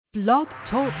Blog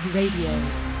Talk Radio.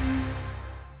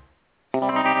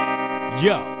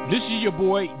 Yo, this is your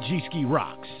boy G-Ski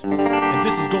Rocks, and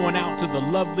this is going out to the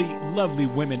lovely, lovely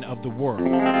women of the world.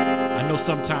 I know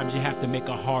sometimes you have to make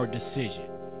a hard decision,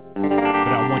 but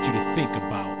I want you to think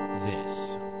about this.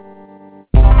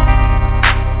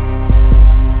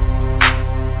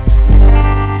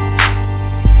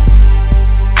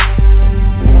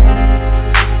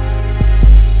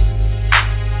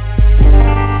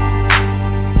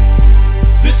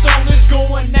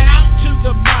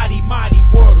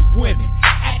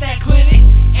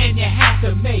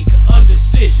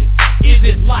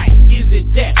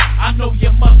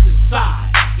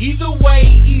 Either way,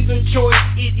 either choice,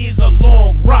 it is a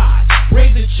long ride.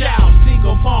 Raise a child,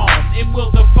 single mom, and will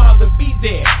the father be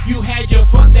there? You had your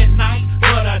fun that night,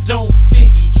 but I don't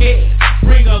think he cares.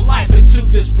 Bring a life into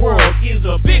this world is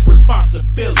a big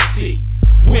responsibility.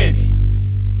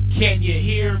 Women, can you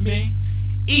hear me?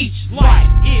 Each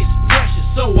life is precious,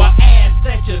 so I ask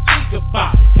that you think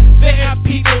about it. There are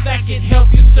people that can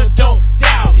help you, so don't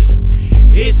doubt it.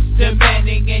 It's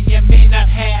demanding and you may not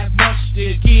have much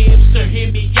to give, so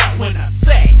hear me out when I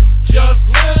say, just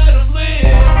let them live.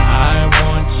 I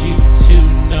want you to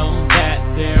know that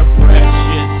they're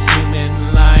precious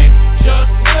human life.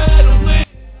 Just let them live.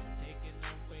 Taking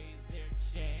away their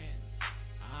chance,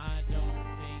 I don't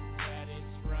think that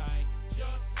it's right.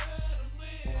 Just let them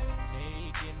live.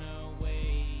 Taking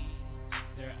away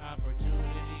their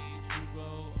opportunity to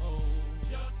grow old.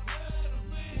 Just let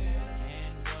them live.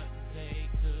 And what they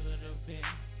could have been,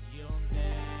 you'll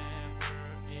never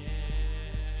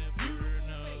ever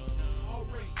know. All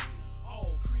races,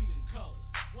 all creed and colors.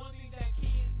 One thing that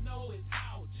kids know is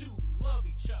how to love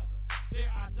each other.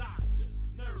 There are doctors,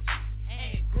 nurses,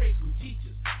 and grade school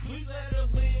teachers. Please let her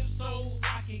live so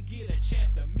I can get a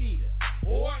chance to meet her.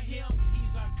 Or him,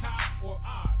 he's a cop or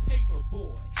our paper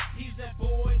boy. He's that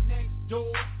boy next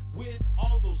door with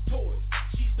all those toys.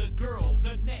 She's the girl,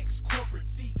 the next corporate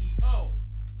CEO.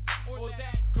 Or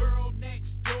that girl next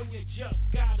door, you just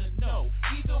gotta know.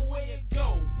 Either way it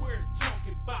go, we're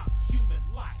talking about human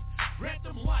life. Grant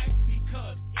them life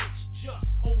because it's just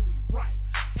only right.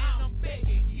 And I'm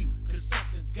begging you, cause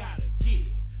something's gotta give.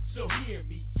 So hear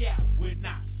me out when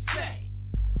I say,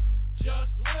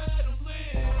 just let them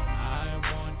live. I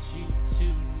want you to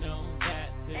know that.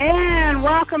 And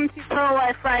welcome to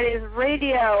Pro-Life Fridays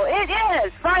Radio. It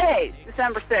is Friday,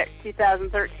 December 6th,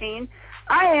 2013.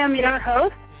 I am your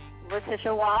host,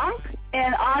 Letitia Wong,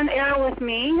 and on air with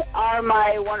me are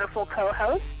my wonderful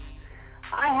co-hosts.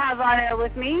 I have on air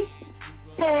with me,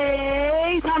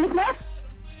 hey, Thomas Smith.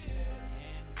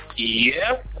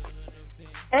 Yep.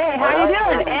 Hey, how you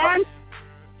doing? And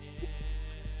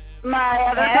my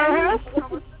other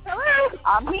co-host. Hello.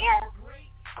 I'm here.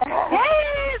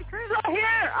 Hey, the crew's all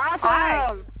here. Awesome.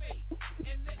 Hi.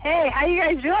 Hey, how you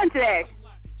guys doing today?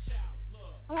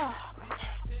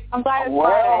 I'm glad it's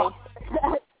Well,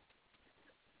 Friday.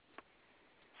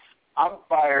 I'm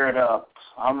fired up.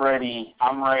 I'm ready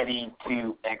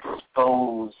to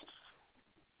expose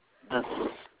the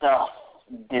stuff.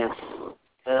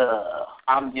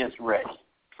 I'm just ready.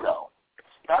 So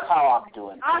that's how I'm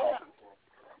doing today. Awesome.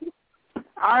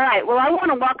 All right. Well, I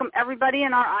want to welcome everybody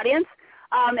in our audience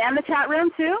and the chat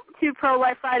room, too, to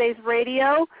Pro-Life Fridays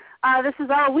Radio. This is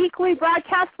our weekly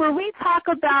broadcast where we talk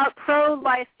about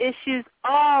pro-life issues,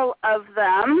 all of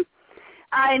them.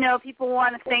 I know people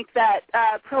want to think that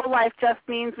pro-life just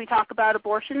means we talk about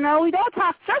abortion. No, we don't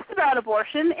talk just about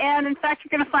abortion. And, in fact,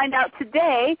 you're going to find out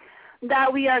today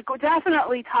that we are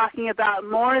definitely talking about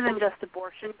more than just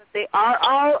abortion, but they are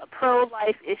all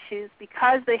pro-life issues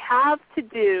because they have to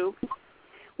do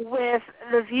with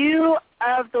the view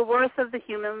of the worth of the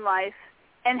human life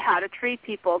and how to treat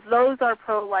people. Those are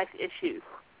pro-life issues.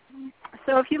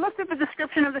 So if you looked at the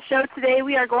description of the show today,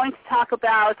 we are going to talk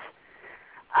about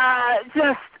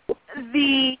just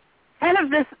the kind of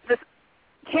this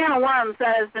can of worms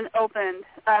that has been opened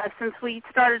since we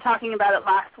started talking about it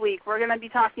last week. We're going to be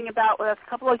talking about, with a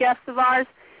couple of guests of ours,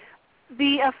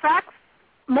 the effects,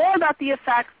 more about the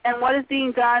effects and what is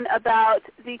being done about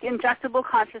the injectable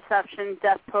contraception,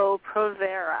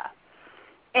 Depo-Provera,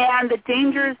 and the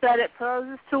dangers that it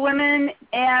poses to women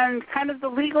and kind of the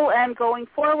legal end going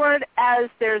forward as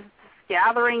there's this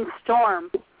gathering storm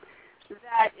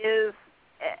that is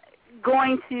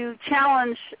going to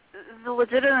challenge the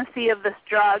legitimacy of this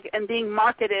drug and being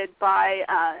marketed by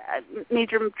a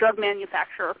major drug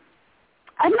manufacturer.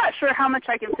 I'm not sure how much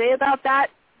I can say about that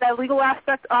legal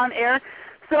aspect on air,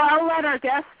 so I'll let our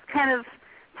guests kind of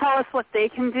tell us what they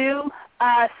can do.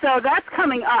 So that's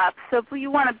coming up. So if you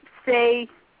want to stay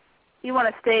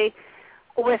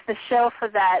with the show for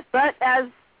that. But as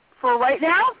for right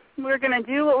now, we're going to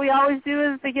do what we always do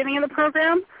at the beginning of the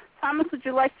program. Thomas, would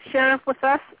you like to share with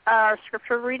us our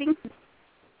scripture reading?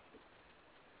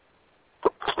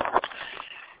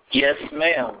 Yes,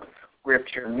 ma'am.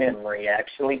 Scripture memory,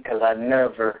 actually, because I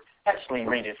never actually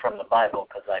read it from the Bible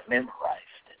because I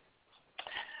memorized it.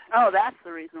 Oh, that's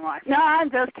the reason why. No,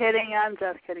 I'm just kidding.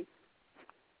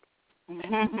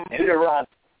 Deuteronomy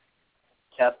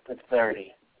chapter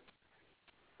 30,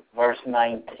 verse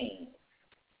 19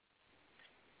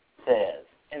 says,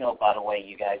 by the way,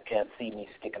 you guys can't see me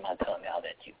sticking my tongue out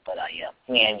at you, but I am.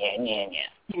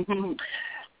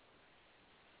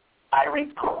 I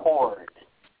record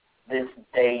this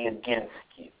day against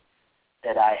you,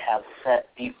 that I have set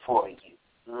before you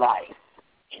life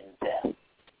and death,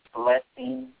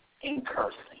 blessing and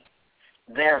cursing.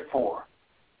 Therefore,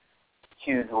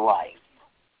 choose life,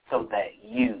 so that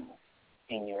you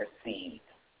and your seed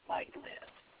might live.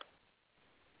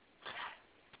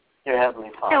 Dear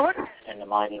Heavenly Father, in the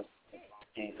mighty name of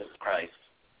Jesus Christ,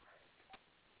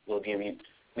 we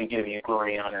give you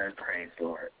glory, honor, and praise,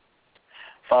 Lord.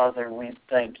 Father, we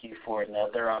thank you for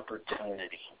another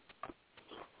opportunity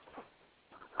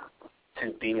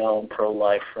to be on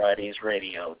Pro-Life Fridays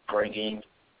Radio, bringing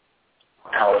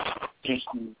out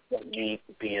issues that need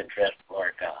to be addressed,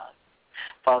 Lord God.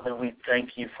 Father, we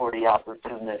thank you for the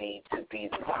opportunity to be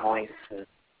the voices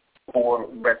for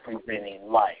representing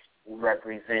life,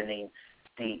 representing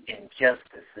the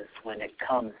injustices when it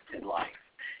comes to life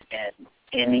and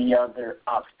any other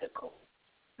obstacle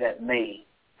that may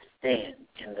stand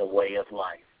in the way of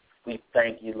life. We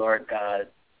thank you, Lord God,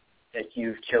 that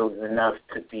you've chosen us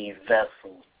to be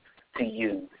vessels to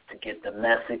use to get the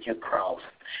message across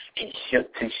and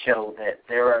to show that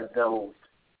there are those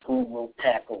who will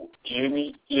tackle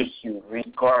any issue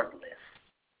regardless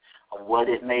of what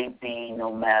it may be,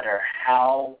 no matter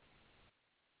how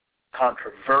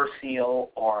controversial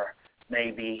or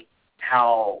maybe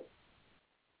how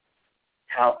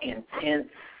intense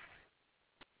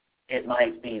it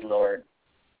might be, Lord.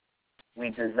 We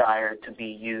desire to be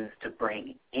used to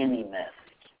bring any message.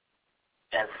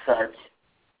 As such,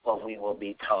 what we will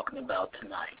be talking about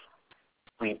tonight.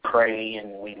 We pray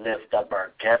and we lift up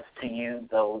our guests to you,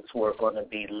 those who are going to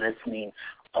be listening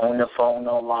on the phone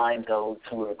online, those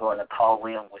who are going to call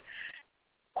in with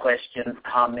questions,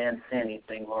 comments,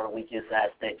 anything. Lord, we just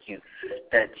ask that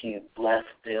you bless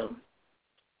them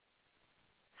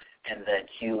and that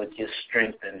you would just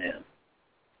strengthen them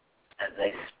as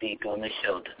they speak on the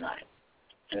show tonight.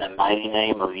 In the mighty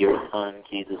name of your Son,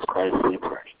 Jesus Christ, we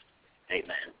pray.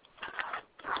 Amen.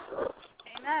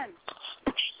 Amen.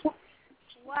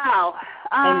 Wow.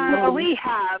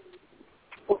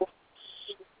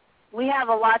 We have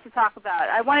a lot to talk about.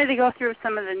 I wanted to go through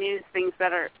some of the news things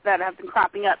that have been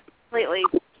cropping up lately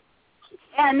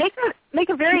and make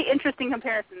a very interesting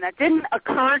comparison that didn't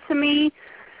occur to me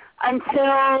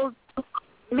until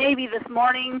maybe this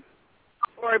morning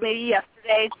or maybe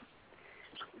yesterday,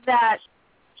 that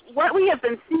what we have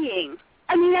been seeing,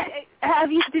 I mean,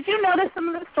 did you notice some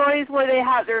of the stories where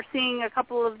they're seeing a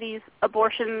couple of these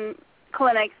abortion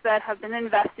clinics that have been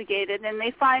investigated and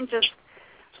they find just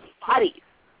bodies,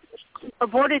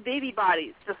 aborted baby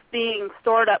bodies just being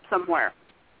stored up somewhere.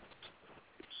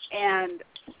 And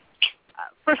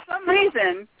for some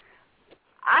reason,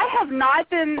 I have not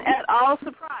been at all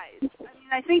surprised. I mean,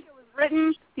 I think it was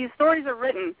written, these stories are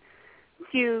written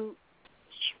to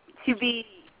be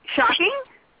shocking,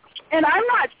 and I'm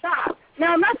not shocked.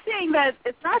 Now, I'm not saying that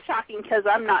it's not shocking because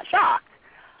I'm not shocked.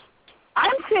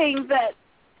 I'm saying that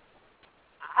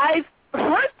I've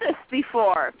heard this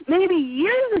before, maybe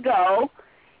years ago,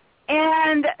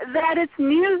 and that it's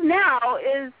news now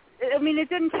it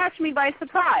didn't catch me by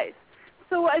surprise.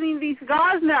 So, I mean, these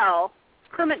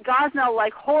Kermit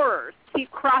Gosnell-like horrors keep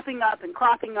cropping up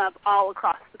all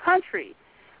across the country.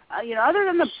 Other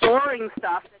than the boring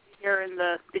stuff that you hear in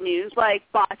the news, like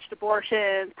botched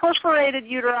abortions, perforated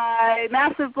uteri,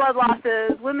 massive blood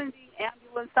losses, women being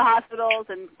ambulanced to hospitals,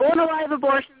 and born-alive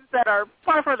abortions that are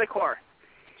par for the course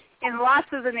in lots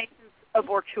of the nation's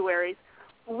abortuaries,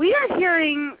 we are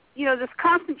hearing, this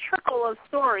constant trickle of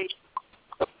stories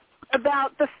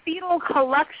about the fetal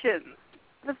collections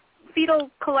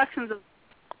of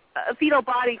fetal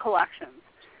body collections.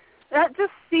 That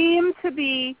just seemed to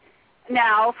be,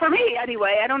 now, for me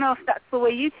anyway, I don't know if that's the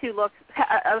way you two look,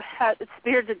 it's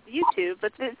weird to you two,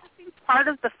 but it seems part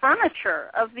of the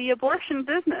furniture of the abortion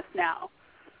business now.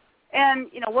 And,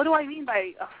 what do I mean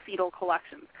by fetal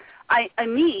collections? I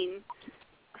mean,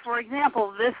 for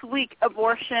example, this week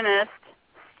abortionist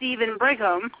Stephen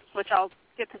Brigham, which I'll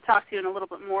get to talk to you in a little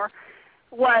bit more,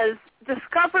 was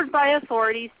discovered by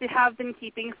authorities to have been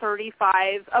keeping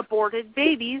 35 aborted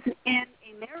babies in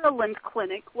a Maryland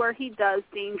clinic where he does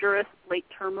dangerous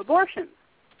late-term abortions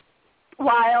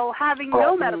while having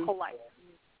no medical license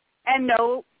and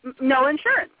no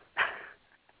insurance.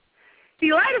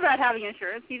 He lied about having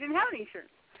insurance. He didn't have any insurance.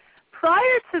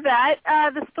 Prior to that,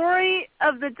 the story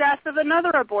of the death of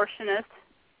another abortionist,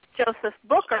 Joseph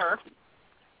Booker,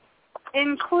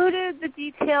 included the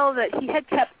detail that he had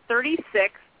kept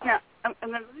 36. Now, I'm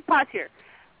going to pause here.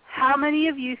 How many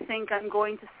of you think I'm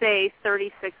going to say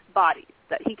 36 bodies,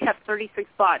 that he kept 36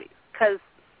 bodies? Because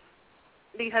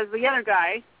the other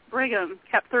guy, Brigham,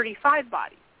 kept 35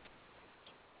 bodies.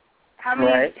 How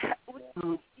many? Right.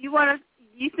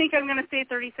 You think I'm going to say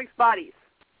 36 bodies?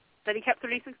 That he kept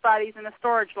 36 bodies in a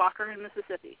storage locker in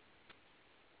Mississippi?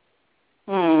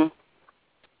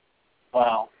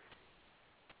 Wow.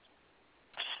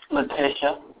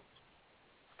 Letitia.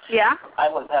 Yeah. I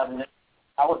was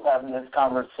having this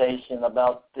conversation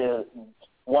about I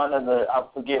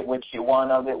forget which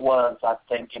one of it was. I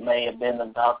think it may have been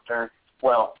the doctor.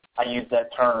 Well, I use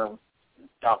that term,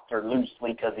 doctor,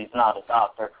 loosely because he's not a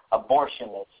doctor.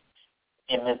 Abortionist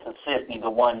in Mississippi, the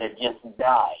one that just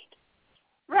died.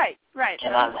 Right.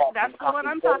 That's the one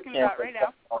I'm talking about right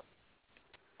now.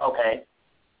 Okay.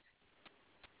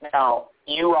 Now,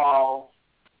 you all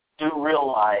do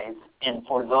realize, and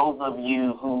for those of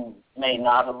you who may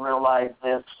not have realized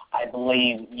this, I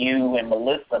believe you and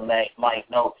Melissa might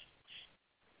know,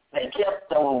 they kept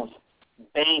those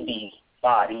baby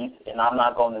bodies, and I'm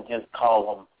not going to just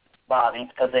call them bodies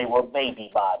because they were baby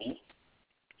bodies,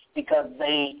 because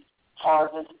they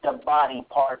harvest the body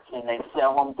parts and they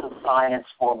sell them to science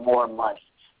for more money.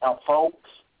 Now, folks,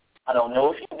 I don't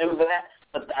know if you knew that,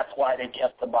 but that's why they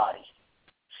kept the bodies.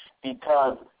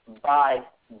 Because by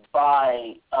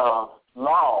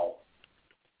law,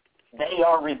 they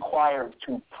are required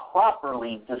to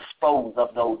properly dispose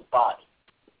of those bodies.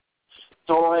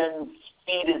 Storing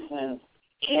fetuses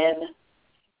in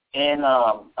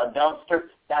a dumpster,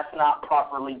 that's not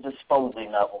properly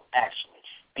disposing of them, actually,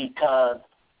 because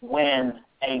when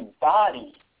a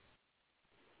body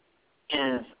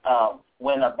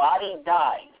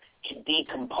dies, it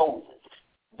decomposes.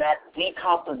 That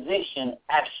decomposition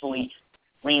actually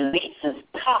releases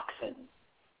toxins.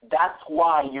 That's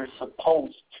why you're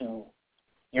supposed to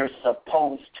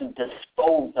dispose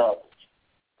of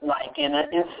it, like in an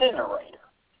incinerator.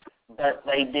 But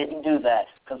they didn't do that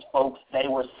because, folks, they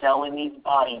were selling these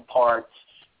body parts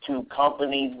to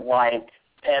companies like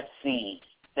Pepsi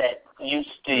that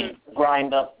used to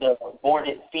grind up the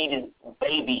aborted fetus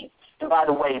babies. And by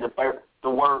the way, the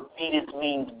word fetus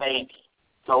means baby.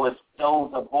 So if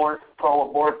those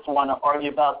pro-aborts want to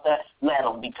argue about that, let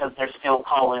them, because they're still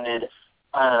calling it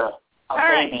a baby. All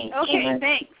right. Okay,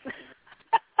 thanks.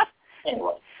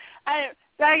 Anyway. I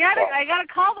gotta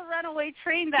call the runaway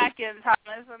train back in,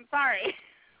 Thomas. I'm sorry.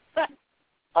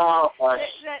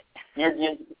 You're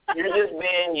just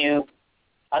being you.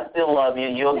 I still love you.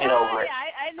 You'll get over it.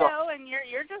 I know, and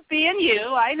you're just being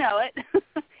you. I know it.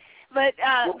 But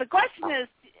the question is,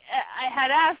 I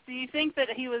had asked, do you think that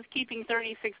he was keeping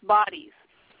 36 bodies,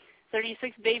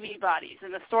 36 baby bodies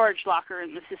in a storage locker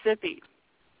in Mississippi,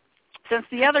 since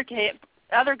the other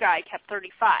guy kept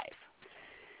 35?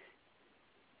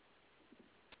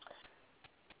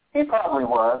 He probably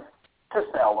was, to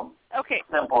sell them. Okay.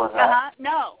 Simple as that.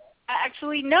 No.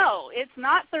 Actually, no. It's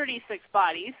not 36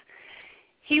 bodies.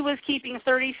 He was keeping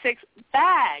 36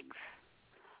 bags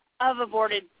of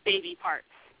aborted baby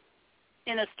parts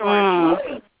in a storage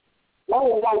locker.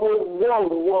 Whoa.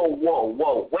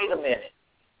 Wait a minute.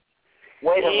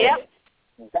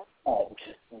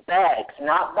 Bags,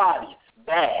 not bodies.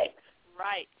 Bags.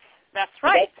 Right. That's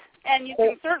right. And you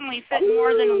can certainly fit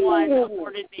more than one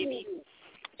aborted baby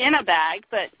in a bag,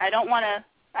 but I don't want to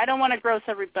gross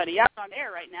everybody out on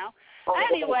air right now.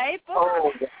 Anyway,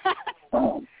 Booker.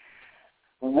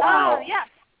 Wow.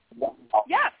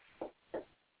 Yes.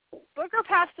 Booker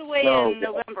passed away in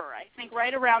November, I think,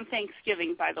 right around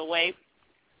Thanksgiving, by the way.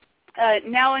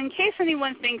 Now, in case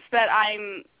anyone thinks that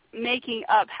I'm making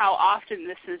up how often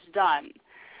this is done,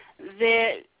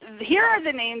 here are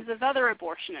the names of other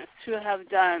abortionists who have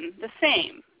done the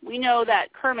same. We know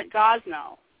that Kermit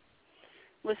Gosnell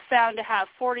was found to have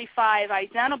 45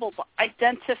 identifiable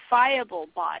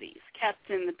bodies kept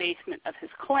in the basement of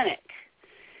his clinic.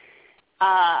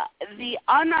 The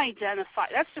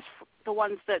unidentified, that's just the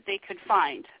ones that they could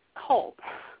find whole.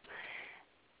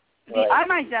 The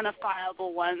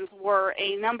unidentifiable ones were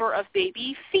a number of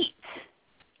baby feet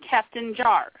kept in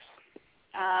jars.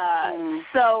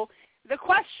 So the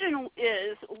question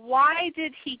is, why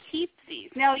did he keep these?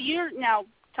 Now,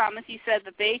 Thomas, you said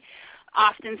that they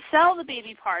often sell the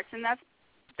baby parts, and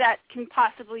that can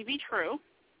possibly be true.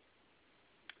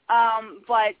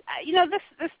 But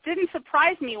this didn't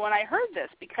surprise me when I heard this,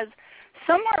 because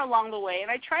somewhere along the way,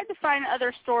 and I tried to find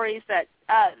other stories that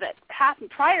happened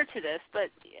prior to this,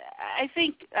 but I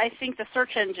think the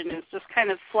search engine is just kind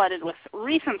of flooded with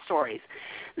recent stories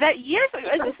that years ago.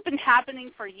 This has been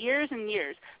happening for years and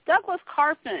years. Douglas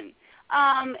Carpin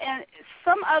and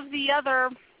some of the other.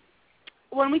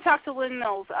 When we talked to Lynn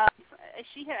Mills,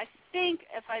 she had, I think,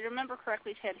 if I remember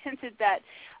correctly, she had hinted that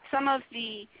some of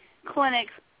the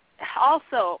clinics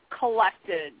also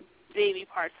collected baby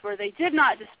parts where they did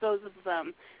not dispose of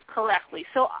them correctly.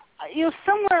 So,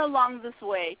 somewhere along this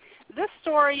way, this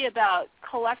story about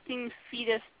collecting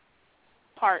fetus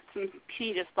parts and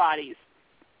fetus bodies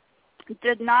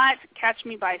did not catch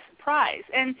me by surprise.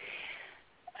 And,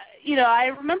 I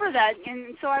remember that,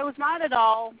 and so I was not at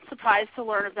all surprised to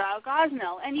learn about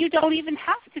Gosnell. And you don't even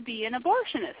have to be an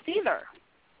abortionist either.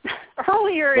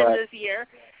 Earlier in this year,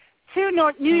 2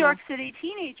 New York City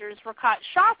teenagers were caught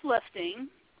shoplifting,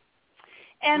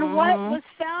 and what was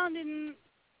found in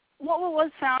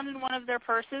one of their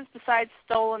purses besides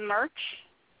stolen merch?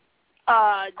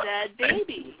 A dead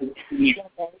baby.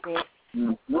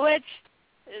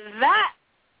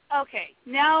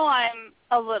 Now I'm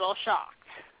a little shocked,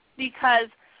 because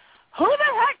who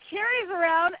the heck carries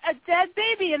around a dead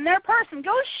baby in their purse and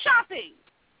goes shopping?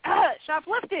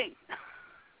 Shoplifting.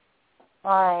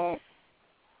 Right.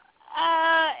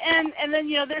 And then,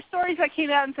 there's stories that came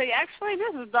out and say, actually,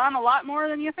 this is done a lot more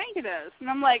than you think it is. And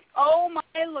I'm like, oh, my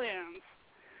limbs.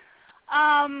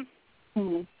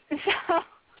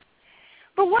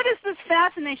 But what is this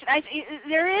fascination?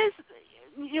 There is,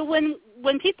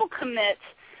 when people commit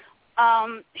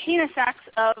heinous acts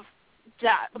of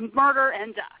death, murder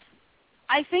and death,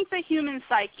 I think the human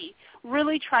psyche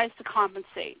really tries to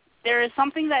compensate. There is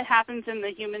something that happens in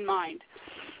the human mind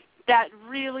that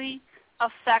really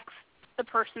affects the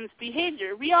person's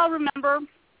behavior. We all remember,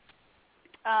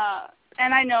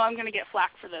 and I know I'm going to get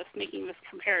flack for this, making this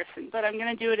comparison, but I'm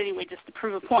going to do it anyway just to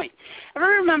prove a point. I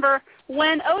remember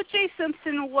when O.J.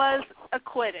 Simpson was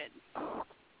acquitted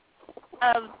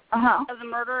of the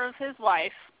murder of his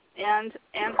wife and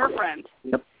her friend.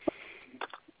 Yep.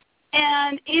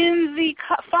 And in the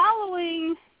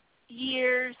following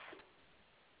years,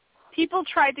 people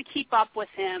tried to keep up with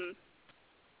him,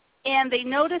 and they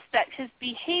noticed that his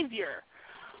behavior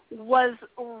was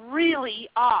really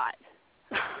odd.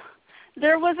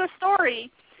 There was a story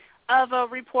of a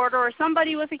reporter or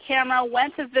somebody with a camera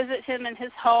went to visit him in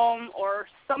his home or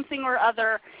something or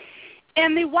other,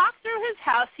 and they walked through his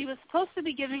house. He was supposed to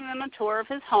be giving them a tour of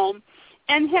his home,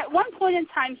 and at one point in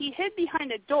time, he hid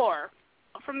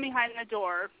from behind the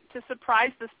door to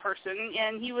surprise this person,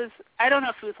 and he was, I don't know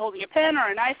if he was holding a pen or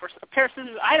a knife or a pair of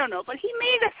scissors, I don't know, but he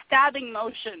made a stabbing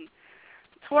motion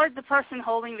toward the person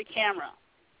holding the camera.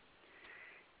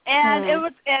 And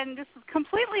and this was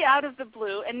completely out of the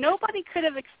blue, and nobody could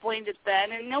have explained it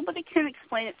then, and nobody can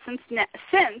explain it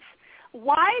since.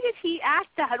 Why did he act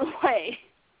that way?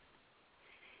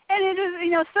 And it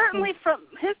is, certainly from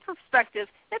his perspective,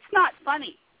 it's not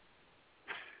funny.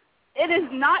 It is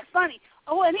not funny.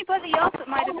 Oh, anybody else, it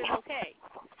might have been okay.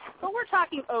 But we're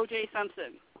talking O.J.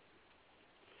 Simpson.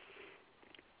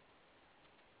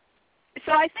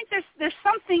 So I think there's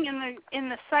something in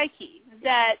the psyche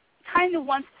that kind of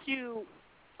wants to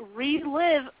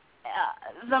relive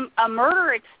a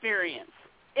murder experience.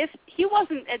 If he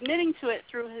wasn't admitting to it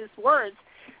through his words,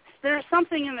 there's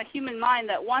something in the human mind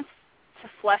that wants to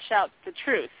flesh out the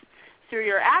truth through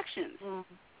your actions.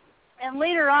 Mm-hmm. And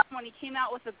later on, when he came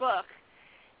out with the book,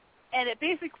 and it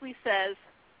basically says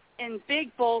in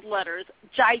big, bold letters,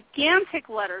 gigantic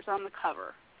letters on the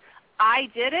cover, I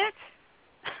did it.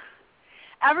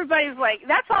 Everybody's like,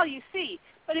 that's all you see.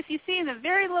 But if you see in the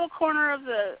very little corner of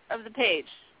the page,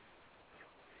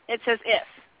 it says if.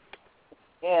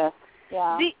 Yes.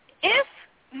 Yeah. The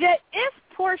if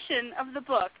portion of the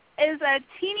book is a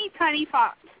teeny tiny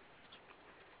font,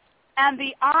 and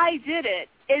the I did it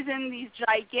is in these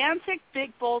gigantic,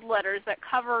 big, bold letters that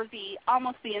cover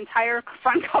almost the entire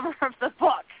front cover of the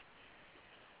book.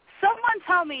 Someone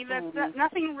tell me that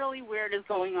nothing really weird is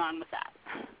going on with that.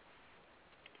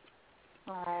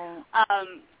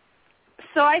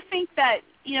 So I think that,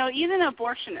 even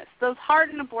abortionists, those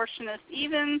hardened abortionists,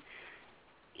 even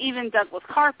Douglas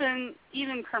Carpin,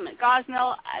 even Kermit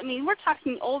Gosnell, we're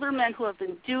talking older men who have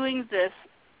been doing this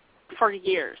for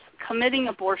years, committing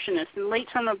abortionists and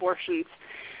late-term abortions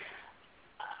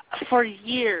for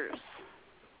years.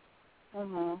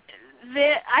 Mm-hmm.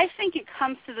 I think it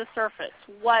comes to the surface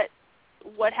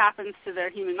what happens to their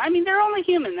human. I mean, they're only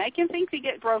human. I can think they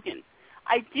get broken.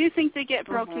 I do think they get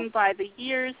broken by the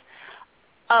years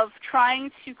of trying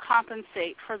to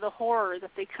compensate for the horror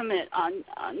that they commit on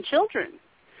children.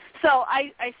 So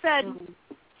I said,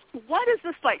 what is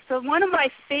this like? So one of my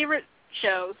favorite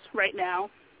shows right now,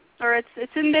 or it's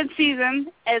in mid-season,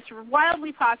 it's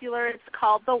wildly popular, it's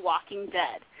called The Walking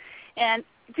Dead. And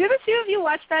do the two of you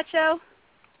watch that show?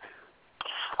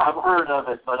 I've heard of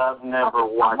it, but I've never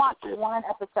watched it. One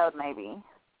episode, maybe.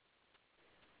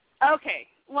 Okay.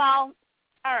 Well,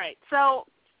 all right. So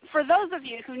for those of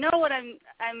you who know what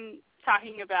I'm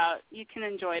talking about, you can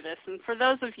enjoy this. And for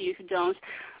those of you who don't,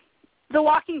 The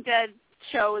Walking Dead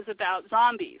show is about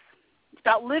zombies. It's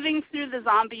about living through the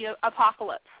zombie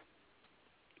apocalypse.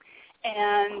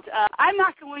 And I'm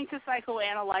not going to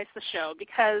psychoanalyze the show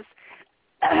because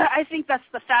I think that's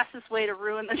the fastest way to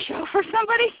ruin the show for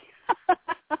somebody.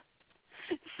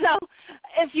 So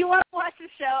if you want to watch the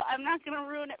show, I'm not going to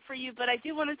ruin it for you, but I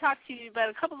do want to talk to you about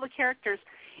a couple of characters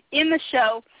in the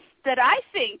show that I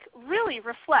think really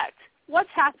reflect what's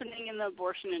happening in the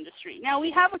abortion industry. Now, we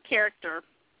have a character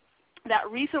that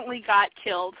recently got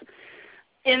killed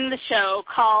in the show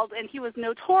called, and he was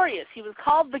notorious, he was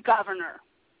called the Governor.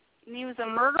 And he was a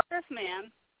murderous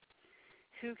man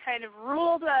who kind of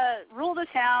ruled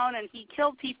a town, and he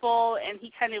killed people, and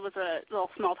he kind of was a little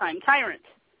small-time tyrant.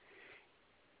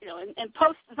 You know, in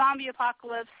post-zombie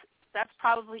apocalypse, that's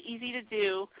probably easy to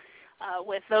do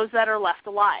with those that are left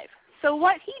alive. So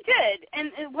what he did,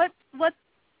 and what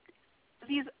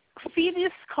these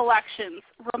Phoebus collections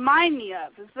remind me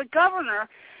of, is the governor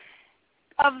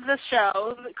of the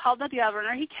show, called the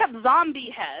Governor, he kept zombie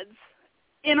heads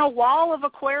in a wall of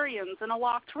aquariums in a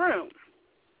locked room,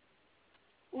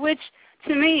 which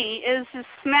to me is just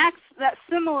smacks, that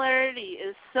similarity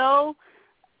is so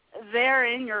there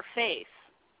in your face,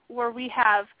 where we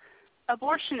have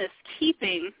abortionists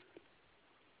keeping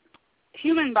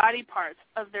human body parts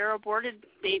of their aborted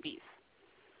babies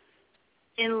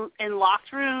in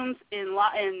locked rooms,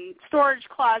 in storage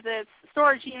closets,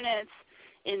 storage units,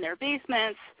 in their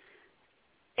basements,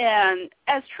 and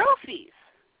as trophies.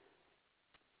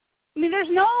 I mean, there's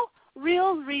no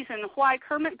real reason why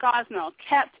Kermit Gosnell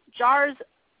kept jars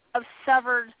of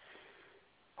severed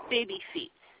baby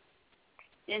feet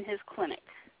in his clinic,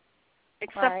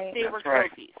 except they were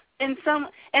trophies. In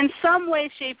some way,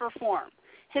 shape, or form,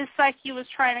 his psyche was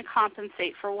trying to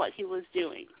compensate for what he was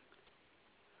doing.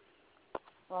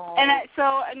 Right.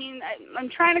 And I'm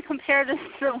trying to compare this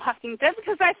to The Walking Dead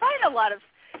because I find a lot of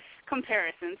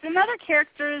comparisons. Another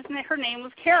character, her name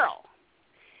was Carol.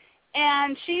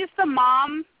 And she's the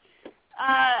mom,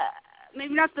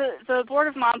 maybe not the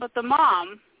abortive mom, but the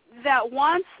mom that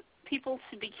wants people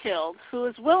to be killed, who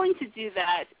is willing to do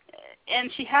that,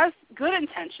 and she has good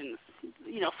intentions,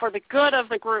 for the good of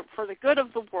the group, for the good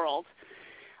of the world,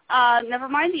 never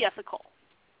mind the ethical.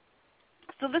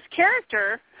 So this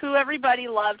character, who everybody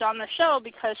loved on the show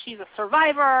because she's a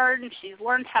survivor and she's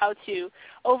learned how to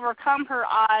overcome her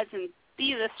odds and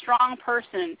be this strong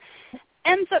person,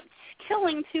 ends up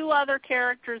killing two other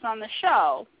characters on the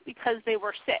show because they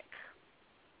were sick.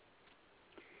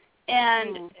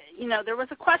 And, there was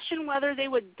a question whether they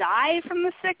would die from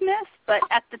the sickness, but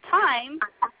at the time,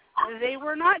 they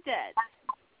were not dead.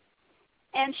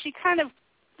 And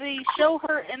they show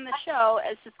her in the show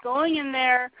as just going in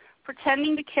there,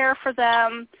 pretending to care for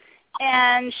them,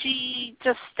 and she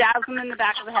just stabs them in the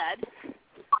back of the head,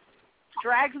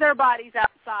 drags their bodies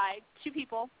outside, two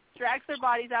people, drags their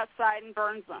bodies outside and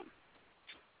burns them.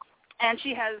 And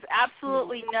she has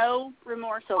absolutely no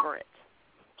remorse over it.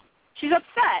 She's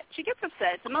upset. She gets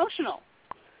upset. It's emotional.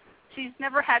 She's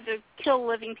never had to kill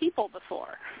living people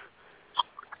before.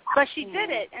 But she did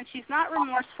it, and she's not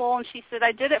remorseful, and she said,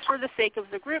 I did it for the sake of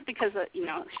the group because, she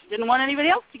didn't want anybody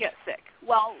else to get sick.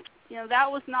 Well,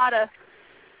 that was not a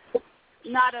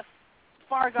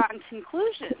far-gone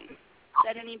conclusion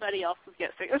that anybody else would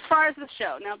get sick, as far as the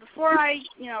show. Now, before I,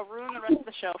 ruin the rest of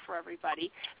the show for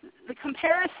everybody, the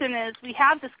comparison is we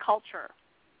have this culture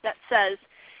that says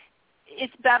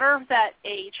it's better that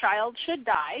a child should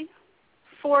die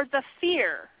for the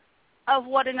fear of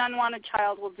what an unwanted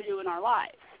child will do in our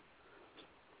lives.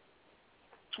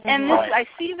 And this, I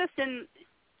see this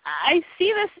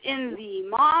in the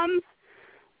moms.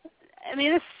 I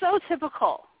mean, it's so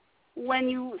typical when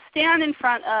you stand in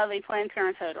front of a Planned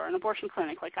Parenthood or an abortion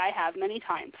clinic, like I have many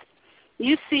times.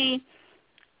 You see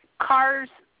cars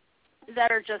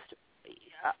that are just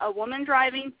a woman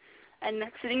driving, and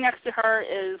sitting next to her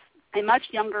is a much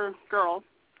younger girl,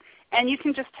 and you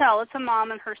can just tell it's a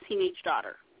mom and her teenage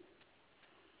daughter.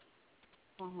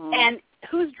 And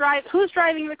who's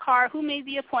driving the car? Who made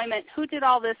the appointment? Who did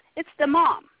all this? It's the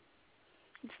mom.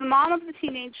 It's the mom of the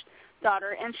teenage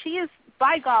daughter, and she is,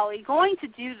 by golly, going to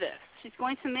do this. She's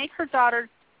going to make her daughter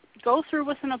go through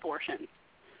with an abortion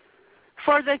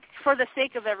for the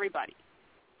sake of everybody.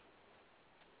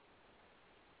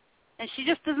 And she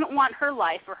just doesn't want her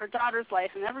life or her daughter's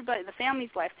life and everybody, the family's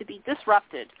life, to be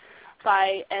disrupted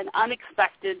by an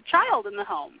unexpected child in the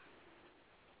home.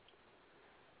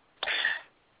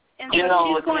 And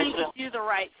so she's going to do the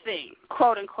right thing,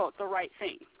 quote unquote, the right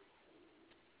thing.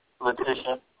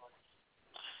 Letitia?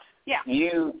 Yeah.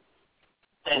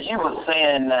 As you were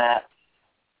saying that,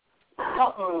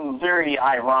 something very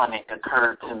ironic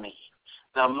occurred to me.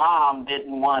 The mom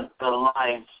didn't want the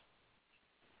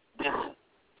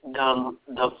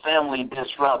family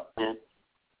disrupted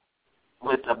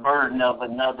with the burden of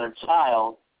another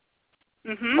child.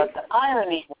 Mm-hmm. But the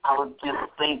irony, I was just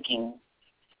thinking,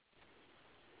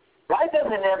 why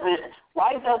doesn't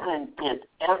it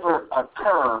ever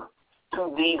occur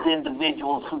to these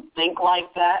individuals who think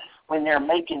like that when they're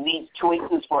making these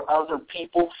choices for other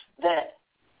people that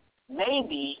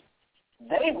maybe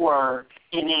they were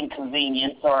an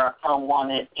inconvenience or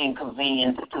unwanted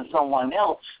inconvenience to someone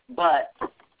else, but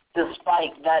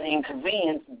despite that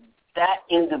inconvenience, that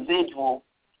individual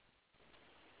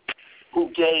who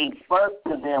gave birth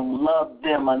to them loved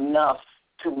them enough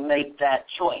to make that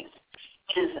choice.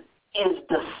 Is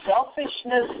the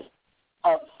selfishness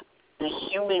of the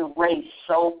human race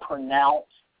so pronounced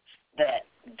that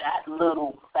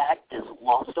little fact is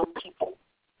lost on people?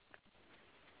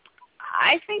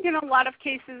 I think in a lot of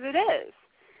cases it is.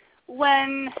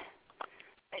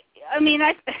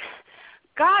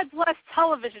 God bless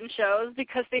television shows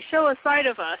because they show a side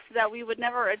of us that we would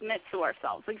never admit to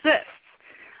ourselves exists.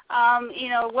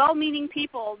 Well-meaning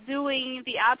people doing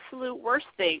the absolute worst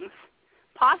things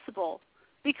possible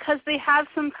because they have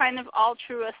some kind of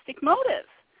altruistic motive.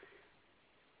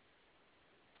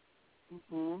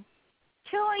 Mm-hmm.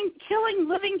 Killing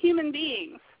living human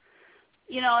beings,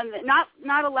 and not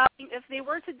allowing, if they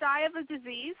were to die of a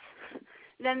disease,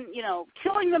 then,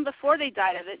 killing them before they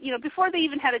died of it, before they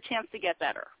even had a chance to get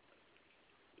better.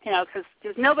 Because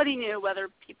nobody knew whether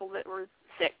people that were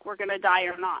sick were going to die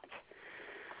or not.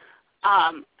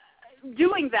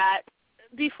 Doing that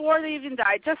before they even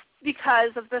died just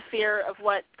because of the fear of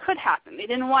what could happen. They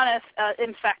didn't want to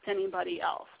infect anybody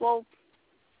else. Well,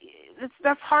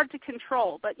 that's hard to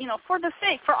control. But, for the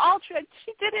sake,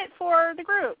 she did it for the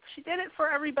group. She did it for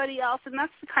everybody else, and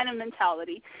that's the kind of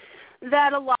mentality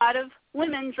that a lot of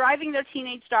women driving their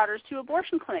teenage daughters to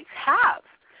abortion clinics have.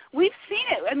 We've seen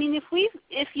it. I mean,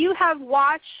 if you have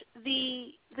watched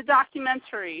the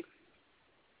documentary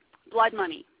Blood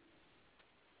Money,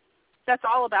 that's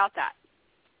all about that.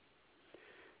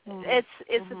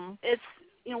 Mm-hmm. It's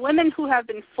women who have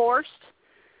been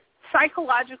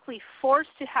psychologically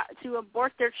forced to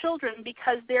abort their children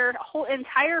because their whole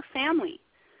entire family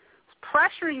is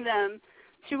pressuring them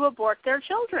to abort their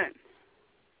children.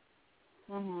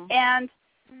 Mm-hmm. And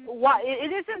why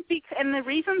it isn't and the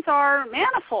reasons are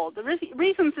manifold. The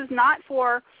reasons is not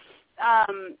for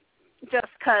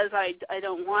just because I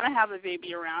don't want to have a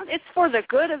baby around. It's for the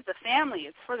good of the family.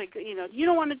 It's for the good. You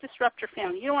don't want to disrupt your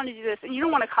family. You don't want to do this, and you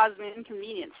don't want to cause an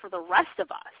inconvenience for the rest of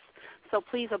us. So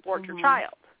please abort your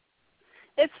child.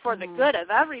 It's for the good of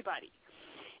everybody.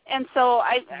 And so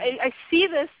I see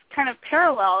this kind of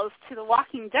parallels to The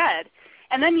Walking Dead.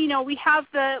 And then we have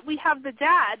the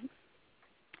dad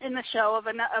in the show of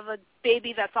a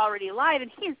baby that's already alive,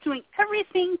 and he's doing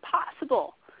everything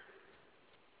possible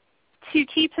to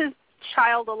keep his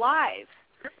child alive,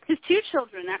 his two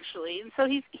children actually. And so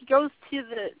he goes to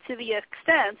the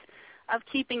extent of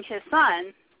keeping his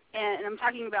son, and I'm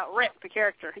talking about Rick, the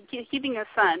character, keeping his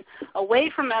son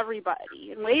away from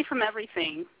everybody, away from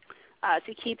everything,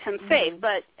 to keep him safe.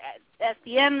 But at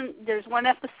the end, there's one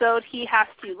episode he has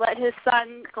to let his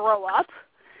son grow up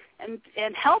and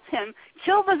help him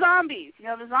kill the zombies.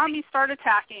 The zombies start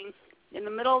attacking in the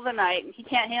middle of the night, and he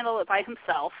can't handle it by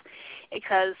himself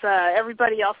because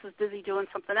everybody else is busy doing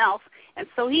something else. And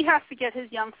so he has to get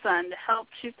his young son to help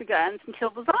shoot the guns and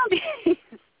kill the zombies.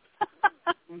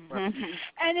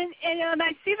 And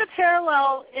I see the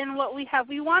parallel in what we have.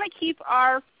 We want to keep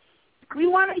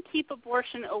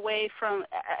abortion away from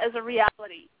as a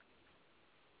reality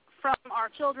from our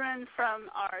children, from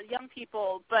our young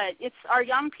people, but it's our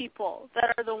young people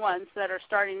that are the ones that are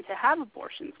starting to have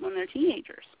abortions when they're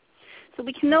teenagers. So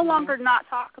we can no longer not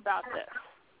talk about this.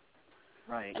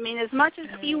 Right. I mean, as much as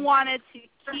he wanted to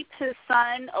keep his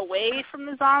son away from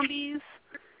the zombies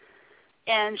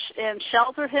and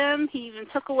shelter him, he even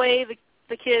took away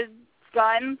the kid's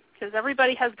gun because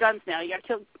everybody has guns now. You got to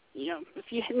kill, if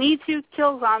you need to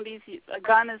kill zombies, a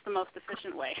gun is the most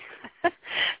efficient way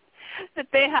that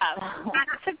they have.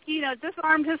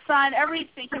 Disarmed his son,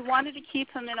 everything. He wanted to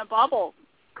keep him in a bubble,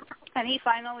 and he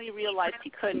finally realized he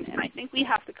couldn't. And I think we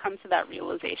have to come to that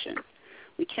realization.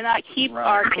 We cannot keep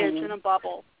our kids in a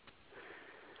bubble.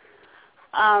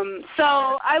 So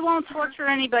I won't torture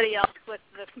anybody else with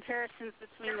the comparisons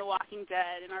between The Walking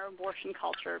Dead and our abortion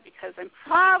culture, because I'm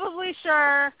probably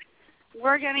sure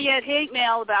we're going to get hate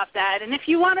mail about that. And if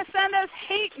you want to send us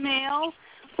hate mail,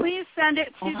 please send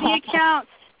it to the account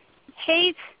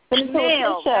hate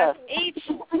mail. That's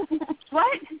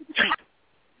what?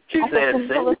 She said send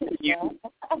it to you.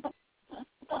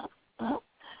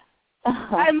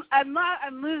 I'm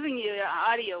losing you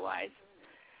audio wise.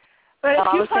 But if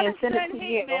you want to send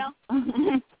hate mail,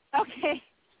 okay,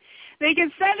 they can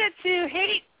send it to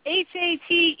hate,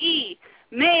 H-A-T-E,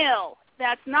 mail.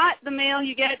 That's not the mail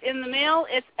you get in the mail.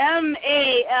 It's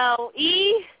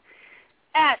M-A-L-E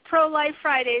at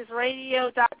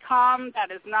ProLifeFridaysRadio.com.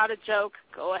 That is not a joke.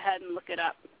 Go ahead and look it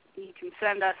up. You can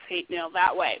send us hate mail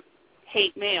that way.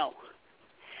 Hate mail.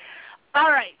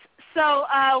 All right. So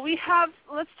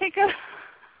let's take a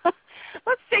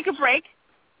break.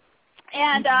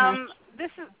 And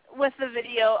this is with the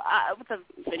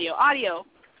audio.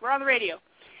 We're on the radio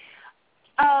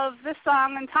of this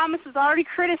song, and Thomas has already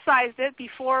criticized it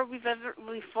before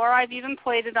I've even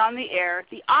played it on the air.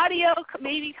 The audio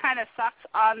maybe kind of sucks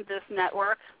on this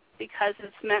network because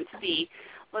it's meant to be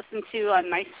listened to on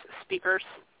nice speakers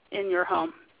in your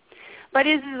home. But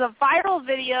it is a viral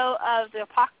video of the a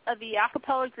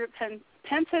cappella group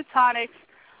Pentatonics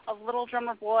of Little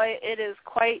Drummer Boy. It is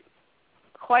quite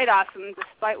awesome,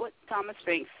 despite what Thomas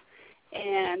thinks.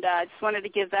 And I just wanted to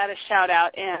give that a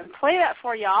shout-out and play that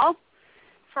for y'all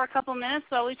for a couple minutes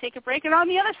while we take a break. And on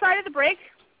the other side of the break,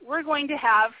 we're going to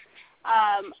have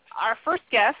our first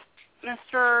guest,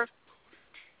 Mr.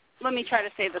 Let me try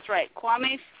to say this right,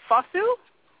 Kwame Fosu?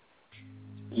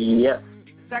 Yep.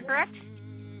 Is that correct?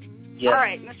 Yep. All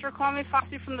right, Mr. Kwame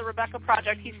Fosu from the Rebecca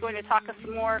Project. He's going to talk us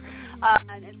some more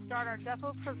and start our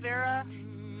Depo-Provera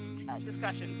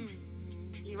discussion.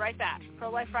 Be right back.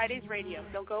 Pro-Life Fridays Radio.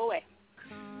 Don't go away.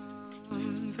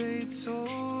 They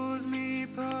told me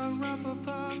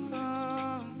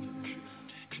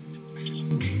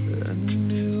a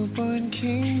newborn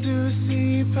king to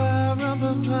see our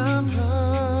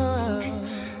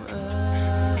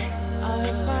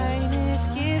finest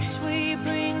gifts we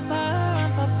bring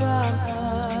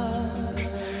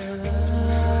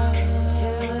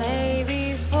to lay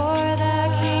before the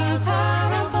king.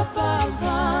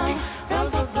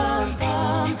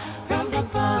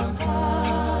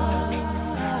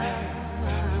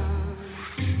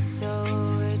 So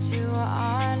to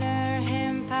honor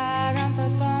him,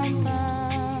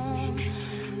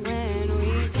 when we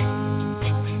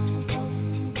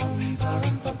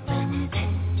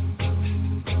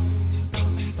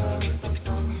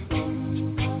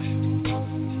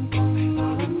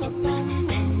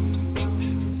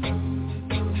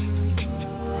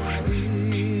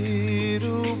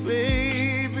little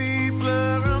baby,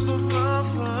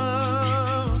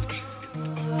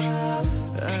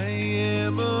 I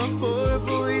am a poor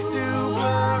boy too.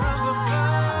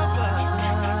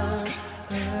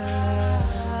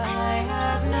 I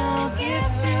have no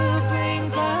gift to bring.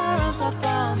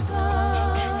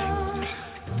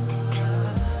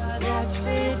 That's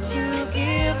fit to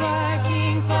give our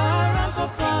king.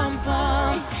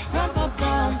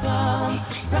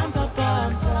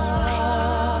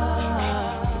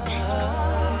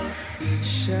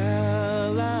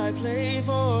 Shall I play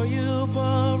for you?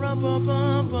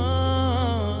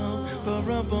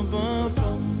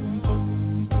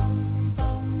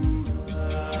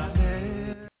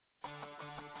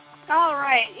 All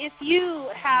right. If you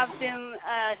have been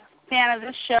a fan of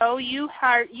this show, you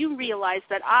realize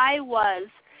that I was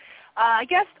a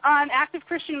guest on Active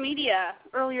Christian Media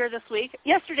earlier this week,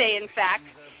 yesterday, in fact.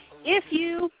 If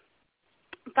you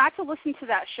got to listen to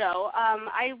that show,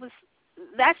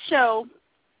 that show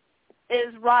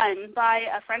is run by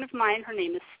a friend of mine. Her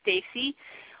name is Stacy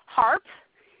Harp.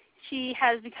 She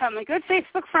has become a good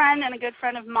Facebook friend and a good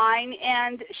friend of mine,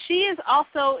 and she is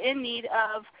also in need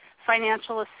of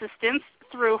financial assistance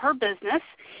through her business.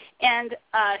 And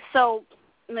so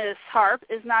Ms. Harp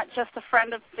is not just a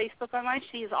friend of Facebook Online,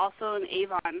 she is also an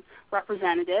Avon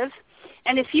representative.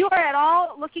 And if you are at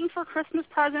all looking for Christmas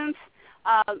presents,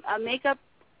 makeup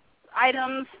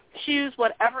items, shoes,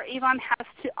 whatever Avon has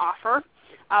to offer,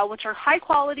 which are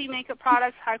high-quality makeup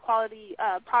products, high-quality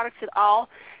products at all,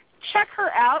 check her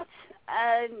out.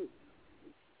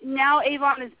 now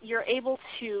Avon you're able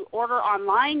to order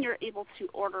online. You're able to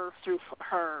order through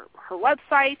her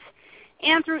website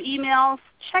and through emails.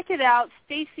 Check it out.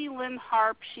 Stacy Lynn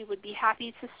Harp. She would be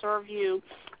happy to serve you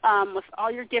with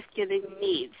all your gift-giving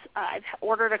needs. I've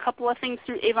ordered a couple of things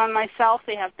through Avon myself.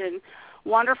 They have been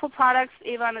wonderful products.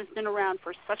 Avon has been around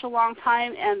for such a long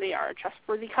time, and they are a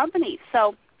trustworthy company.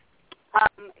 So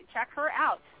check her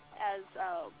out as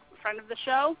a friend of the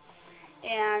show,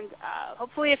 and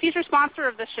hopefully a future sponsor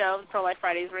of the show, Pro-Life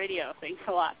Fridays Radio. Thanks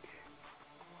a lot.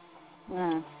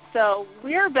 So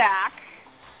we're back.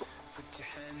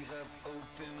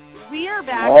 We are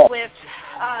back with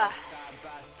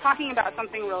talking about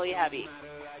something really heavy,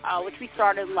 which we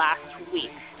started last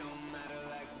week,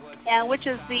 and which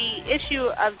is the issue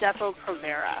of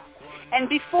Depo-Provera. And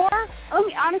before, let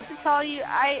me honestly tell you,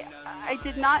 I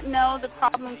did not know the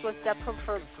problems with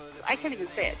Depo-Provera. I can't even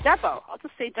say it. Depo. I'll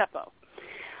just say Depo.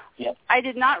 Yep. I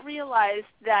did not realize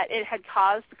that it had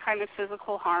caused the kind of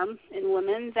physical harm in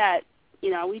women that,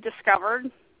 we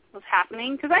discovered was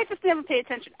happening, because I just never paid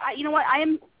attention. You know what? I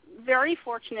am very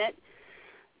fortunate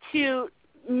to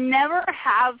never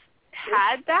have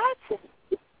had that.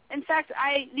 In fact,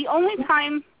 the only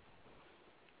time,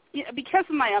 because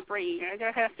of my upbringing,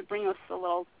 I have to bring us a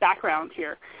little background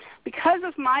here. Because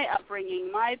of my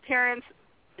upbringing, my parents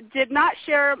did not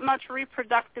share much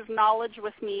reproductive knowledge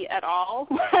with me at all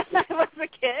when I was a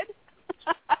kid.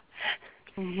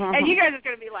 And you guys are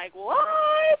going to be like,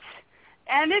 what?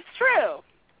 And it's true.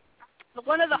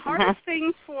 One of the hardest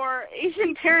things for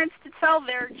Asian parents to tell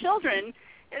their children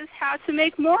is how to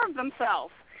make more of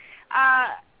themselves.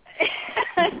 I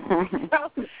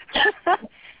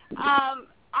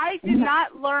did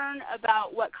not learn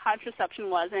about what contraception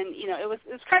was, and it was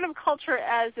kind of a culture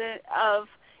of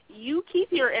you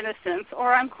keep your innocence,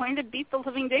 or I'm going to beat the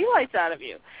living daylights out of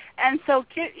you. And so,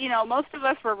 most of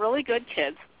us were really good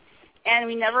kids, and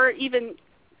we never even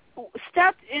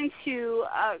stepped into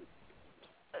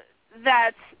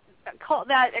that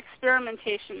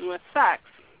experimentation with sex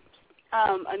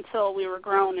until we were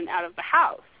grown and out of the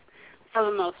house, for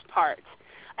the most part.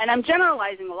 And I'm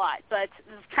generalizing a lot, but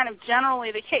this is kind of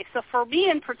generally the case. So for me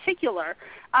in particular,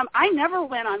 I never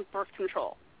went on birth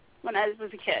control when I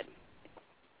was a kid.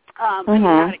 I mean,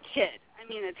 not a kid. I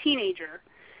mean, a teenager.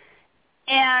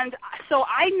 And so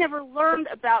I never learned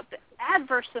about the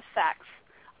adverse effects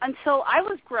until I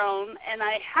was grown and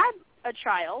I had a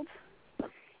child.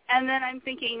 And then I'm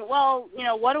thinking, well,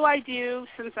 what do I do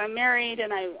since I'm married,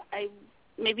 and I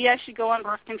maybe I should go on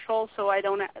birth control so I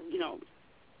don't,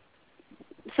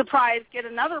 surprise, get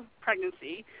another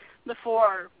pregnancy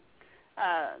before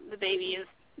the baby is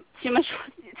too much,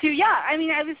 I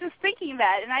mean, I was just thinking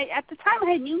that, and at the time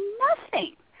I knew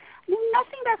nothing. I knew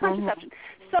nothing about contraception.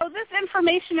 So this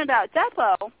information about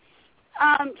Depo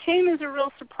came as a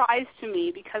real surprise to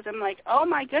me, because I'm like, oh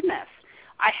my goodness.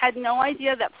 I had no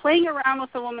idea that playing around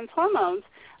with a woman's hormones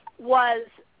was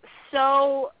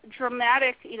so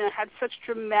dramatic, had such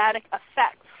dramatic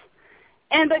effects.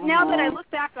 But now that I look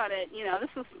back on it, this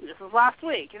was last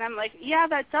week, and I'm like, yeah,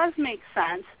 that does make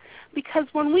sense, because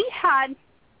when we had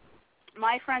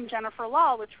my friend Jennifer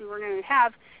Law, which we were going to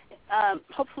have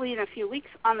hopefully in a few weeks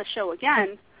on the show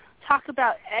again, talk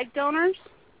about egg donors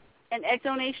and egg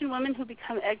donation, women who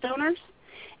become egg donors,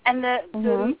 and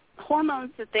the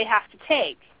hormones that they have to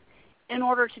take in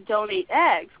order to donate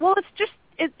eggs. Well,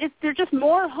 they're just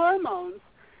more hormones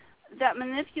that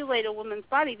manipulate a woman's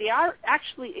body. They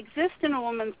actually exist in a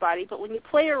woman's body, but when you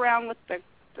play around with the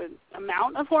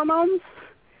amount of hormones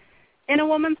in a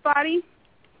woman's body,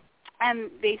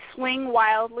 and they swing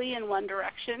wildly in one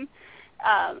direction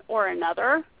or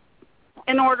another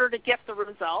in order to get the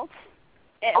results,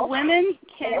 women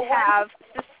can have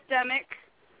systemic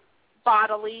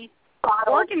bodily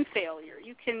organ failure.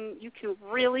 You can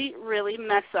really, really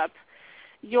mess up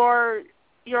your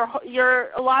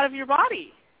a lot of your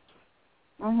body.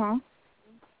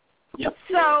 Yep.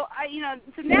 So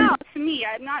so now to me,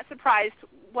 I'm not surprised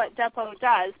what Depo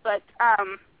does, but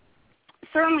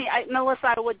certainly,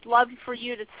 Melissa, I would love for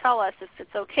you to tell us, if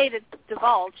it's okay to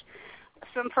divulge,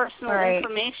 some personal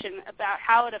information about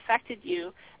how it affected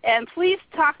you. And please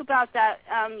talk about that,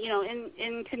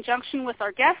 in conjunction with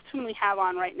our guest whom we have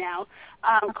on right now,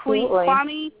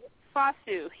 Kwame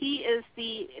Fosu. He is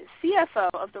the CFO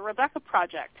of the Rebecca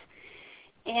Project.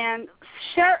 And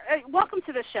welcome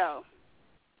to the show,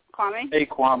 Kwame. Hey,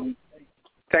 Kwame.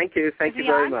 Thank you. Thank you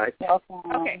very much.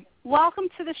 Okay. Welcome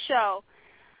to the show.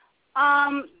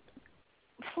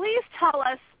 Please tell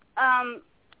us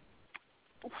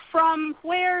from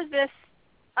where this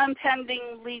impending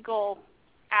legal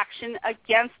action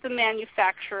against the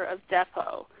manufacturer of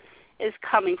Depo is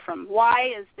coming from?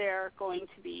 Why is there going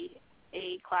to be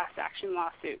a class action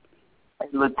lawsuit?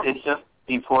 Letitia,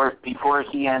 before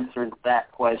he answers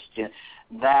that question,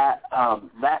 that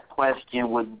question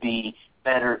would be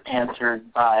better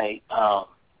answered by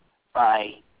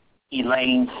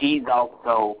Elaine. She's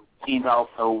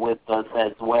also with us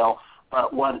as well.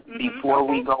 But before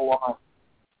we go on,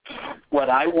 what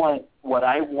I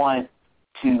want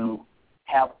to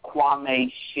have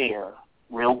Kwame share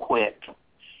real quick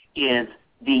is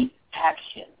the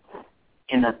actions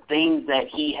and the things that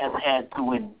he has had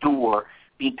to endure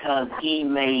because he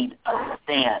made a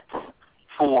stance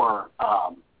for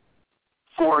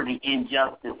the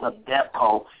injustice of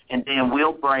Depo, and then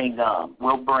we'll bring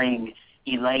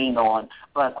Elaine on.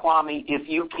 But Kwame, if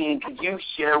you could you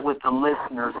share with the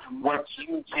listeners what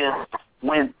you just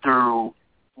went through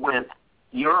with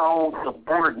your own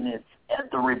subordinates at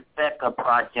the Rebecca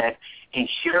Project, and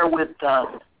share with us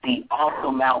the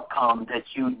awesome outcome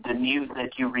the news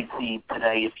that you received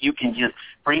today. If you can just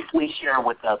briefly share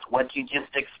with us what you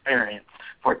just experienced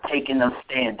for taking a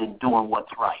stand and doing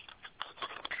what's right.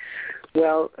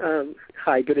 Well,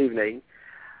 hi, good evening.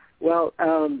 Well,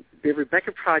 the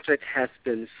Rebecca Project has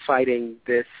been fighting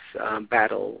this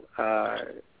battle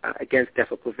against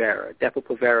Depo-Provera.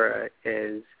 Depo-Provera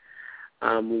is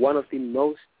one of the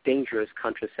most dangerous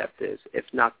contraceptives, if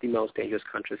not the most dangerous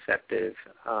contraceptive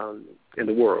in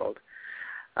the world.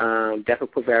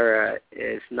 Depo-Provera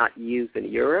is not used in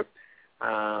Europe.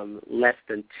 Less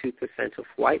than 2% of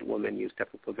white women use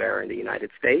Depo-Provera in the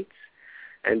United States,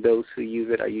 and those who use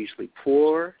it are usually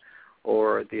poor,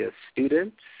 or they're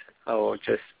students, or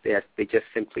they just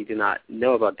simply do not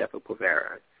know about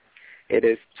Depo-Provera. It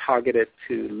is targeted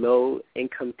to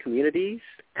low-income communities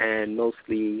and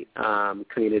mostly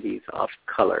communities of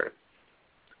color.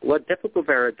 What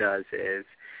Depo-Provera does is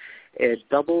it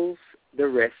doubles the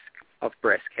risk of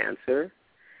breast cancer.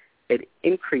 It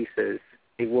increases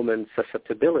a woman's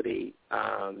susceptibility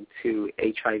to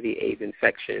HIV/AIDS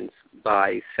infections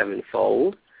by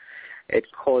 7-fold. It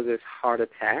causes heart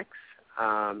attacks.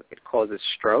 It causes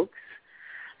strokes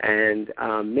and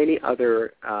many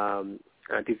other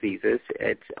diseases.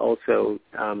 It also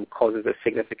causes a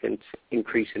significant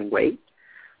increase in weight.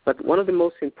 But one of the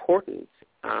most important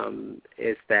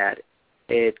is that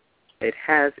it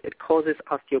causes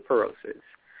osteoporosis.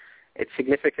 It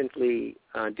significantly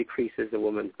decreases the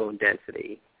woman's bone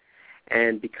density.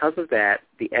 And because of that,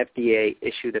 the FDA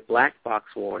issued a black box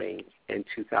warning in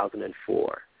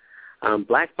 2004.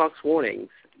 Black box warnings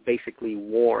basically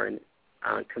warn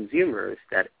consumers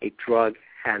that a drug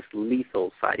has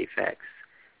lethal side effects,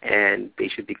 and they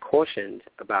should be cautioned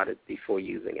about it before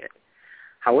using it.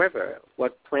 However,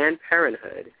 what Planned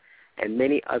Parenthood and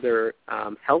many other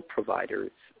health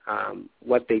providers,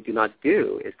 what they do not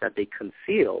do is that they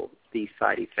conceal these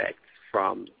side effects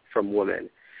from women,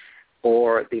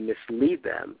 or they mislead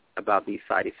them about these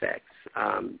side effects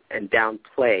and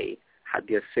downplay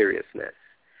their seriousness.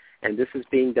 And this is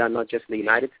being done not just in the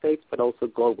United States, but also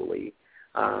globally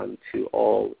to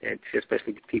all, and to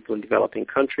especially people in developing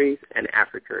countries and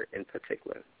Africa in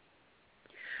particular.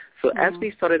 So as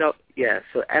we started out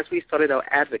our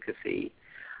advocacy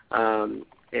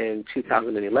in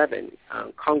 2011,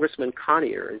 Congressman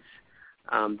Conyers,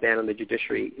 then on the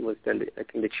Judiciary, he was then I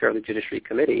think the chair of the Judiciary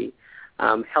Committee,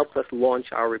 helped us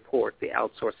launch our report, The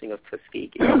Outsourcing of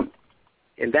Tuskegee.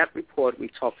 In that report, we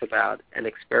talked about an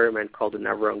experiment called the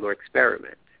Navrongo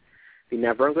experiment. The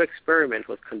Navrongo experiment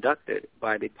was conducted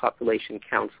by the Population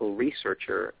Council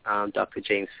researcher, Dr.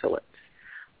 James Phillips,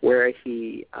 where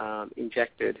he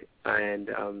injected and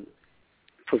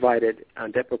provided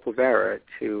Depo-Provera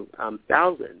to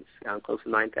thousands, close to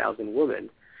 9,000 women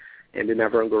in the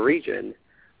Navrongo region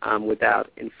without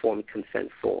informed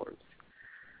consent forms.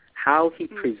 How he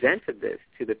presented this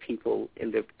to the people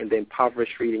in the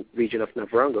impoverished region of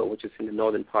Navrongo, which is in the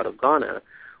northern part of Ghana,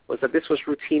 was that this was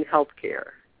routine health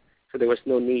care. So there was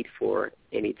no need for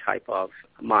any type of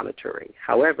monitoring.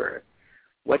 However,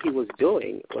 what he was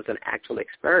doing was an actual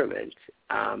experiment,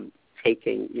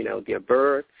 taking, their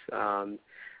births, the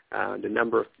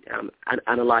number of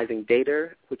analyzing data,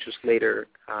 which was later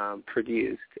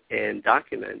produced in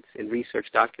documents, in research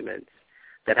documents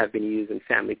that have been used in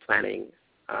family planning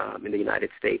in the United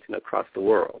States and across the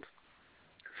world.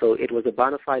 So it was a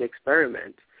bona fide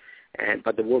experiment,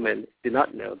 but the women did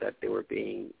not know that they were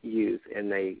being used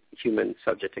in a human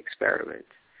subject experiment.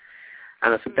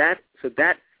 So that's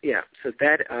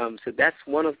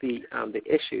one of the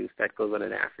issues that goes on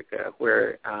in Africa,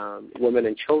 where women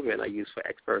and children are used for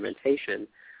experimentation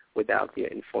without their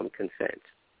informed consent.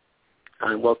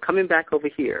 Well, coming back over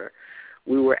here,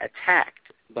 we were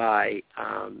attacked by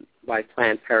by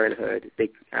Planned Parenthood. The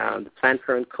Planned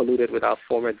Parenthood colluded with our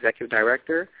former executive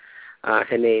director.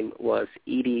 Her name was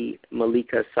Edie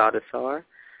Malika Sadasar.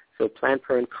 So Planned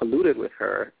Parenthood colluded with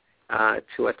her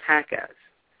to attack us,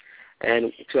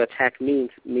 and to attack me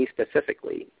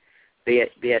specifically. They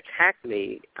attacked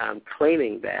me,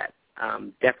 claiming that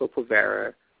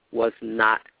Depo-Provera was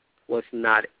not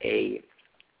a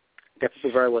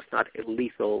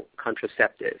lethal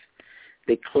contraceptive.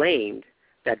 They claimed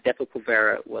that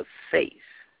Depo-Provera was safe,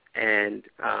 and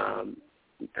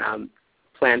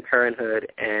Planned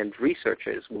Parenthood and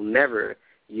researchers will never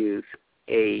use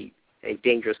a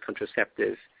dangerous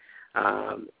contraceptive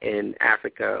in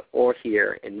Africa or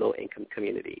here in low-income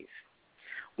communities.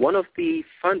 One of the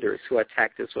funders who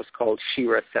attacked us was called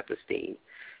Shira Sepperstein.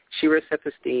 Shira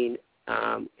Sepperstein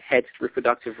heads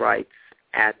reproductive rights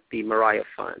at the Mariah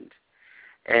Fund,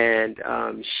 and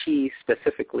she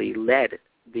specifically led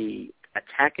the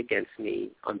attack against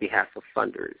me on behalf of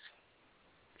funders.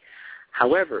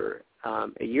 However,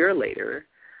 a year later,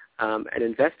 an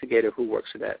investigator who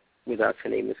works with us, her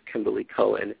name is Kimberly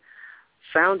Cohen,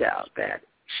 found out that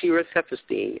Shira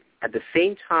Sepperstein, at the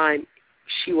same time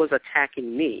she was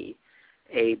attacking me,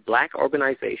 a black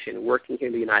organization working here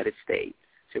in the United States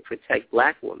to protect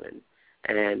black women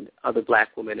and other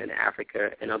black women in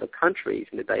Africa and other countries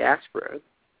in the diaspora,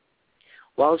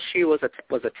 while she was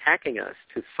attacking us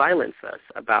to silence us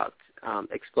about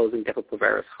exposing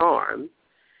Depo-Provera's harm,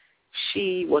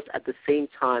 she was at the same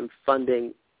time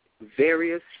funding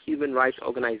various human rights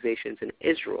organizations in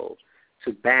Israel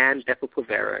to ban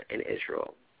Depo-Provera in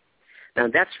Israel. Now,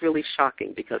 that's really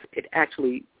shocking because it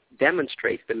actually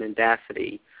demonstrates the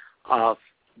mendacity of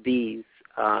these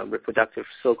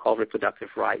so-called reproductive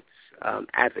rights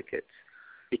advocates,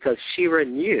 because Shira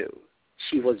knew,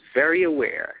 she was very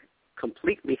aware,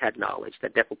 completely had knowledge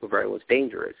that Depo-Provera was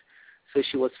dangerous, so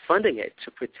she was funding it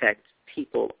to protect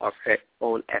people of her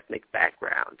own ethnic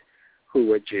background who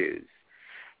were Jews.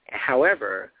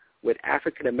 However, with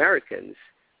African Americans,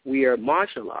 we are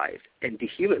marginalized and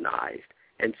dehumanized,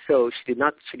 and so she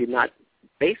did not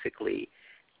basically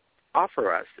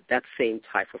offer us that same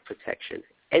type of protection.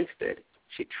 Instead,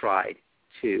 she tried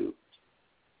to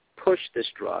push this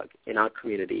drug in our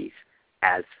communities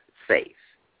as safe.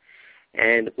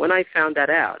 And when I found that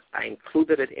out, I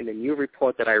included it in a new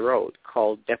report that I wrote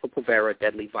called Depo-Provera: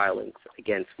 Deadly Violence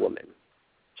Against Women.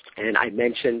 And I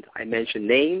mentioned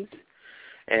names,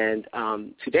 and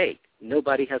to date,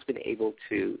 nobody has been able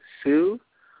to sue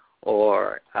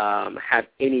or have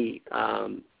any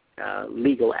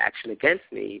legal action against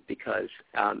me because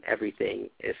everything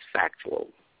is factual.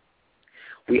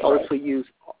 We also use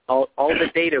all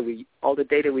the data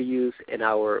we use in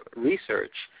our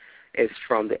research is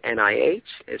from the NIH,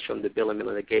 is from the Bill and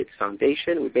Melinda Gates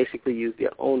Foundation. We basically use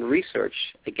their own research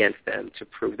against them to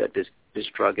prove that this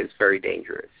drug is very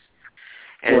dangerous.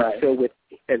 And so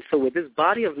with this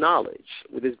body of knowledge,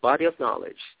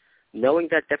 knowing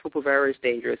that Depo-Provera is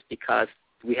dangerous because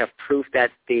we have proof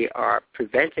that they are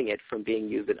preventing it from being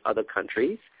used in other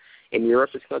countries. In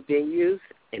Europe, it's not being used.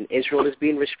 In Israel, it's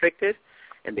being restricted.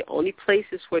 And the only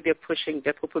places where they're pushing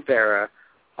Depo-Provera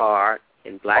are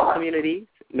in black communities,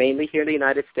 mainly here in the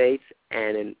United States,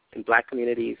 and in black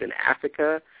communities in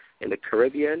Africa, in the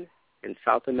Caribbean, in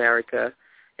South America,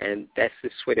 and that's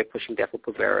just where they're pushing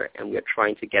Depo-Provera, and we're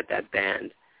trying to get that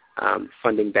banned,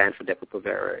 funding banned for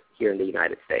Depo-Provera here in the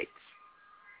United States.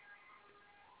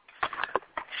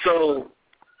 So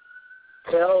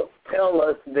tell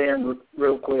us then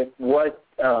real quick what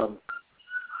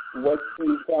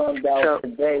you found out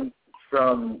today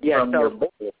from your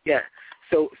book. Yeah.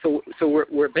 So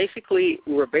we're basically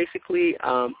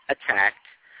attacked.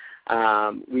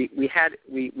 We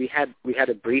had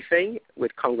a briefing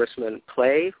with Congressman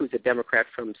Clay, who's a Democrat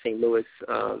from St. Louis,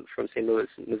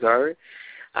 Missouri.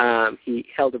 He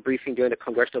held a briefing during the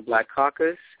Congressional Black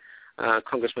Caucus.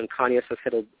 Congressman Conyers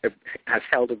has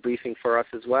held a briefing for us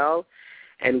as well.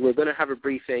 And we're going to have a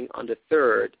briefing on the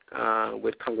 3rd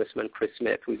with Congressman Chris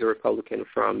Smith, who's a Republican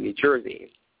from New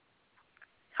Jersey.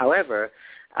 However,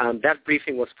 that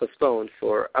briefing was postponed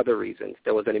for other reasons.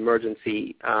 There was an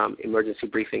emergency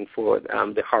briefing for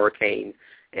the hurricane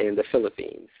in the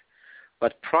Philippines.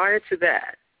 But prior to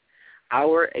that,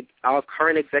 our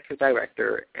current executive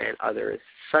director and others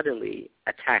suddenly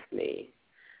attacked me.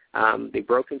 They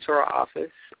broke into our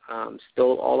office,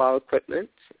 stole all our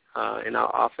equipment in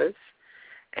our office,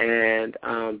 and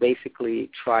basically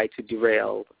tried to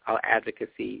derail our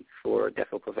advocacy for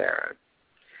Depo-Provera.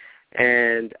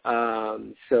 And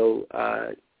so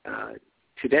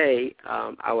today,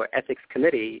 our ethics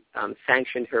committee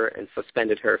sanctioned her and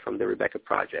suspended her from the Rebecca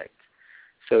Project.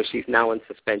 So she's now in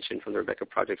suspension from the Rebecca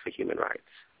Project for Human Rights.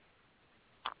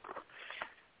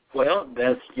 Well,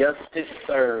 that's justice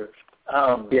served.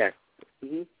 Yeah.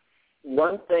 Mm-hmm.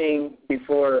 One thing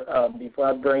before I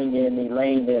bring in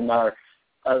Elaine and our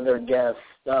other guests,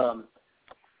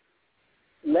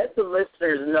 let the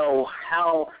listeners know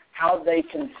how they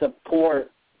can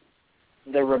support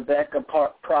the Rebecca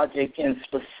Project, and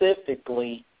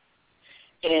specifically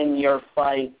in your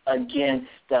fight against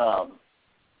the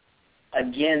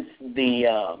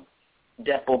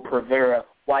Depo-Provera,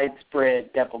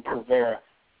 widespread Depo-Provera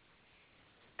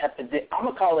epidemic. I'm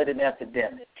going to call it an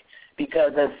epidemic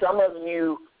because, as some of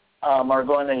you are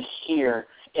going to hear,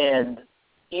 and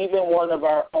even one of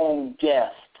our own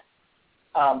guests,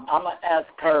 I'm going to ask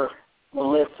her,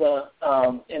 Melissa,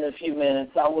 in a few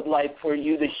minutes. I would like for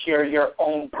you to share your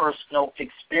own personal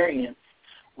experience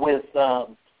with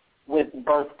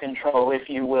birth control, if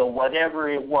you will, whatever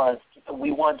it was.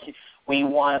 We want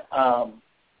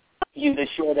you to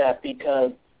share that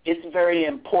because it's very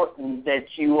important that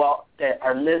that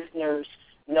our listeners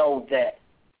know that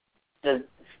the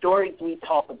stories we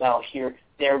talk about here,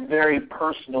 they're very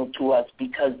personal to us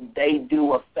because they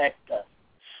do affect us.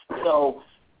 So,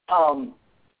 Kwame,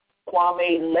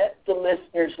 let the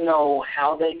listeners know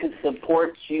how they can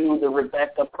support you, the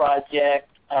Rebecca Project,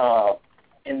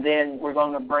 and then we're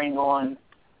going to bring on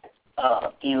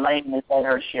Elaine and let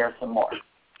her share some more.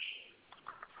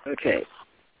 Okay.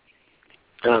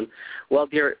 Well,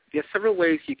 there are several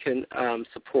ways you can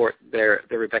support the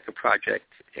Rebecca Project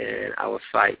in our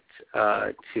fight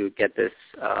to get this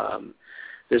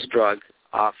drug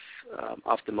off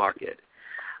the market.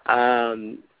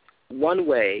 One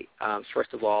way,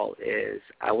 first of all, is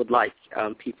I would like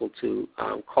people to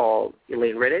call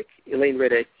Elaine Riddick. Elaine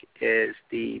Riddick is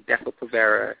the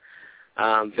Depo-Provera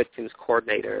victims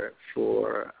coordinator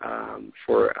for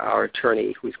our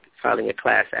attorney who's filing a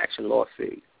class action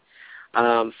lawsuit.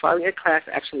 Filing a class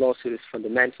action lawsuit is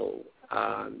fundamental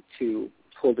to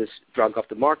pull this drug off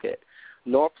the market.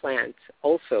 Norplant,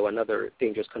 also another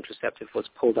dangerous contraceptive, was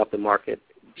pulled off the market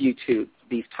due to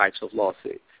these types of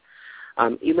lawsuits.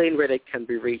 Elaine Riddick can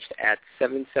be reached at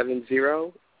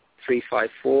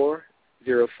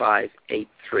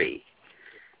 770-354-0583.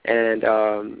 And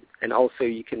also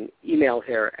you can email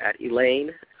her at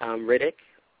Elaine Riddick,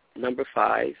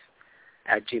 5,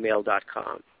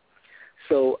 @gmail.com.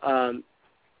 So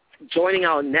joining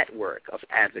our network of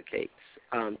advocates,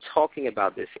 talking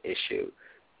about this issue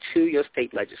to your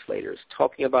state legislators,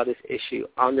 talking about this issue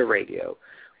on the radio,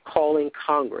 calling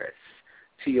Congress,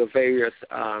 to your various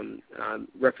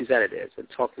representatives and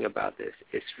talking about this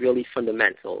is really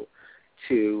fundamental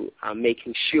to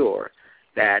making sure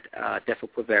that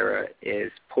Depo-Provera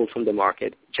is pulled from the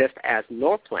market, just as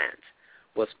Norplant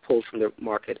was pulled from the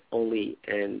market only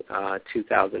in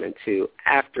 2002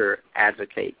 after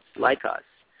advocates like us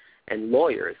and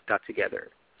lawyers got together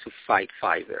to fight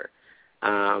Pfizer.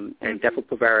 And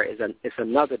Depo-Provera is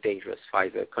another dangerous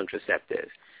Pfizer contraceptive.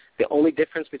 The only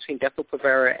difference between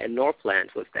Depo-Provera and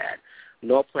Norplant was that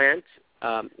Norplant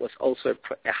was also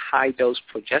a high-dose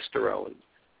progesterone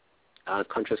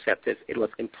contraceptive. It was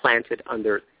implanted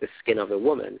under the skin of a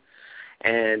woman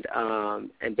and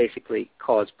basically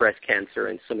caused breast cancer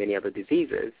and so many other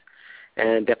diseases.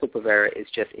 And Depo-Provera is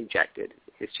just injected.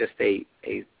 It's just a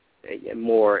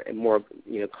more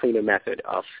cleaner method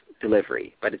of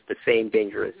delivery, but it's the same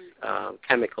dangerous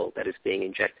chemical that is being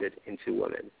injected into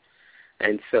women.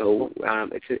 And so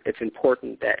it's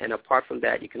important that, and apart from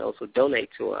that, you can also donate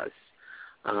to us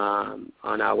on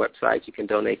our website. You can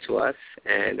donate to us,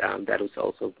 and that'll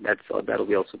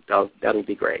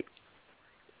be great.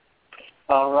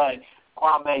 All right,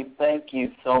 Kwame, thank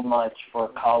you so much for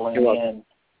calling in,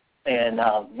 and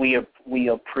we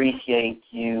appreciate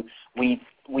you. We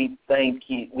thank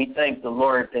you. We thank the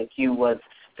Lord that you was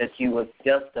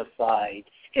justified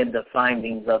in the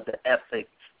findings of the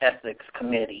ethics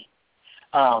committee.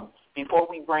 Before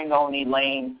we bring on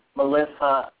Elaine,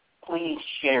 Melissa, please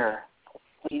share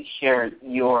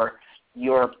your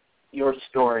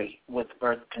story with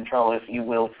birth control, if you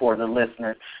will, for the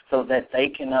listeners, so that they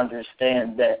can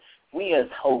understand that we as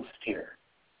hosts here,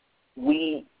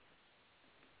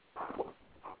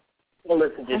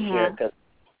 Melissa, just share, because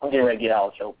I'm getting ready to get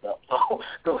all choked up. So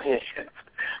go ahead.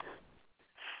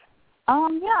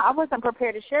 I wasn't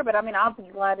prepared to share, but I mean, I'll be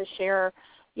glad to share,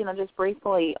 just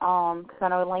briefly, because I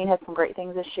know Elaine had some great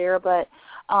things to share. But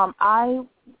I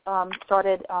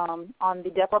started on the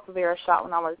Depo-Provera shot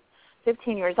when I was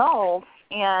 15 years old,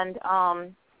 and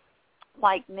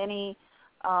like many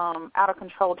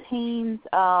out-of-control teens,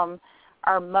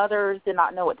 our mothers did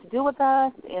not know what to do with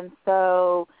us, and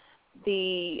so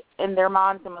in their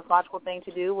minds, the most logical thing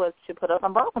to do was to put us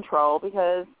on birth control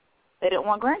because they didn't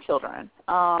want grandchildren.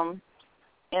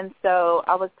 And so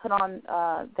I was put on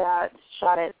that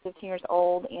shot at 15 years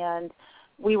old, and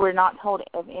we were not told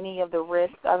of any of the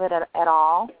risks of it at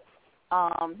all.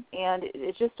 And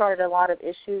it just started a lot of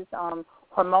issues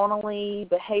hormonally,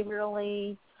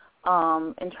 behaviorally,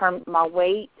 in terms of my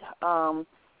weight.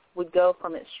 Would go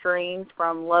from extremes,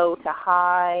 from low to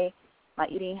high, my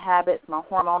eating habits, my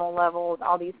hormonal levels,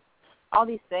 all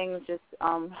these things just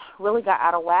really got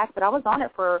out of whack. But I was on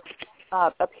it for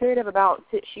a period of about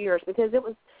 6 years because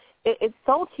it's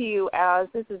sold to you as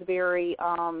this is very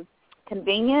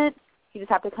convenient. You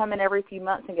just have to come in every few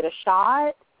months and get a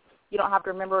shot. You don't have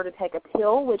to remember to take a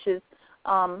pill, which is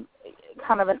kind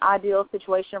of an ideal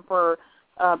situation for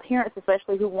parents,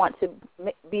 especially who want to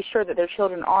be sure that their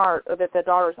children are, or that their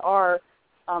daughters are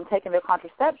taking their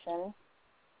contraception,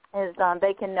 is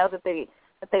they can know that they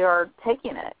are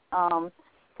taking it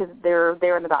because they're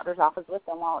there in the doctor's office with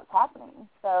them while it's happening.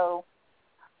 So,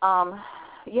 from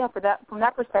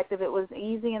that perspective, it was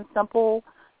easy and simple.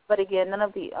 But again, none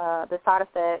of the side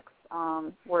effects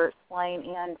were explained.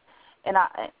 And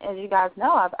as you guys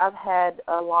know, I've had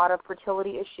a lot of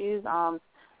fertility issues.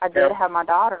 I did have my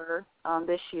daughter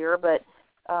this year, but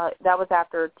that was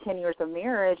after 10 years of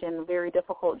marriage and a very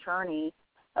difficult journey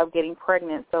of getting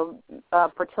pregnant. So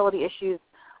fertility issues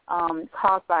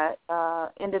caused by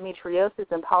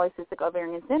endometriosis and polycystic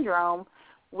ovarian syndrome,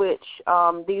 which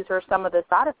these are some of the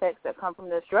side effects that come from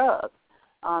this drug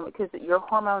because your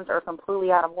hormones are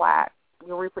completely out of whack.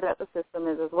 Your reproductive system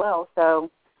is as well. So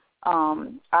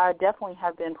I definitely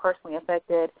have been personally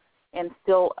affected and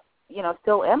still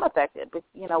am affected,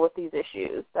 with these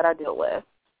issues that I deal with.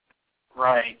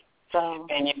 Right. So,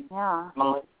 and you, yeah.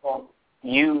 Melissa,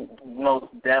 you most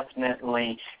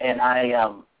definitely, and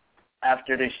I,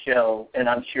 after the show, and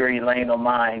I'm sure Elaine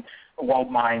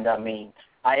won't mind,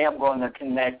 I am going to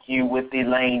connect you with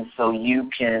Elaine so you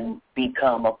can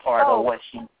become a part of what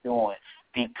she's doing.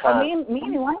 Because me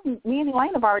and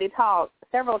Elaine have already talked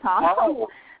several times.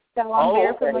 So I'm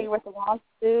very familiar with the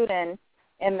lawsuit and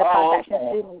the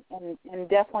contraception suit, and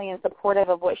definitely in supportive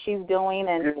of what she's doing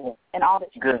and all that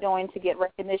she's doing to get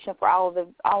recognition for all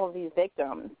of these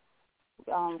victims.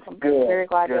 I'm very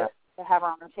glad to have her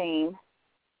on our team.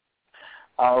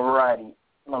 All righty,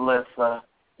 Melissa.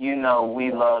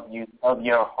 We love you, love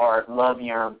your heart, love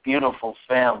your beautiful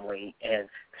family, and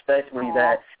especially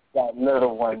that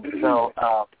little one. So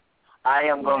I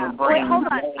am going to bring. Wait, hold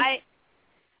on.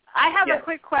 I have a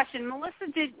quick question.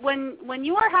 Melissa, when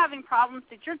you were having problems,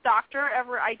 did your doctor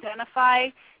ever identify,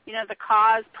 the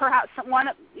cause, perhaps one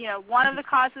of the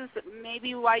causes that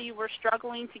maybe why you were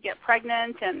struggling to get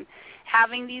pregnant and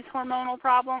having these hormonal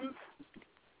problems?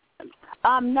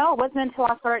 No, it wasn't until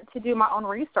I started to do my own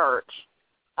research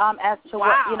as to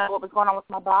what was going on with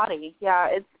my body. Yeah,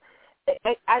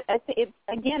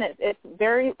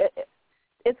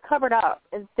 it's covered up.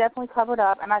 It's definitely covered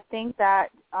up, and I think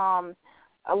that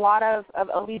a lot of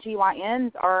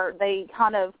OBGYNs they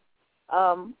kind of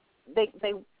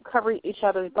they cover each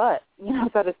other's butt,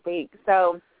 so to speak.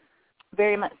 So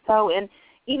very much so. And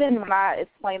even when I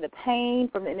explained the pain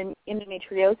from the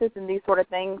endometriosis and these sort of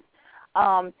things,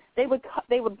 they would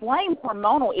blame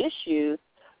hormonal issues,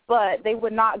 but they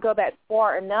would not go that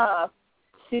far enough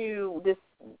to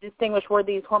distinguish where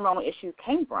these hormonal issues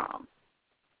came from.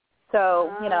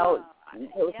 So it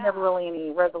was never really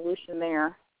any resolution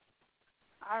there.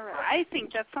 All right. I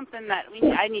think that's something that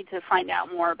I need to find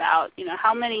out more about.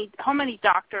 How many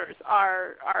doctors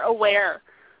are aware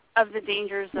of the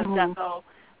dangers of Depo,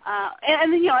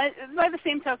 and by the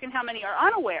same token, how many are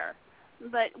unaware?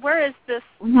 But where is this?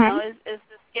 Is this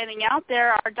getting out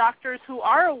there? Are doctors who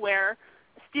are aware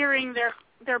steering their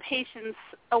patients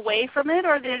away from it,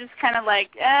 or they're just kind of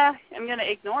like, I'm going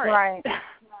to ignore it? Right.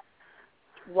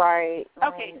 Right.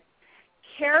 Okay.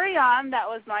 Carry on. That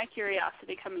was my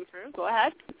curiosity coming through. Go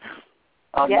ahead.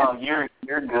 Oh, no, you're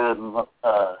good,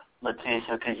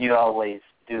 Letitia, because you always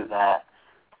do that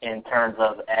in terms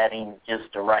of adding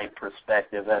just the right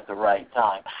perspective at the right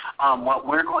time. What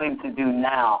we're going to do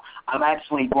now, I'm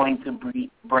actually going to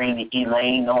bring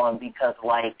Elaine on because,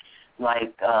 like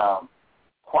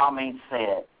Kwame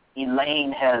said,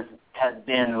 Elaine has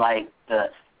been like the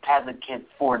advocate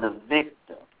for the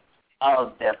victim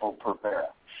of Depo-Provera.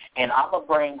 And I'm going to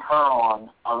bring her on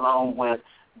along with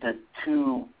the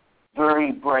two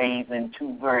very brave and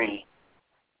two very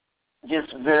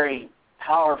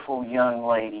powerful young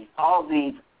ladies, all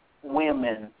these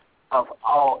women of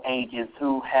all ages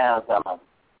who have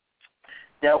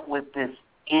dealt with this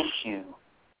issue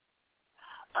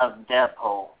of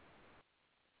Depo.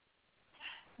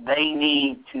 they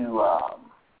need to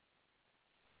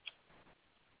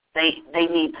they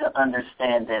need to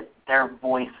understand that their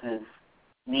voices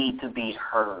need to be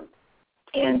heard.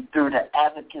 And through the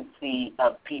advocacy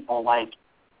of people like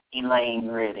Elaine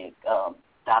Riddick,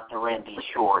 Dr. Randy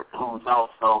Short, who's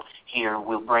also here,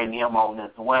 we'll bring him on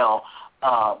as well,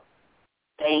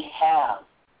 they have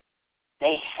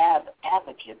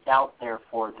advocates out there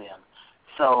for them.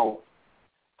 So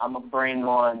I'm going to bring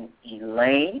on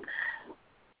Elaine.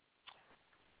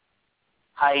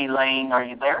 Hi, Elaine. Are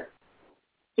you there?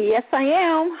 Yes, I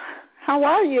am. How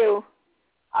are you?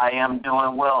 I am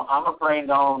doing well. I'm going to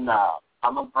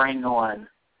bring on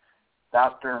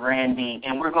Dr. Randy,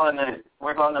 and we're going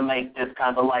to make this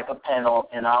kind of like a panel.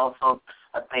 And I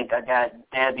think I got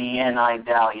Debbie and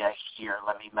Idalia here.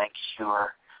 Let me make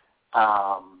sure.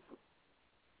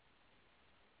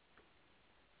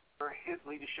 For his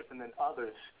leadership and then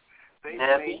others, they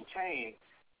Debbie? maintain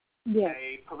Yes.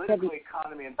 a political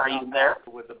economy in Are South you there? Africa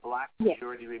where the black Yes.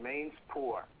 majority remains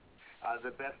poor.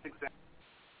 The best example.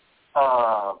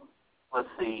 Let's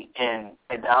see. And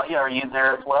Idalia, are you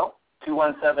there as well?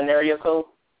 217 area code?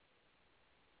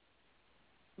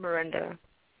 Miranda.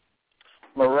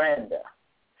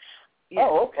 Yes.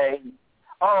 Oh, okay.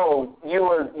 Oh, you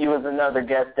was another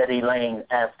guest that Elaine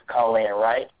asked to call in,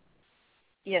 right?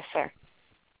 Yes, sir.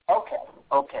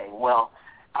 Okay. Well,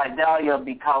 Idalia will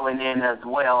be calling in as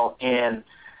well, and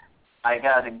I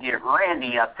got to get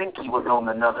Randy. I think he was on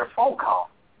another phone call.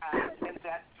 And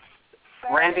that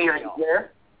Randy, are you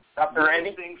there? Dr.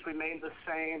 Randy? Things remain the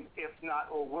same, if not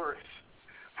or worse,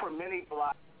 for many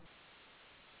black.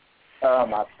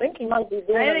 I think he might be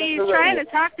doing I think he's trying to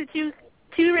talk to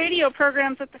two radio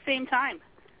programs at the same time.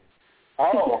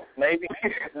 Oh, maybe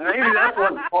that's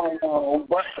what's going on.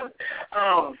 But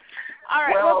all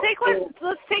right, well,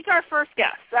 let's take our first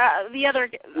guest.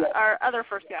 Our other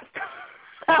first guest.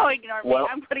 Oh, ignore me.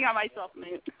 I'm putting on myself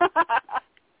mute.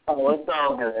 Oh, it's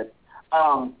all good.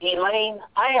 Elaine,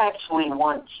 I actually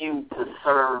want you to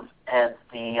serve as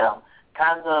the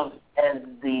as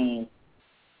the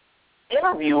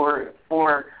interviewer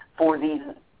for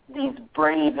these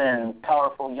brave and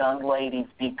powerful young ladies,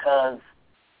 because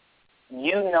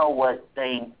you know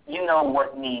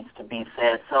what needs to be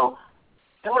said. So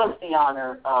do us the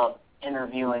honor of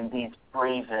interviewing these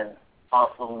brave and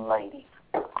awesome ladies.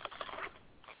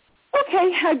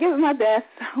 Okay, I'll give it my best.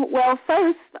 Well,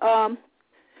 first,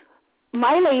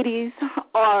 my ladies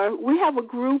we have a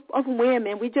group of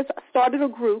women. We just started a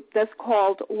group that's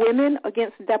called Women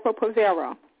Against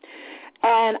Depo-Provera.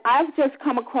 And I've just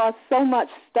come across so much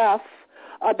stuff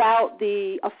about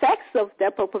the effects of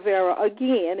Depo-Provera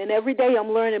again, and every day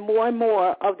I'm learning more and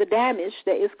more of the damage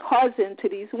that it's causing to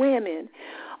these women,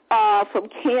 from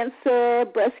cancer,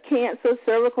 breast cancer,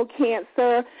 cervical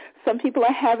cancer. Some people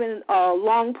are having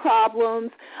lung problems.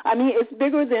 I mean, it's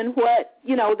bigger than what,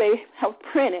 they have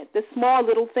printed, the small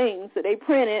little things that they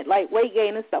printed, like weight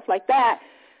gain and stuff like that.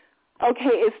 Okay,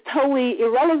 it's totally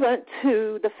irrelevant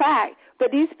to the fact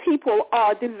that these people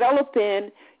are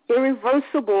developing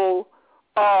irreversible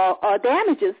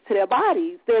damages to their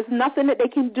bodies. There's nothing that they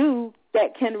can do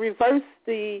that can reverse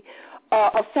the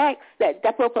effects that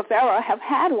Depo-Provera have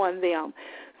had on them.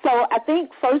 So I think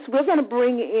first we're going to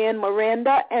bring in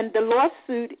Miranda, and the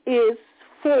lawsuit is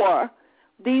for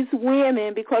these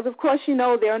women because, of course,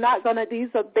 they're not going to, these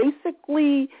are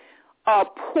basically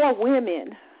poor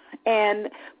women, and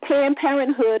Planned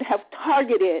Parenthood have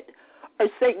targeted a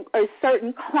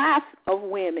certain class of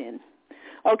women.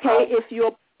 Okay, if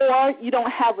you're poor, you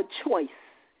don't have a choice.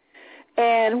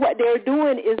 And what they're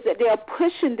doing is that they're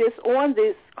pushing this on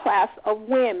this class of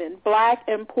women, black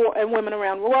and poor, and women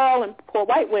around the world, and poor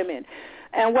white women.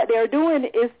 And what they're doing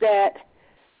is that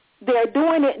they're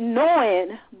doing it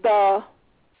knowing the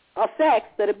effects,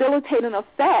 the debilitating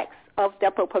effects of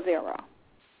Depo-Provera.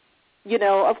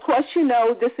 Of course,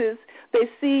 this is, they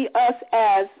see us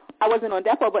as, I wasn't on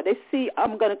Depo, but they see,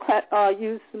 I'm going to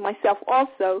use myself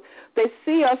also, they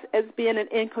see us as being an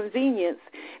inconvenience.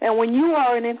 And when you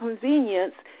are an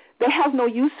inconvenience, they have no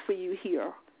use for you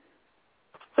here.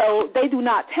 So they do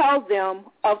not tell them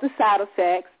of the side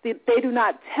effects. They do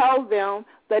not tell them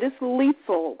that it's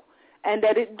lethal and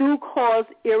that it do cause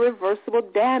irreversible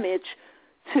damage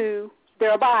to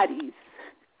their bodies.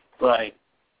 Right.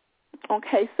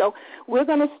 Okay, so we're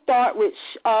going to start with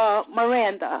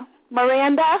Miranda.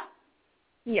 Miranda?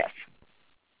 Yes.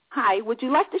 Hi, would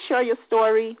you like to share your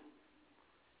story?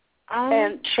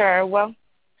 Sure. Well,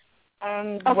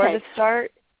 where to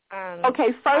start? Okay,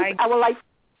 first I would like to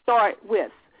start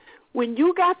with, when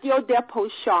you got your Depo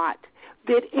shot,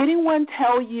 did anyone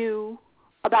tell you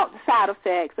about the side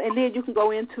effects, and then you can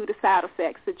go into the side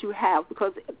effects that you have,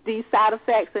 because these side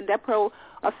effects and Depro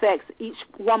affects each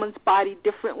woman's body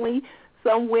differently.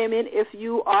 Some women, if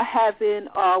you are having,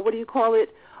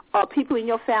 people in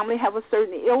your family have a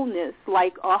certain illness,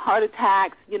 like heart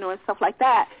attacks, and stuff like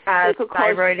that, it could cause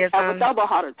you to have a double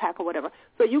heart attack or whatever.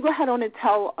 So you go ahead on and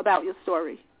tell about your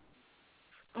story.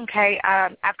 Okay.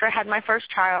 After I had my first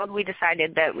child, we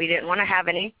decided that we didn't want to have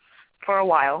any for a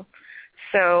while.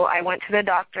 So I went to the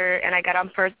doctor, and I got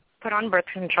put on birth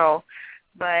control,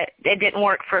 but it didn't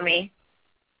work for me.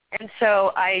 And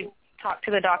so I talked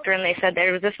to the doctor, and they said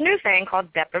there was this new thing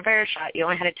called Depo-Provera shot. You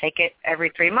only had to take it every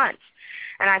 3 months.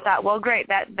 And I thought, well, great,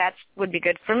 that would be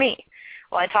good for me.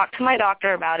 Well, I talked to my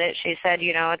doctor about it. She said,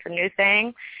 it's a new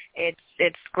thing.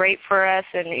 It's great for us,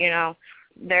 and,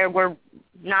 there were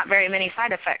not very many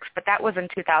side effects, but that was in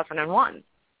 2001.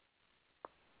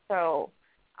 So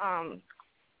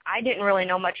I didn't really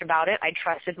know much about it. I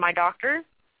trusted my doctor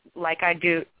like I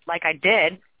did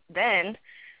then,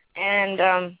 and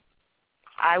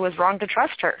I was wrong to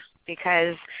trust her,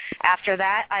 because after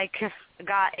that I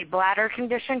got a bladder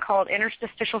condition called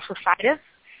interstitial cystitis.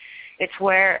 It's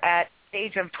where at the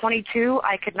age of 22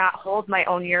 I could not hold my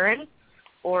own urine,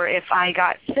 or if I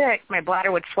got sick, my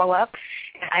bladder would swell up,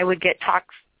 and I would get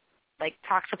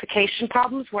toxification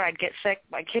problems where I'd get sick.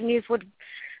 My kidneys would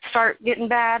start getting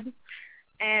bad,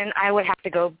 and I would have to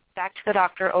go back to the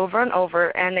doctor over and over,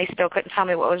 and they still couldn't tell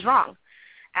me what was wrong.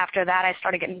 After that, I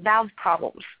started getting valve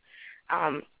problems.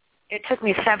 It took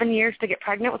me 7 years to get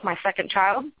pregnant with my second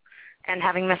child, and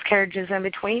having miscarriages in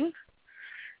between.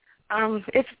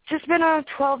 It's just been a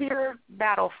 12-year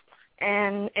battle.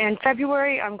 And in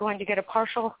February, I'm going to get a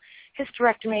partial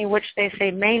hysterectomy, which they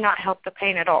say may not help the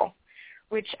pain at all,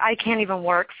 which I can't even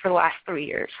work for the last 3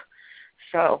 years.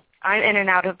 So I'm in and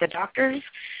out of the doctors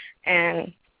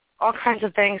and all kinds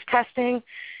of things. Testing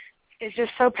is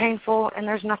just so painful, and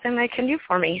there's nothing they can do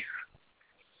for me.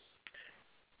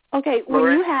 Okay,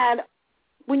 when you had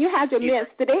your meds,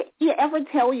 did they ever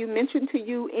mention to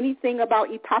you anything about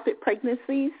ectopic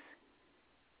pregnancies?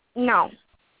 No.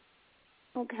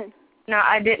 Okay. No,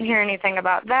 I didn't hear anything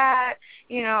about that.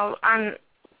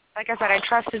 Like I said, I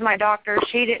trusted my doctor.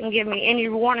 She didn't give me any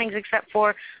warnings except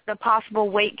for the possible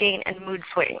weight gain and mood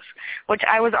swings, which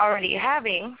I was already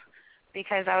having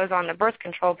because I was on the birth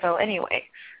control pill anyway.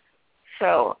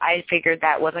 So I figured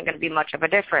that wasn't going to be much of a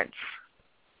difference.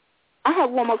 I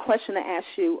have one more question to ask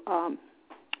you,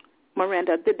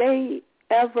 Miranda. Did they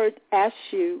ever ask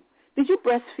you, did you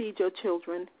breastfeed your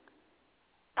children?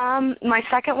 My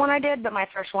second one I did, but my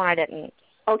first one I didn't.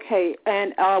 Okay,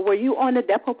 and were you on the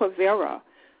Depo-Provera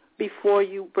before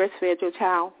you breastfed your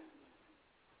child?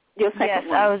 Your second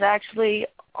one? I was actually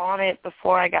on it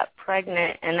before I got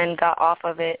pregnant and then got off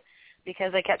of it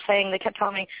because they kept telling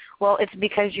me, well, it's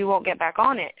because you won't get back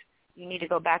on it. You need to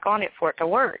go back on it for it to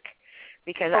work.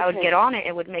 Because I would get on it,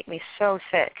 it would make me so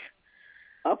sick.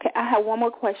 Okay, I have one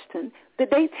more question. Did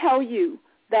they tell you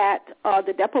that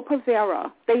the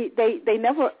Depo-Provera, they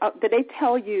never, did they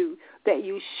tell you that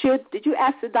you should, did you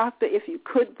ask the doctor if you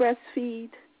could breastfeed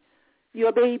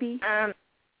your baby?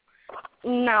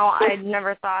 No, I'd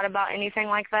never thought about anything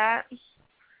like that.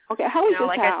 Okay, how is your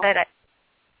like child? I said,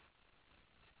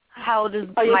 how old is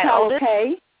Are your my child oldest?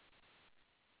 Okay?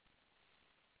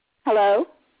 Hello?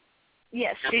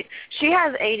 Yes, she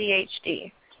has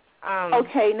ADHD.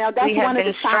 Okay, now that's one of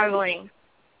the struggling.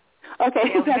 Okay,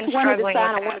 yeah, that's one of the signs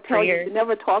I want to tell you. You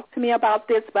never talked to me about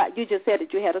this, but you just said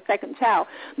that you had a second child.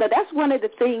 Now, that's one of the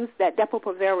things that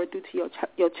Depo-Provera do to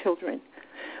your children.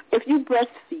 If you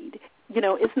breastfeed,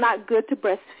 it's not good to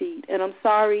breastfeed, and I'm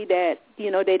sorry that,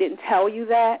 they didn't tell you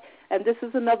that, and this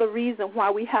is another reason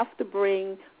why we have to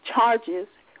bring charges.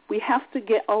 We have to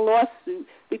get a lawsuit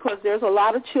because there's a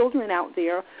lot of children out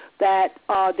there that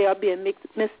they are being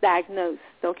misdiagnosed,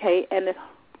 okay? And the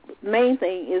main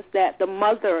thing is that the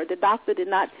doctor did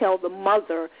not tell the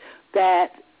mother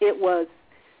that it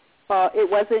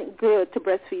wasn't good to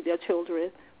breastfeed their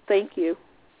children. Thank you.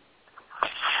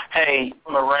 Hey,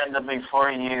 Miranda,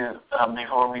 before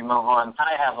we move on,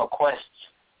 I have a question.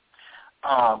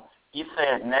 You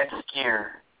said next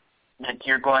year that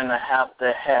you're going to have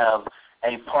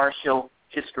a partial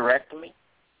hysterectomy?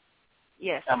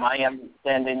 Yes. Am I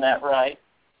understanding that right?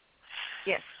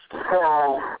 Yes.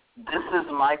 So this is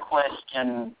my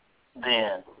question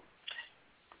then.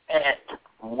 At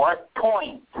what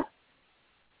point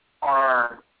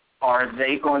are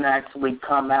they going to actually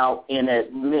come out and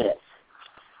admit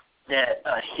that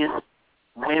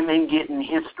women getting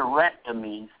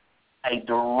hysterectomies a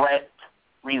direct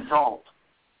result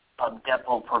of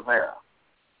Depo-Provera?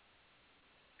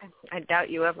 I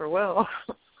doubt you ever will.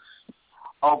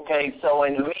 Okay, so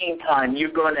in the meantime,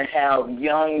 you're going to have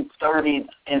young 30,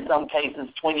 in some cases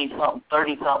 20-something,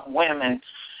 30-something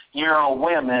year-old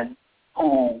women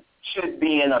who should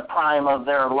be in the prime of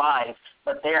their life,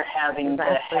 but they're having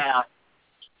to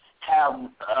have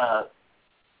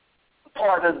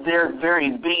part of their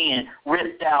very being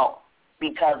ripped out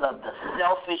because of the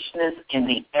selfishness and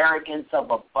the arrogance of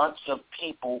a bunch of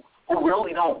people who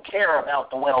really don't care about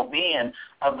the well-being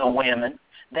of the women.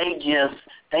 They just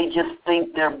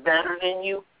think they're better than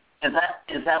you. Is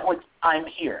that what I'm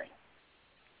hearing?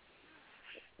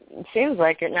 It seems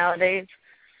like it nowadays.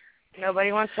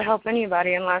 Nobody wants to help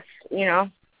anybody unless,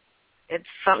 it's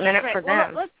something in it for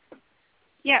them.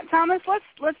 Thomas,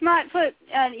 let's not put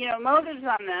motives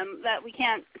on them that we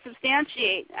can't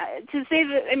substantiate. To say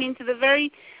that, to the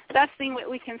very best thing that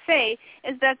we can say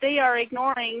is that they are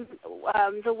ignoring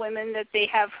the women that they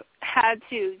have had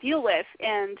to deal with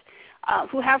and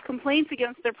who have complaints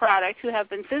against their product, who have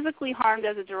been physically harmed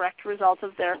as a direct result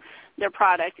of their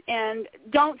product, and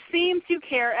don't seem to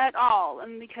care at all,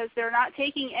 and because they're not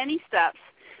taking any steps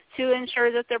to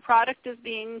ensure that their product is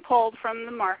being pulled from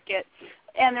the market,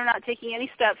 and they're not taking any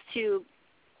steps to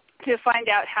find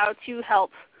out how to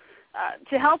help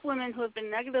women who have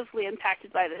been negatively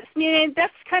impacted by this.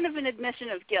 That's kind of an admission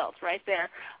of guilt right there,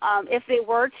 if they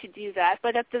were to do that.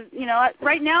 But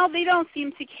right now they don't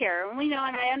seem to care. And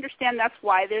I understand that's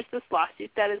why there's this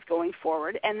lawsuit that is going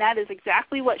forward, and that is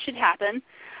exactly what should happen.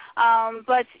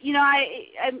 But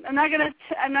I'm not gonna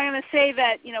say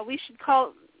that we should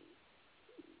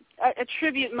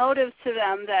attribute motives to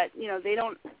them that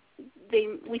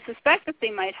we suspect that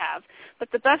they might have, but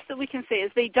the best that we can say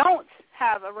is they don't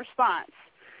have a response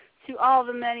to all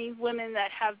the many women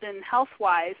that have been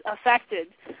health-wise affected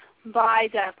by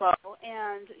Depo.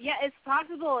 And it's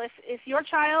possible if your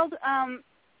child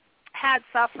has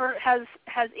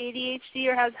ADHD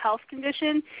or has a health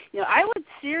condition, I would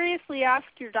seriously ask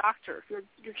your doctor,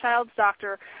 your child's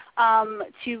doctor,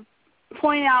 to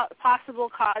point out possible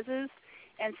causes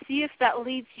and see if that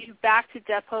leads you back to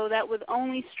Depo. That would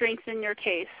only strengthen your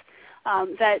case.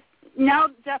 That now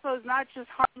Depo is not just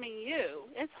harming you,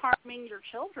 it's harming your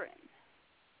children.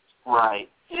 Right.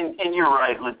 And you're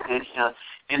right, Letitia.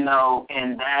 And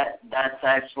that's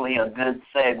actually a good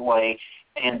segue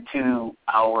into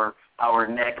our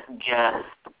next guest.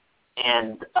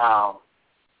 And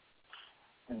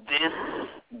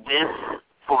this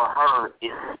for her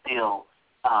is still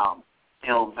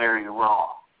very raw.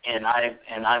 And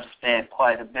I've spent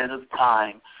quite a bit of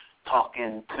time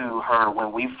talking to her.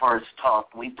 When we first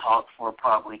talked, we talked for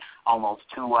probably almost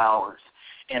 2 hours,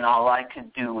 and all I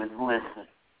could do is listen.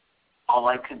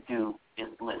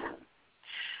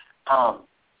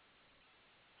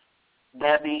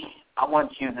 Debbie, I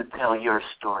want you to tell your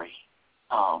story.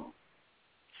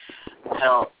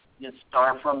 Just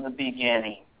start from the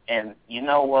beginning. And you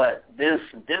know what? This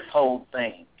whole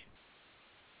thing.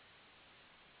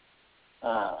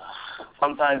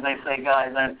 Sometimes they say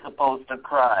guys aren't supposed to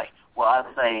cry. Well, I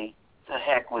say to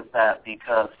heck with that,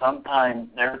 because sometimes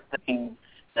there are things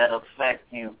that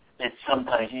affect you that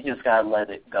sometimes you just got to let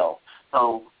it go.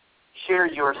 So share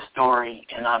your story,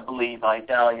 and I believe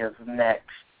Idalia's next,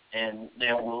 and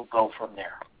then we'll go from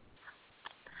there.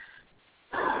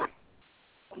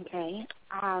 Okay.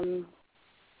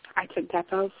 I took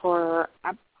Depo for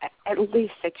at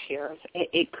least 6 years.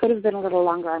 It could have been a little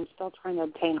longer. I'm still trying to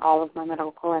obtain all of my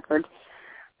medical records,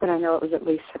 but I know it was at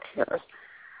least 6 years.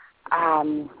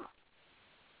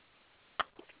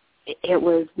 It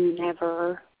was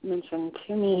never mentioned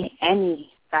to me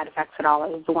any side effects at all.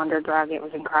 It was the wonder drug. It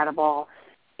was incredible.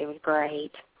 It was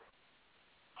great.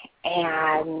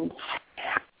 And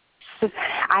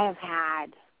I have had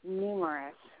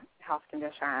numerous health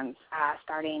conditions,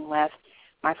 starting with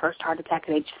my first heart attack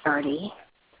at age 30,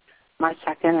 my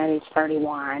second at age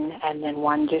 31, and then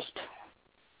one just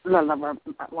about a month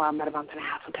and a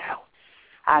half ago.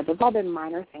 They've all been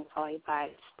minor, thankfully,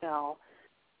 but still,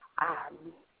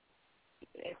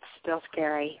 it's still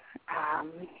scary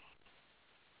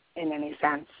in any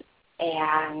sense.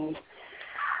 And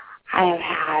I have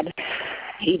had,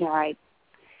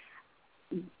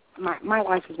 my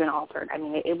life has been altered. I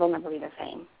mean, it will never be the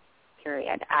same,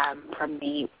 period, from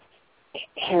the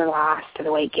hair loss to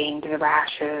the weight gain to the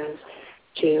rashes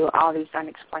to all these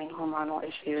unexplained hormonal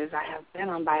issues. I have been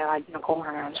on bioidentical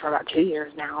hormones for about 2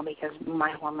 years now because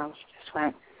my hormones just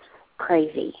went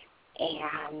crazy.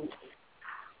 And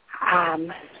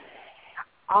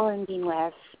all ending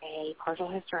with a partial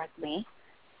hysterectomy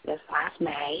this last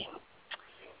May,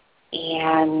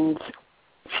 and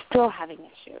still having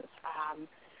issues.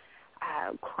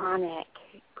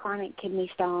 Chronic kidney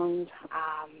stones,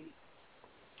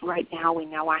 right now we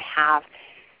know I have,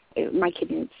 my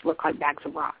kidneys look like bags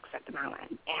of rocks at the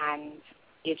moment, and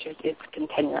it's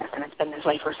continuous, and it's been this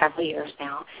way for several years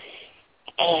now.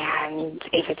 And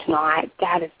if it's not,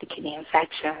 that is the kidney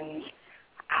infections,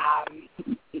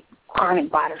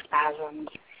 chronic bladder spasms,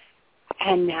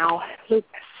 and now lupus.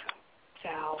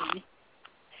 So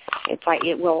it's like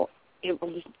it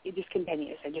just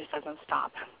continues. It just doesn't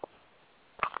stop.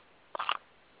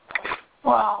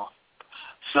 Wow.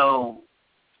 So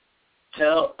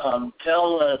tell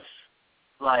us,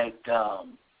 like,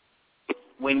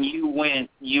 when you went,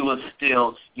 you was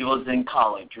in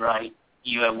college, right?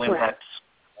 You had went back to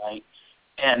school, right?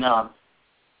 And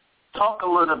talk a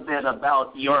little bit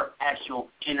about your actual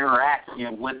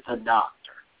interaction with the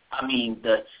doctor. I mean,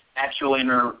 the actual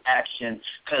interaction,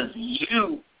 because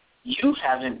you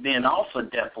haven't been off of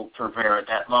Depo-Provera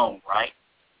that long, right?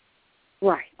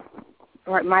 Right.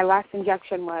 My last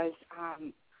injection was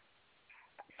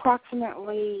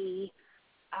approximately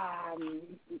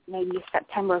maybe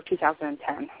September of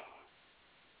 2010.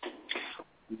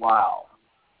 Wow.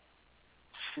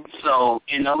 So,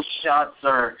 and those shots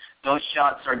are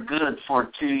good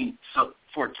for 2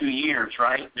 years,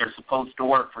 right? They're supposed to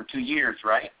work for 2 years,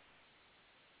 right?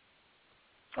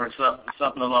 Or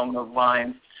something along those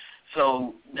lines.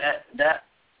 So that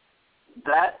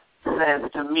says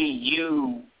to me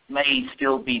you may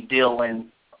still be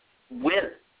dealing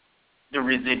with the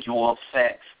residual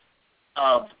effects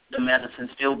of the medicine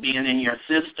still being in your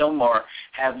system, or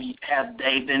have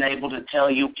they been able to tell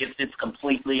you if it's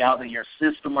completely out of your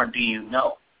system, or do you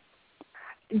know?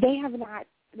 They have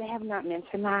not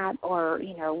mentioned that, or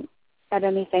said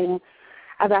anything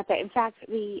about that. In fact,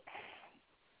 the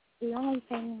only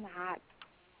thing that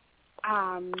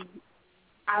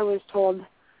I was told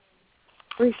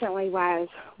recently was,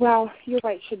 well, your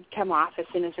weight should come off as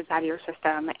soon as it's out of your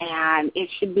system, and it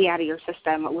should be out of your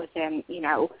system within,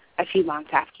 a few months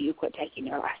after you quit taking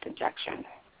your last injection.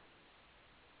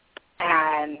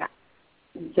 And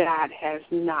that has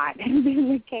not been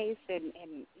the case, and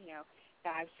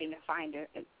that I've seemed to find it,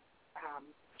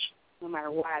 no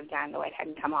matter what I've done, the weight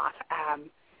hadn't come off.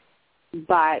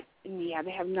 But, yeah,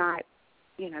 they have not,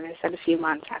 they said a few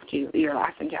months after your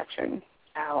last injection.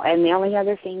 And the only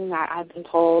other thing that I've been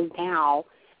told now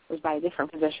was by a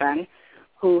different physician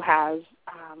who has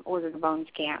ordered bone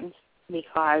scans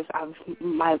because of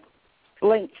my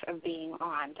length of being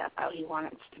on Depo. He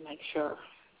wanted to make sure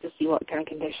to see what kind of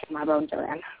condition my bones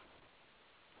are in.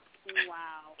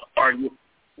 Wow.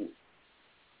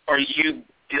 Are you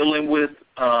dealing with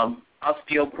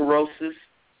osteoporosis?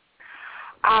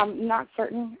 Not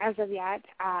certain as of yet.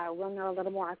 We'll know a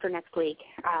little more after next week,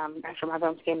 after my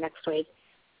bone scan next week.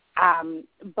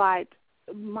 But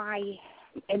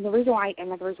another reason why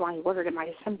he ordered it,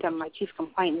 my symptom, my chief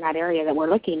complaint in that area that we're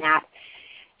looking at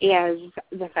is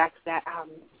the fact that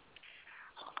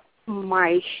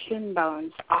my shin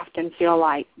bones often feel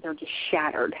like they're just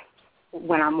shattered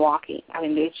when I'm walking. I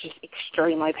mean, it's just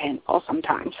extremely painful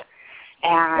sometimes.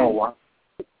 And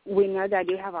we know that I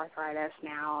do have arthritis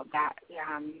now that,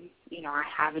 I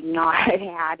have not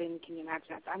had, and can you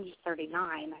imagine, I'm just 39.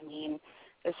 I mean,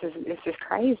 this is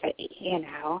crazy,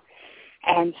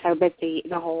 And so, but the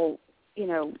whole,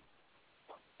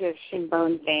 the shin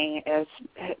bone thing is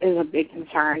a big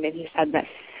concern. And he said that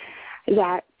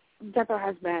Depo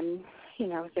has been,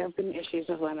 there have been issues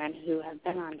with women who have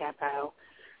been on Depo,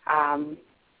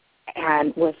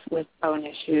 and with bone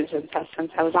issues and stuff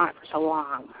since I was on it for so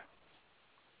long.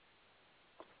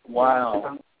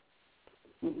 Wow.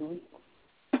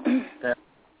 Mm-hmm. That's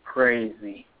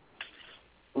crazy.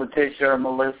 Letitia or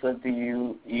Melissa, do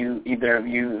you either of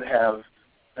you have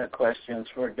questions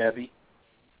for Debbie?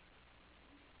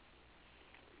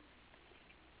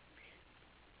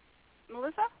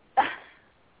 Melissa?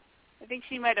 I think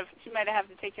she might have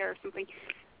to take care of something.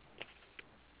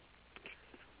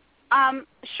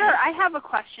 Sure, I have a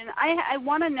question. I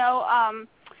want to know,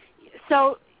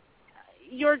 so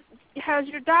has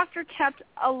your doctor kept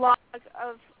a log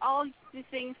of all the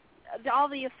things, all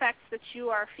the effects that you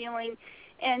are feeling,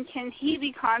 and can he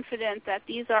be confident that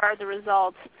these are the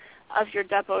results of your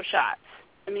Depo shots?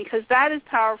 I mean, because that is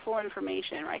powerful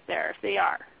information right there, if they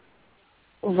are.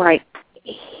 Right.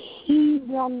 He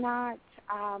will not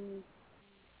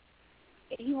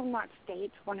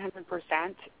state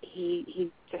 100%. He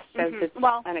just says it's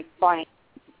unexplained.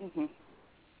 Mm-hmm.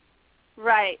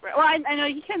 Right. Well, I know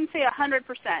you can't say 100%,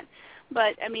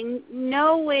 but I mean,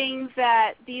 knowing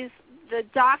that the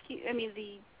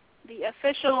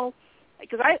official,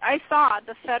 because I saw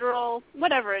the federal,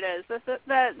 whatever it is, the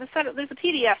federal, there's a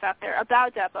PDF out there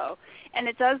about Depo, and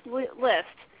it does list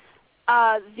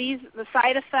the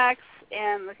side effects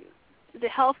and the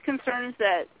health concerns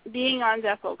that being on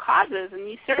Depo causes, and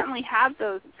you certainly have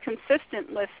those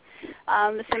consistent with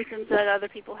the symptoms that other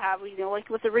people have, like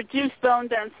with the reduced bone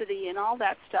density and all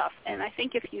that stuff. And I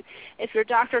think if your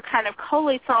doctor kind of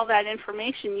collates all that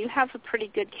information, you have a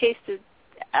pretty good case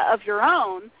of your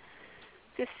own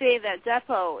to say that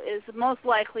Depo is most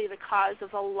likely the cause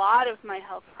of a lot of my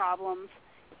health problems,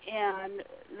 and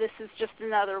this is just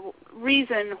another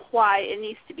reason why it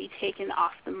needs to be taken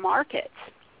off the market.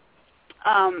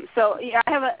 So I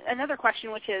have another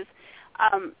question, which is,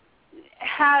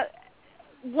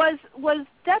 was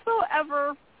Depo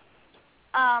ever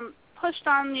pushed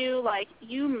on you, like,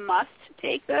 you must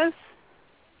take this?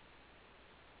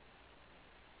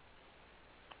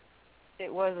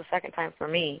 It was the second time for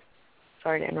me.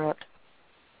 Sorry to interrupt.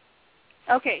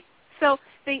 Okay, so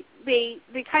they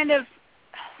kind of,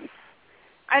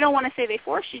 I don't want to say they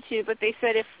forced you to, but they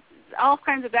said if all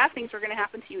kinds of bad things are going to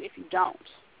happen to you if you don't.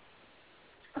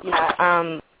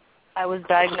 Yeah, I was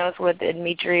diagnosed with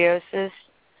endometriosis.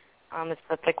 It's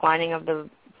the thick lining of the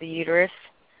uterus.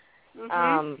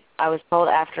 Mm-hmm. I was told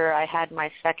after I had my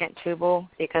second tubal,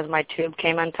 because my tube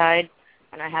came untied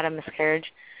and I had a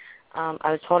miscarriage,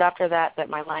 I was told after that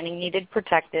my lining needed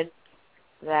protected,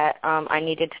 that I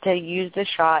needed to use the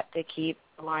shot to keep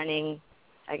the lining,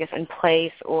 I guess, in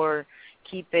place or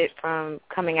keep it from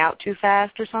coming out too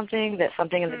fast or something, that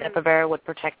something in the Depo-Provera would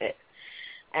protect it.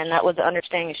 And that was the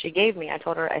understanding she gave me. I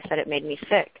told her, I said it made me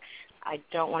sick. I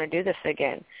don't want to do this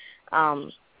again.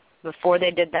 Before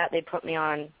they did that, they put me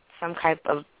on some type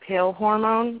of pill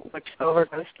hormone, which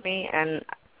overdosed me, and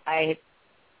I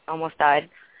almost died.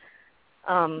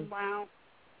 Wow.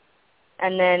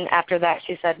 And then after that,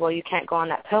 she said, well, you can't go on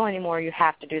that pill anymore. You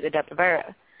have to do the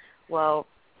Depo-Provera. Well,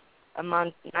 a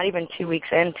month, not even 2 weeks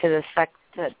into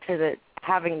the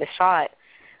having the shot,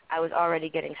 I was already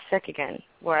getting sick again,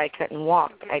 where I couldn't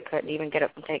walk. I couldn't even get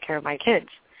up and take care of my kids.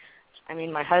 I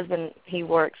mean, my husband, he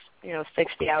works,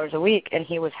 60 hours a week, and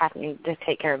he was having to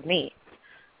take care of me.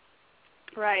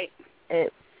 Right.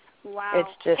 Wow. It's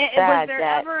just sad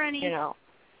that,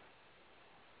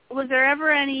 Was there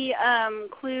ever any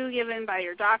clue given by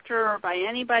your doctor or by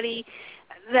anybody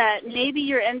that maybe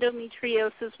your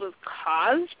endometriosis was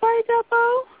caused by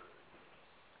Depo?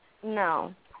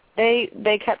 No.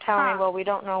 They kept telling me, well, we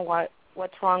don't know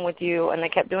what's wrong with you, and they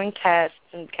kept doing tests,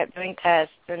 and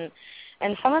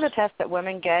some of the tests that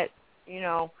women get,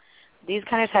 these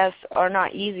kind of tests are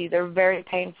not easy. They're very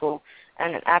painful,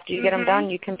 and after you get them done,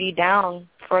 you can be down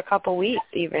for a couple weeks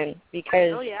even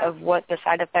because of what the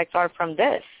side effects are from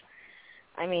this.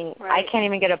 I mean, I can't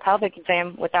even get a pelvic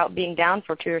exam without being down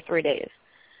for 2 or 3 days.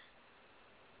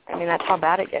 I mean, that's how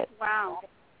bad it gets. Wow.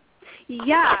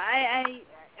 Yeah,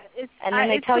 and then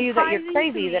they tell you that you're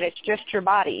crazy, that it's just your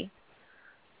body.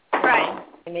 Right.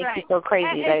 It makes you so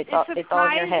crazy that it's all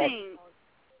in your head.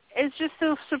 It's just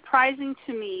so surprising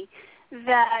to me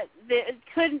that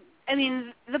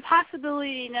the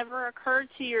possibility never occurred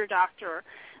to your doctor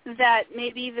that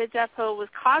maybe the Depo was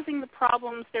causing the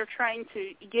problems they're trying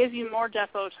to give you more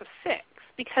Depo to fix.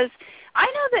 Because I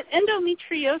know that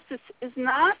endometriosis is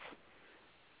not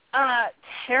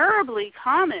terribly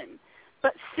common,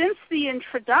 but since the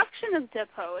introduction of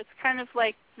Depo, it's kind of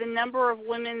like the number of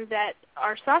women that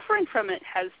are suffering from it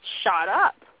has shot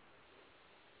up.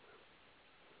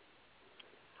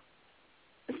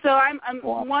 So I'm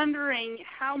wondering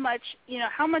how much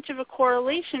of a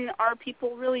correlation are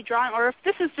people really drawing, or if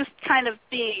this is just kind of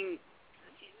being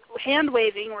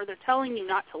hand-waving, or they're telling you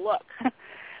not to look,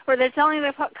 or they're telling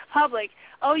the public,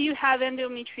 oh, you have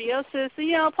endometriosis.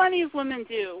 Plenty of women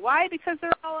do. Why? Because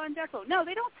they're all on Depo. No,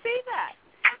 they don't say that.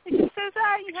 It just says,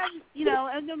 you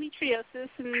have, endometriosis,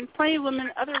 and plenty of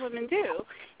other women do,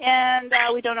 and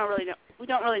we don't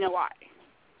really know why,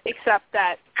 except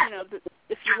that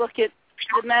if you look at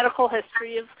the medical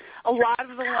history of a lot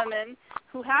of the women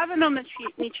who have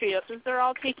endometriosis, they're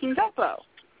all taking Depo.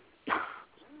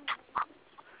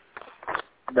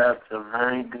 That's a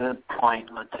very good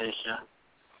point, Letitia.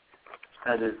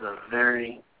 That is a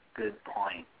very good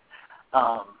point.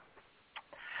 Oh,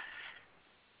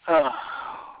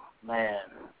 man.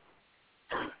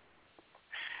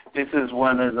 This is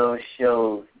one of those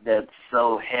shows that's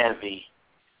so heavy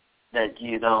that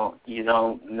you don't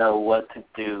know what to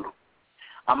do.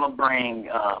 I'm gonna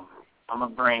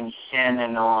bring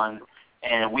Shannon on,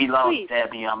 and we lost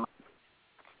Debbie.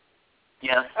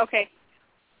 Yes. Okay.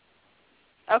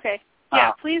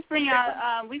 Yeah, please bring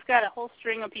on. We've got a whole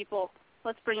string of people.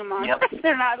 Let's bring them on. Yep.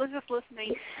 They're not just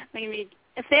listening. Maybe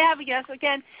if they have a guest,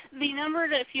 again, the number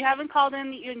if you haven't called in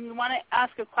and you want to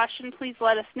ask a question, please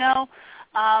let us know.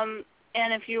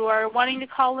 And if you are wanting to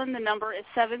call in, the number is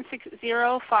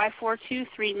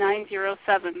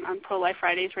 760-542-3907 on Pro-Life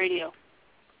Fridays Radio.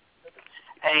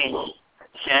 Hey,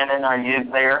 Shannon, are you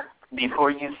there?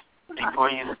 Before you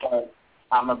start,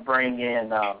 I'm gonna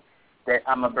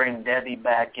bring Debbie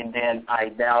back, and then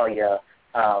Idalia.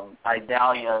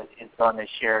 Idalia is going to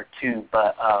share too,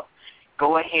 but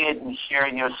go ahead and share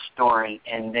your story,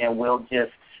 and then we'll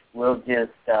just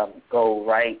go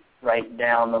right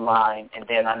down the line, and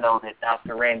then I know that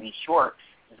Dr. Randy Short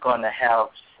is going to have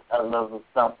a little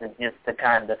something just to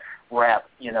kind of wrap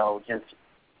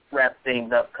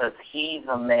things up, because he's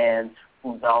a man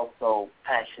who's also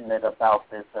passionate about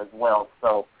this as well.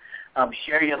 So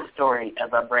share your story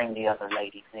as I bring the other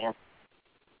ladies in,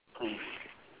 please.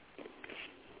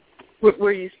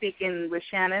 Were you speaking with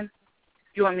Shannon? Do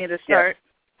you want me to start?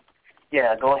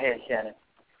 Yeah, go ahead, Shannon.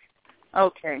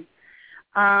 Okay.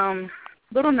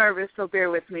 Little nervous, so bear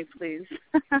with me, please.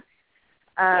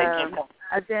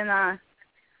 I've been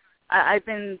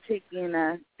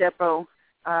taking Depo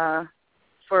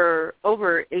for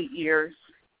over 8 years,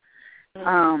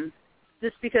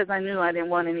 just because I knew I didn't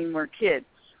want any more kids,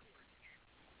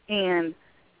 and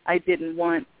I didn't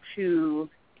want to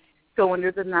go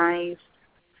under the knife.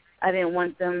 I didn't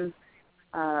want them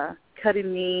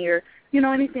cutting me or,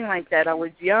 anything like that. I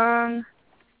was young.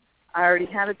 I already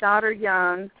had a daughter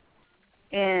young,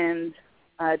 and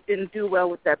didn't do well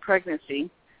with that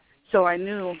pregnancy. So I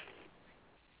knew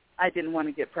I didn't want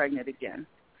to get pregnant again.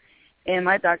 And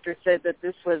my doctor said that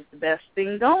this was the best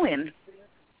thing going.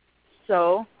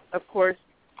 So, of course,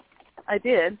 I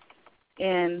did.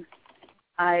 And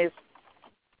I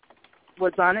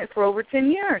was on it for over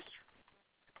 10 years.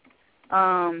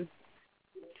 And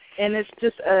it's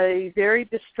just a very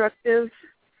destructive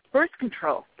birth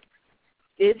control.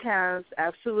 It has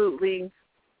absolutely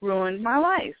ruined my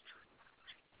life.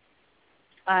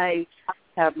 I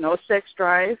have no sex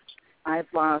drive. I've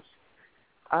lost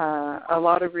a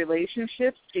lot of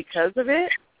relationships because of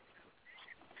it.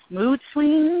 Mood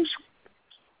swings.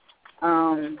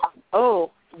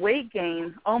 Weight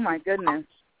gain. Oh, my goodness.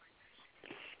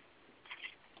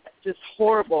 Just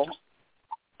horrible.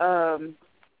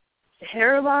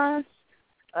 Hair loss.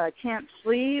 Can't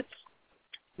sleep.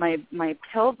 My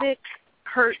pelvic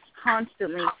hurts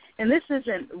constantly. And this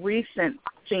isn't recent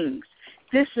things.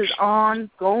 This is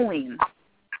ongoing.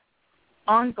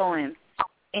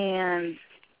 And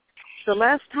the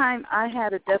last time I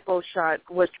had a Depo shot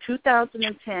was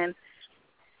 2010.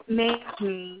 Made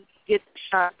me get the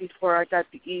shot before I got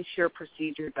the E-Sure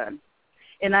procedure done.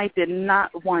 And I did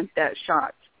not want that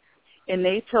shot. And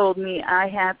they told me I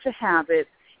had to have it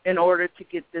in order to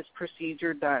get this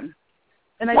procedure done.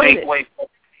 And I did it.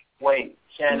 Wait,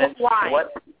 Shannon. Why?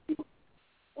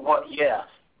 What? Yes.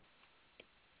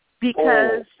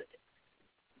 Because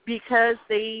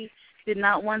they did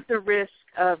not want the risk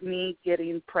of me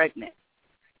getting pregnant.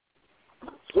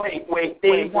 Wait.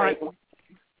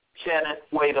 Shannon,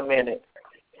 wait a minute.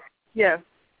 Yeah.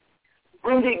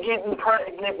 When did getting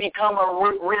pregnant become a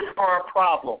risk or a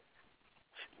problem?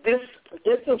 This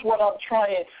is what I'm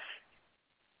trying.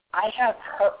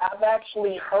 I've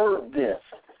actually heard this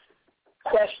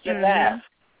question asked.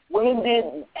 When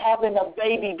did having a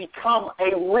baby become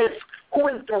a risk? Who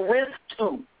is the risk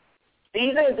to?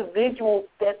 These individuals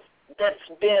that's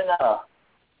been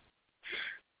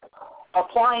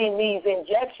applying these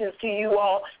injections to you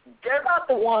all, they're not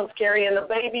the ones carrying the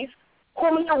babies.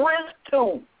 Who is the risk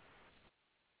to?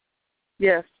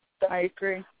 Yes, I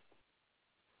agree.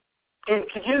 And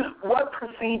what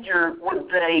procedure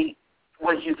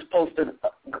was you supposed to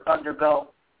undergo,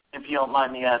 if you don't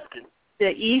mind me asking? The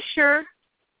E-Sure,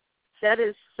 that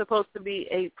is supposed to be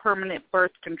a permanent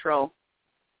birth control,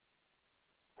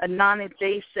 a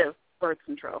non-invasive birth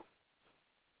control.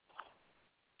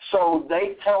 So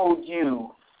they told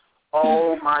you,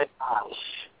 oh my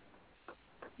gosh.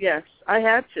 Yes, I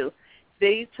had to.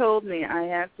 They told me I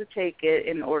had to take it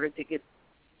in order to get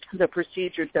the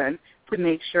procedure done to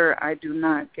make sure I do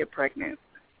not get pregnant.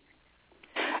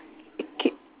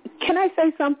 Can I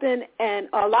say something? And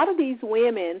a lot of these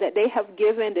women that they have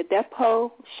given the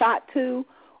Depo shot to,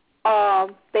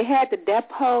 they had the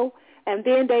Depo, and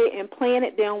then they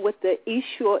implanted them with the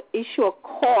E-Sure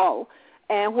coil.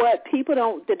 And what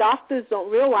the doctors don't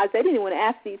realize, they didn't even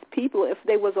ask these people if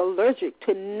they was allergic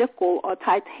to nickel or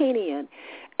titanium.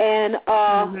 And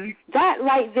that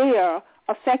right there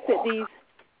affected these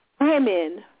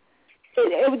women.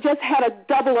 It just had a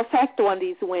double effect on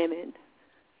these women.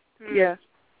 Yeah,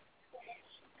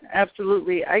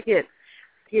 absolutely. I get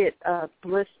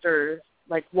blisters,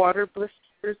 like water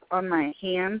blisters on my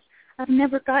hands. I've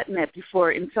never gotten that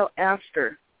before until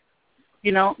after.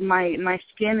 You know, my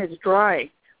skin is dry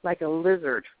like a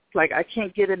lizard. Like I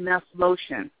can't get enough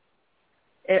lotion.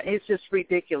 It's just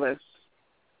ridiculous.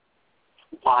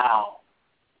 Wow.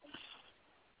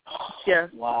 Yeah.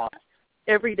 Wow.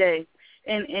 Every day.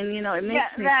 And you know, it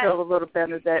makes me feel a little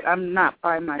better that I'm not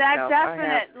by myself.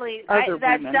 That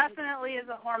women. definitely is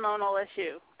a hormonal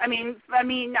issue. I'm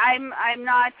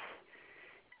not.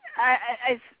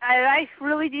 I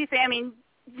really do think. I mean,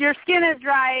 your skin is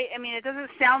dry. I mean, it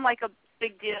doesn't sound like a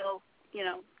big deal, you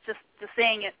know, just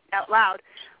saying it out loud.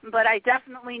 But I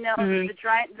definitely know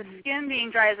that the skin being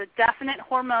dry is a definite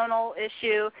hormonal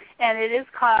issue, and it is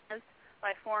caused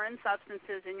by foreign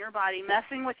substances in your body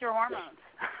messing with your hormones.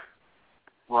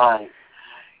 Right.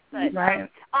 But, right.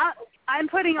 I'm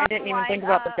putting on I didn't the even line think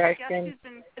about the dry a guest skin.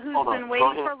 who's been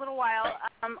waiting for a little while.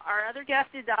 Our other guest,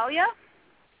 Adalia.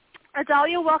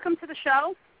 Adalia, welcome to the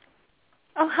show.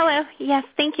 Oh, hello. Yes,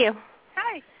 thank you.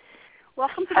 Hi.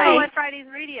 Welcome to Pro Life Fridays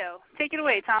Radio. Take it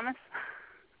away, Thomas.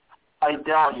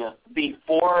 Adalia,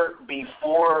 before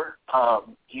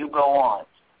you go on,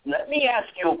 let me ask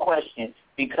you a question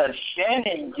because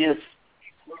Shannon just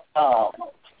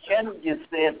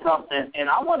said something, and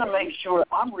I want to make sure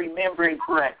I'm remembering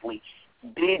correctly.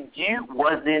 Wasn't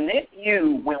it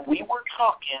you when we were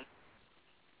talking,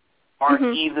 or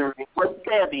either it was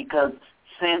Debbie? Because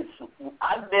since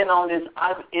I've been on this,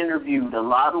 I've interviewed a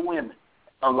lot of women,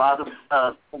 a lot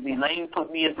of Elaine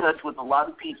put me in touch with a lot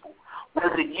of people.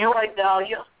 Was it you,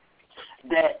 Idalia,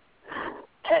 that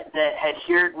had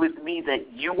shared with me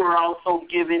that you were also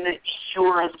given it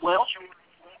sure as well?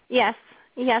 Yes,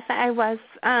 I was.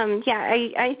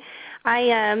 I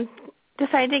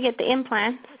decided to get the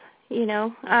implants. You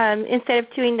know, instead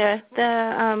of doing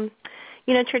the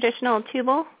traditional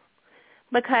tubal,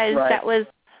 because that was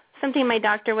something my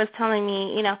doctor was telling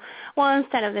me. You know, well,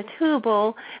 instead of the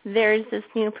tubal, there's this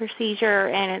new procedure,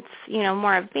 and it's, you know,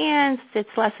 more advanced. It's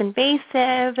less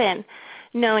invasive, and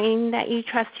knowing that you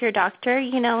trust your doctor,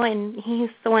 you know, and he's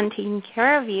the one taking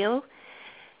care of you,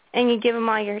 and you give him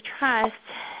all your trust,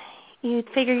 you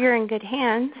figure you're in good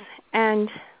hands, and,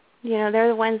 you know, they're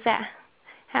the ones that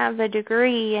have a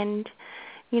degree and,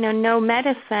 you know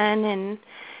medicine, and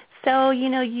so, you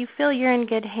know, you feel you're in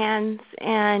good hands,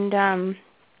 and,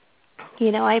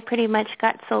 you know, I pretty much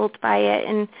got sold by it,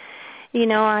 and, you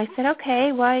know, I said,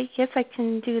 okay, well, I guess I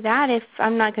can do that if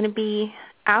I'm not going to be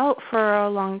out for a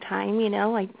long time, you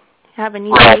know, I have a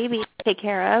new baby to take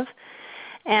care of,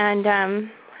 and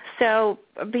so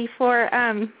before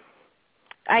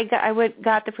I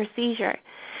got the procedure,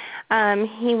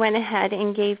 he went ahead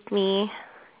and gave me,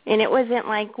 and it wasn't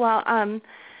like, well,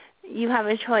 you have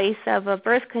a choice of a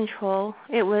birth control.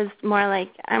 It was more like,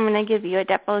 I'm going to give you a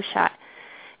Depo shot,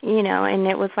 you know, and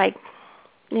it was like,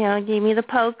 you know, gave me the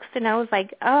pokes, and I was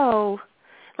like, oh,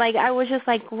 like, I was just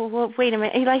like, well, wait a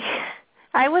minute, like,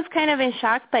 I was kind of in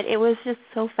shock, but it was just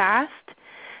so fast,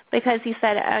 because he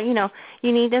said, you know,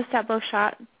 you need this Depo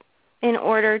shot in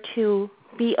order to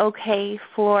be okay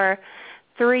for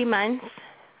 3 months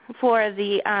for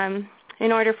the,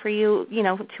 in order for you, you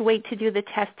know, to wait to do the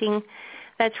testing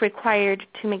that's required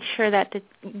to make sure that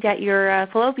that your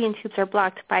fallopian tubes are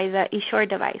blocked by the eSure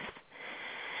device.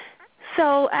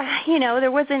 So, you know,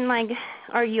 there wasn't like,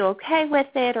 are you okay with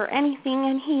it or anything?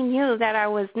 And he knew that I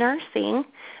was nursing,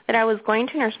 that I was going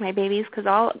to nurse my babies, because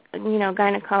all, you know,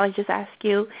 gynecologists ask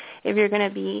you if you're going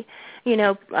to be, you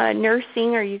know,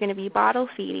 nursing or you're going to be bottle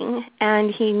feeding.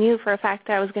 And he knew for a fact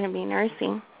that I was going to be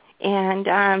nursing.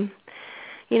 And,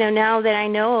 you know, now that I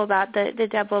know about the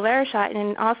Depo-Provera shot,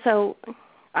 and also,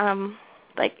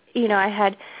 like, you know, I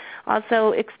had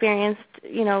also experienced,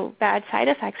 you know, bad side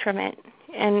effects from it.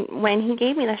 And when he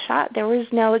gave me the shot, there was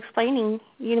no explaining,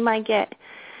 you might get,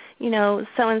 you know,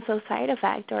 so-and-so side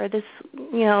effect, or this,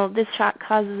 you know, this shot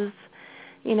causes,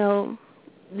 you know,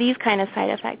 these kind of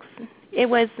side effects. It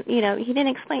was, you know, he didn't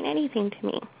explain anything to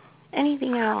me,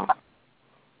 anything at all.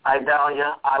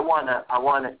 Idalia, I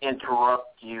wanna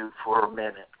interrupt you for a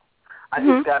minute. I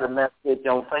just got a message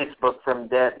on Facebook from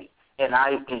Debbie, and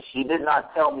she did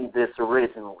not tell me this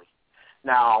originally.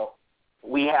 Now,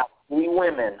 we have 3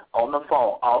 women on the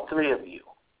phone, all 3 of you.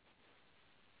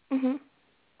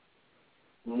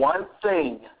 One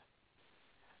thing,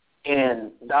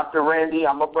 and Dr. Randy,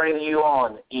 I'm going to bring you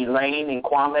on. Elaine and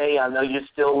Kwame, I know you're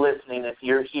still listening. If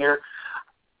you're here,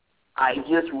 I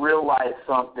just realized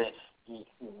something.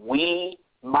 We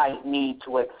might need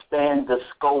to expand the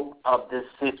scope of this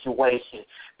situation,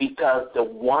 because the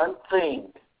one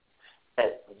thing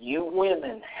that you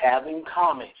women have in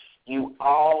common, you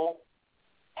all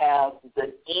have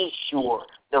the eSure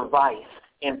device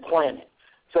implanted.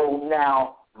 So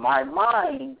now my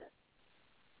mind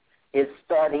is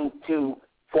starting to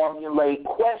formulate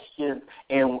questions,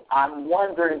 and I'm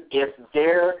wondering if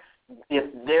they're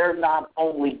not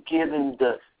only giving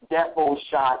the Depo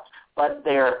shots, but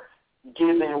they're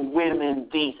giving women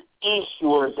these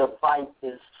e-sure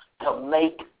devices to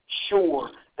make sure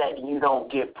that you don't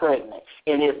get pregnant.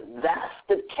 And if that's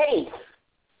the case,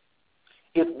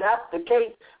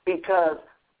 because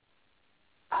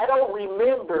I don't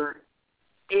remember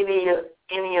any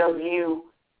of you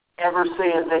ever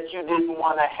saying that you didn't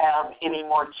want to have any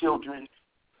more children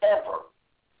ever.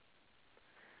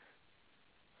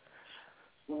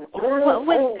 Well,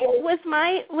 with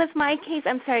my case,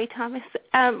 I'm sorry, Thomas.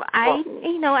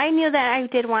 I knew that I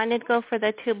did want to go for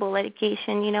the tubal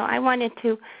litigation. I wanted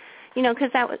to,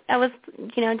 because I was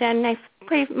done, and I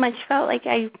pretty much felt like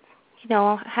I,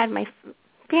 had my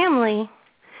family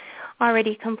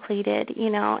already completed,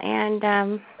 and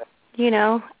I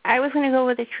was going to go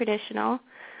with a traditional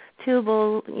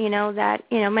tubal, that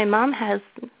my mom has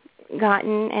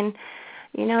gotten, and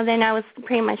then I was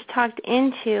pretty much talked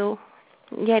into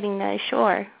getting the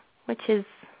Assure, which is,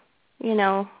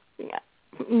 now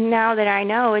that I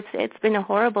know, it's been a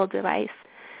horrible device,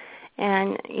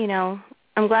 and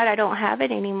I'm glad I don't have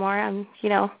it anymore.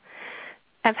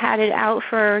 I've had it out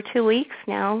for 2 weeks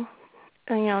now.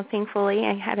 Thankfully,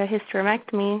 I had a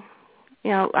hysterectomy,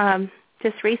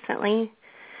 just recently,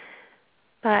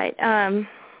 but I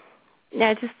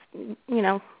just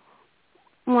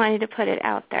wanted to put it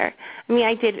out there.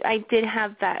 I did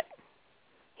have that.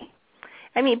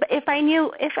 But if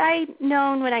I'd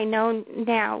known what I know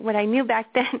now, what I knew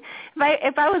back then,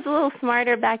 if I was a little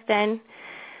smarter back then,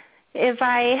 I'm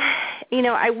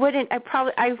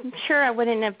sure I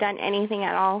wouldn't have done anything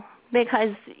at all,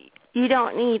 because you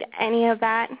don't need any of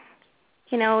that.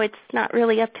 It's not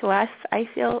really up to us, I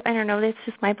feel. I don't know, that's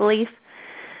just my belief.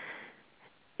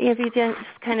 If you just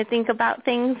kind of think about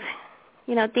things,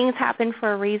 things happen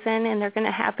for a reason, and they're going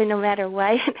to happen no matter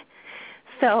what.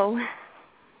 So,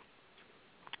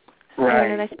 right. I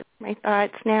don't know, that's just my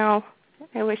thoughts now.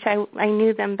 I wish I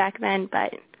knew them back then,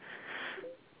 but...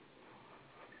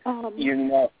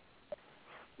 the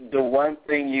one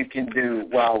thing you can do,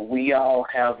 while we all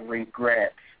have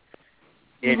regrets,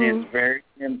 it is very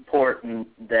important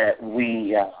that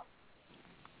we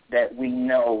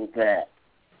know that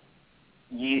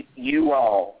you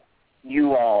all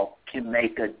can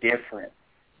make a difference,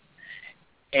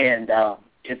 and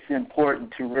it's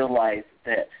important to realize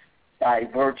that by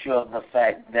virtue of the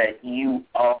fact that you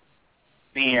are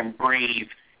being brave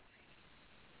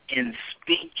in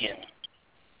speaking,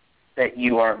 that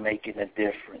you are making a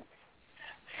difference.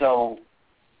 So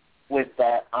with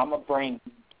that, I'm going to bring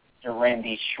to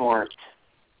Randy Short,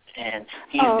 and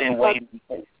he's been waiting.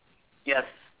 Yes,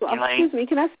 Elaine? Excuse me,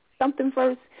 can I say something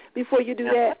first before you do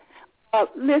that?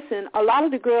 Listen, a lot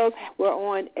of the girls were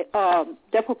on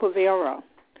Depo-Provera,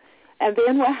 and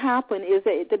then what happened is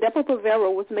that the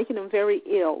Depo-Provera was making them very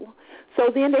ill.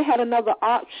 So then they had another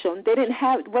option. They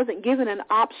wasn't given an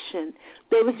option.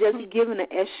 They was just given an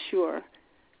Assure.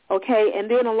 Okay, and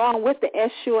then along with the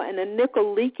Assure and the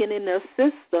nickel leaking in their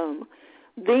system,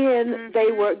 then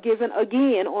they were given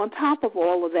again, on top of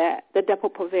all of that, the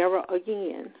Depo-Provera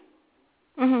again.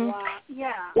 Wow.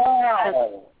 Yeah.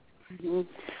 Wow. In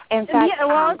fact,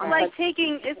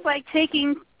 it's like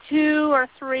taking 2 or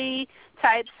 3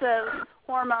 types of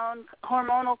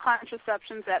hormonal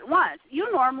contraceptions at once.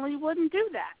 You normally wouldn't do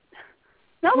that.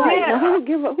 No, right. Now, who would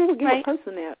give a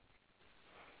person that?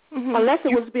 Unless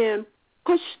it was being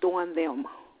pushed on them.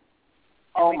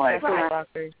 Oh my God.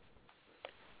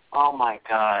 Oh my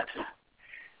God.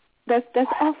 That's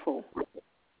awful.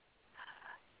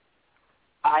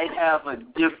 I have a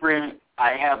different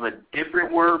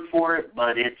word for it,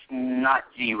 but it's not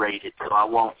G-rated, so I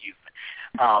won't use it.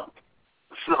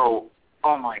 So,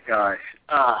 oh my gosh.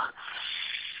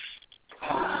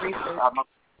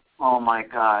 Oh my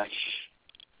gosh.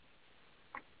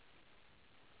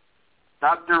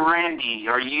 Dr. Randy,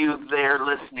 are you there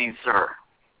listening, sir?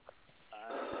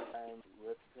 I'm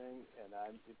listening, and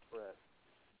I'm depressed.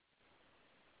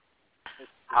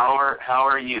 How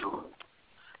are you?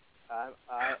 I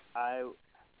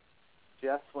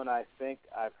just when I think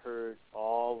I've heard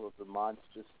all of the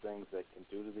monstrous things they can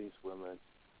do to these women,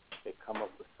 they come up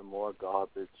with some more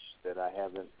garbage that I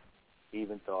haven't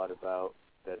even thought about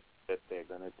that they're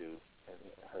going to do and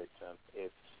hurt them.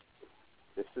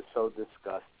 This is so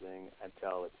disgusting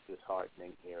until it's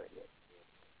disheartening hearing it.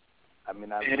 I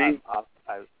mean, I'm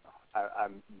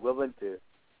willing to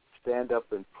stand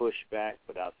up and push back,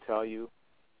 but I'll tell you,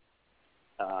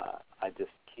 I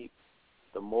just keep,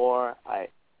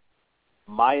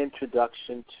 my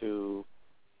introduction to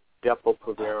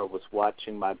Depo-Provera was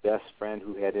watching my best friend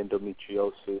who had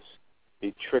endometriosis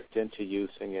be tricked into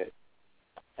using it.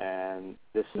 And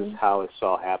this is how it's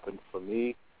all happened for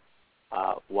me.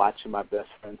 Watching my best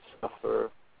friend suffer.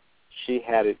 She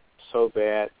had it so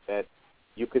bad that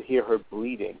you could hear her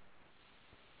bleeding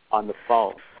on the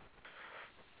phone.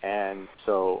 And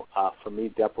so for me,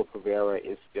 Depo-Provera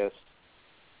is just,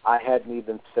 I hadn't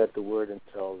even said the word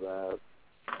until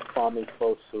Kwame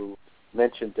Fosu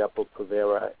mentioned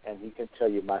Depo-Provera, and he can tell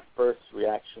you my first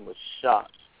reaction was shock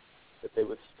that they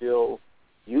were still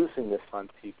using this on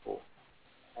people.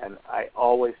 And I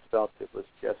always felt it was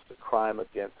just a crime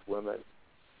against women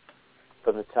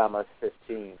from the time I was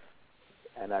 15.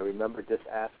 And I remember just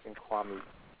asking Kwame,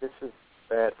 this is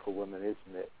bad for women,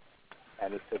 isn't it?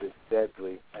 And he said it's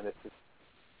deadly, and it's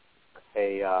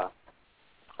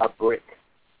a brick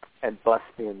and bust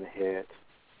me in the head,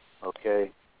 okay?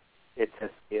 It's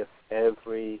as if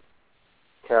every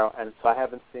Carol, and so I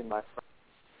haven't seen my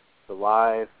friends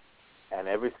alive, and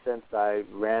ever since I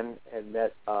ran and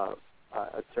met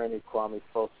attorney Kwame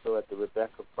Fosu at the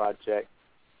Rebecca Project,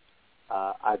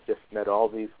 I've just met all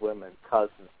these women,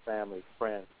 cousins, family,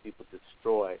 friends, people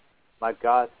destroyed. My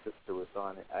god sister was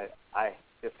on it. I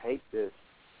just hate this.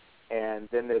 And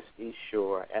then there's East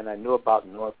Shore, and I knew about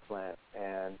Northland,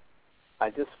 and I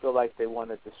just feel like they want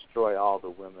to destroy all the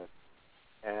women.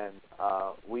 And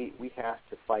we have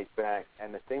to fight back.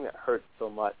 And the thing that hurts so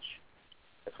much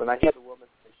is when I hear the woman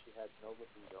say she has no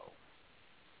libido,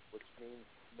 which means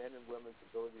men and women's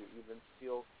ability to even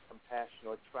feel compassion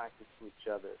or attracted to each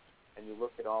other. And you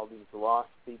look at all these lost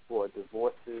people or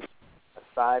divorces,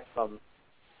 aside from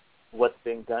what's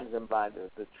being done to them by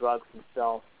the drugs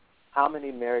themselves, how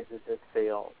many marriages have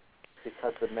failed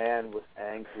because the man was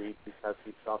angry because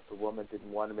he felt the woman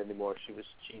didn't want him anymore, she was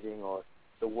cheating, or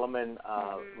the woman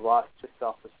lost her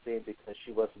self-esteem because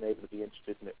she wasn't able to be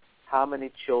interested in it. How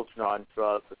many children are on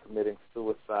drugs or committing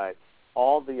suicide?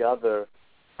 All the other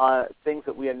things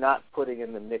that we are not putting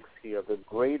in the mix here, the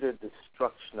greater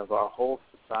destruction of our whole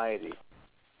society.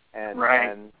 And,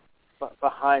 and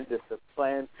behind this, the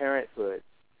Planned Parenthood,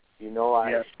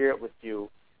 I share it with you,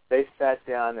 they sat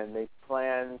down and they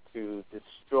planned to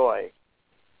destroy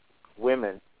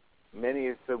women. Many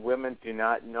of the women do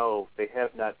not know. They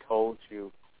have not told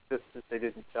you. Sisters, they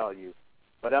didn't tell you.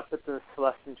 But up at the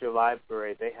Schlesinger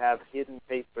Library, they have hidden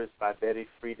papers by Betty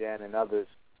Friedan and others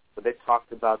where they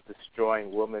talked about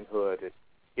destroying womanhood and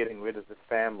getting rid of the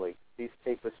family. These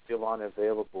papers still aren't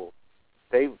available.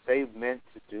 They meant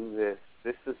to do this.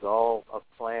 This is all a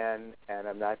plan, and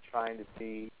I'm not trying to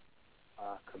be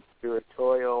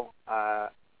conspiratorial.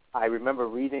 I remember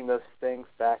reading those things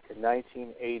back in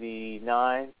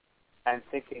 1989 and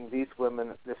thinking, these women,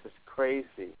 this is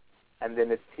crazy. And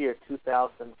then it's here,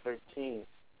 2013.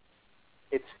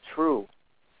 It's true.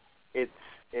 It's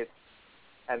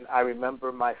and I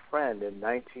remember my friend in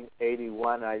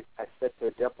 1981, I said to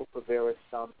her, Depo-Provera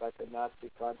sounds like a Nazi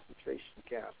concentration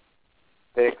camp.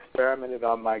 They experimented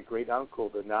on my great uncle,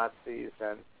 the Nazis,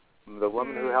 and the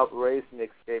woman who helped raise me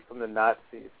escaped from the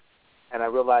Nazis. And I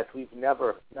realized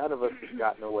none of us have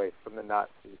gotten away from the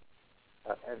Nazis.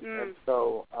 And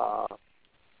so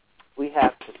we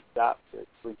have to stop this.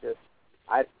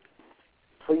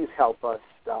 Please help us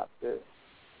stop this,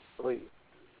 please.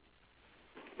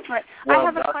 All right. I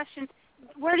have a question.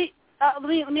 Where do you,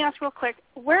 let me ask real quick.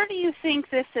 Where do you think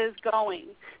this is going?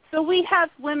 So we have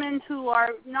women who are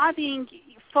not being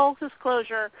full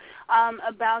disclosure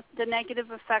about the negative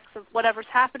effects of whatever's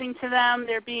happening to them.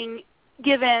 They're being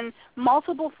given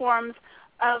multiple forms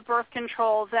of birth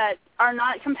control that are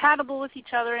not compatible with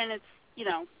each other, and it's,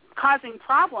 causing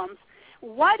problems.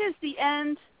 What is the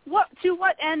end? To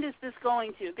what end is this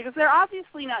going to? Because they're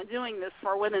obviously not doing this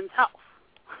for women's health.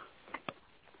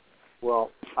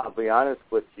 Well, I'll be honest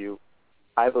with you.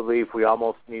 I believe we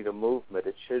almost need a movement.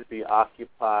 It should be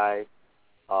Occupy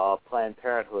Planned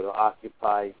Parenthood or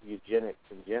Occupy Eugenics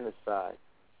and Genocide.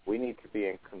 We need to be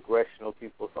in congressional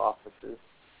people's offices.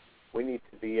 We need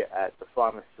to be at the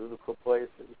pharmaceutical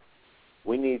places.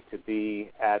 We need to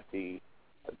be at the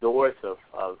doors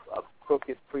of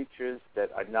crooked preachers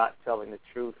that are not telling the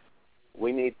truth.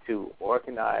 We need to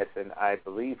organize, and I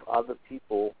believe other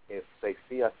people, if they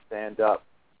see us stand up,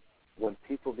 when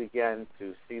people begin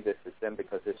to see this as them,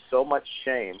 because there's so much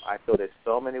shame. I feel there's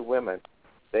so many women.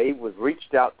 They would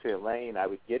reached out to Elaine. I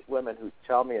would get women who'd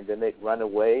tell me, and then they'd run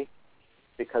away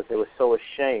because they were so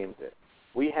ashamed.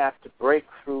 We have to break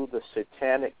through the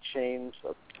satanic chains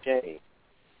of shame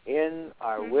in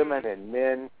our women and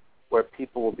men, where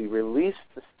people will be released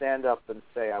to stand up and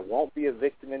say, I won't be a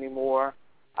victim anymore.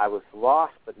 I was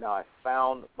lost, but now I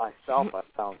found myself. I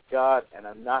found God, and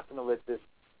I'm not going to let this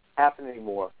happen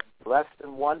anymore. Less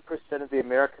than 1% of the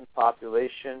American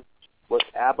population was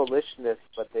abolitionists,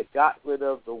 but they got rid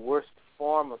of the worst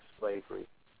form of slavery.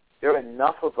 There are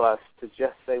enough of us to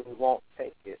just say we won't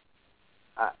take it.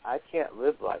 I can't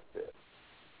live like this.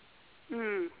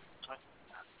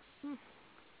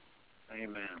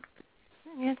 Amen.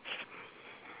 Yes.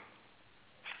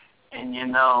 And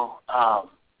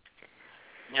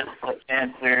just to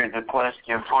answer the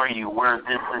question for you, where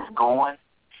this is going,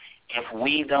 if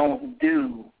we don't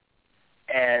do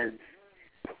as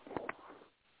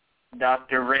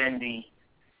Dr. Randy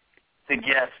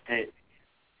suggested,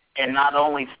 and not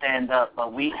only stand up,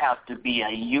 but we have to be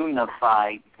a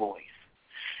unified voice,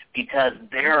 because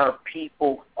there are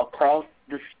people across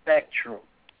the spectrum,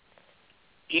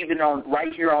 even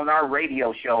right here on our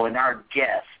radio show and our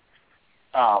guests,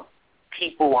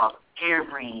 people of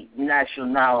every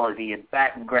nationality and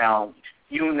background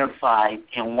unified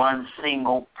in one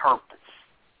single purpose.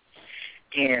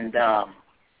 And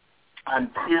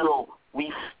until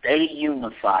we stay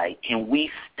unified and we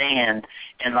stand,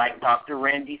 and like Dr.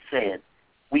 Randy said,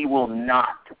 we will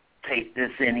not take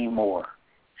this anymore.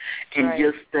 And right.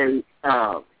 Just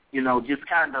just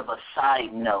kind of a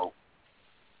side note,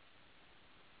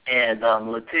 and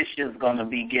Letitia's going to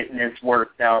be getting this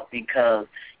worked out because,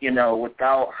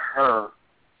 without her,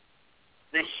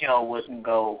 this show wouldn't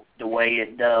go the way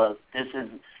it does.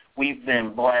 We've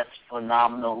been blessed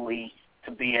phenomenally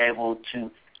to be able to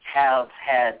have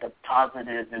had the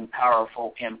positive and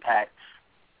powerful impact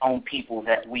on people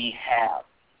that we have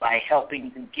by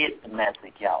helping to get the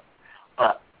message out.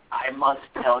 But I must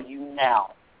tell you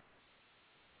now,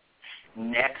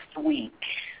 next week,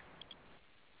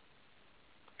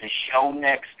 the show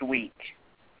next week,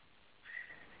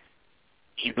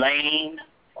 Elaine,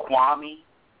 Kwame,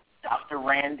 Dr.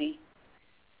 Randy,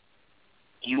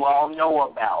 you all know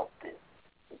about this.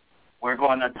 We're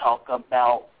going to talk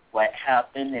about what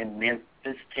happened in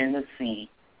Memphis, Tennessee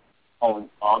on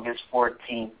August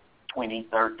 14,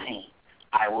 2013.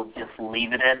 I will just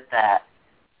leave it at that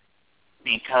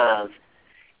because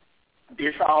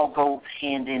this all goes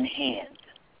hand in hand.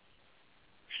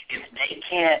 If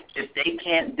they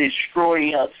can't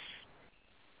destroy us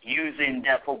using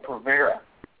Depo-Provera,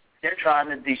 they're trying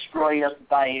to destroy us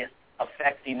by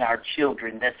affecting our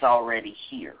children that's already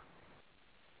here.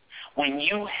 When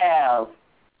you have,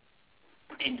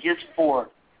 and just for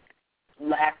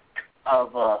lack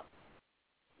of a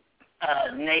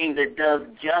name that does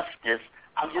justice,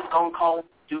 I'm just going to call them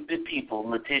stupid people.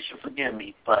 Letitia, forgive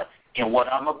me, but in what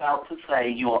I'm about to say,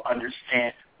 you'll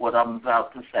understand what I'm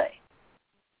about to say.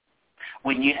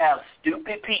 When you have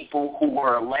stupid people who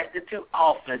were elected to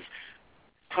office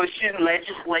pushing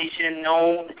legislation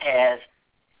known as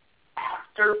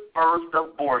after-birth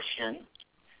abortion,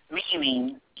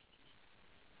 meaning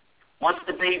once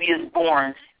the baby is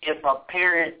born, if a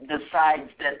parent decides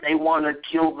that they want to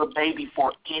kill the baby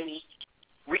for any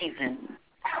reason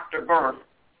after birth,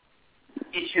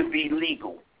 it should be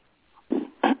legal.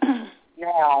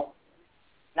 Now,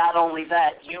 not only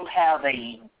that, you have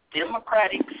a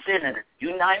Democratic senator,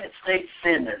 United States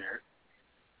senator,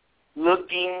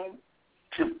 looking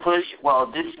to push,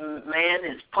 this man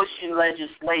is pushing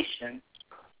legislation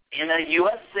in a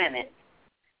U.S. Senate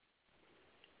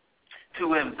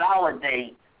to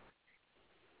invalidate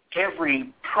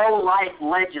every pro-life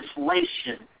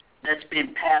legislation that's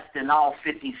been passed in all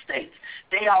 50 states.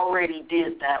 They already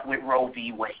did that with Roe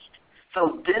v. Wade.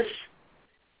 So this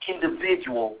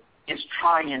individual is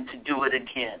trying to do it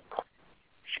again.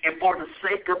 And for the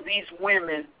sake of these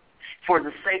women, for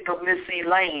the sake of Miss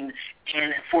Elaine,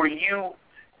 and for you,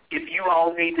 if you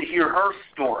all need to hear her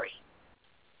story,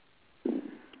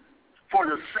 for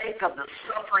the sake of the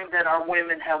suffering that our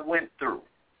women have went through,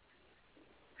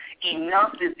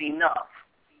 enough is enough.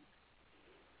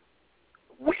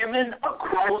 Women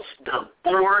across the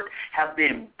board have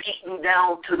been beaten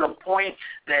down to the point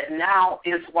that now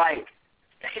it's like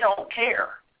they don't care.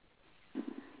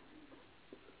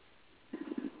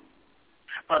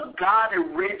 But God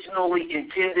originally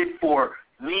intended for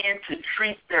men to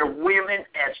treat their women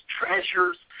as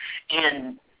treasures.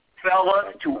 And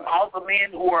fellas, to all the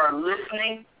men who are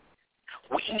listening,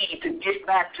 we need to get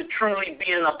back to truly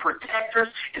being a protector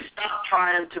and stop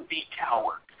trying to be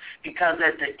cowards. Because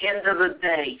at the end of the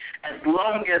day, as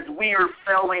long as we are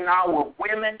failing our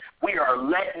women, we are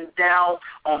letting down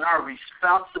on our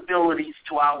responsibilities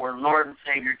to our Lord and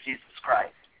Savior Jesus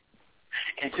Christ.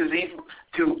 And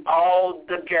to all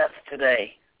the guests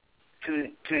today, to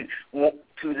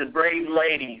the brave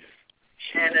ladies,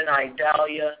 Shannon,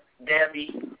 Idalia,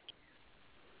 Debbie,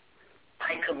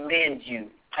 I commend you.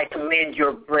 I commend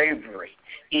your bravery.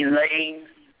 Elaine,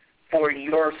 for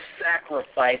your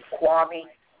sacrifice, Kwame,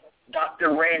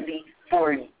 Dr. Randy,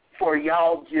 for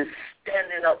y'all just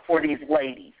standing up for these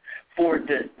ladies, for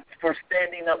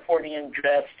standing up for the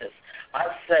injustice. I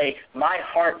say my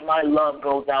heart, my love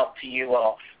goes out to you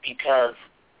all because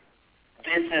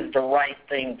this is the right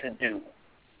thing to do.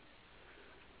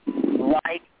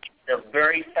 Life is the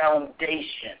very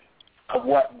foundation of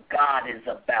what God is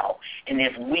about. And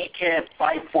if we can't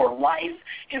fight for life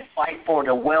and fight for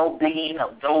the well-being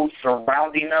of those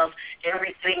surrounding us,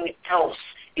 everything else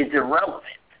is irrelevant.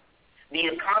 The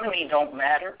economy don't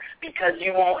matter because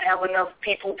you won't have enough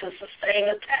people to sustain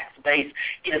a tax base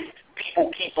if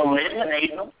people keep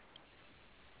eliminating them.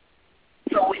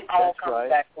 So it all comes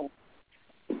back to...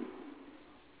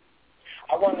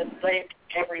 I want to thank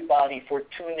everybody for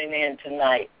tuning in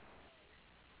tonight.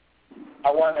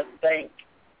 I want to thank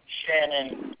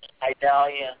Shannon,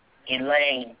 Idalia,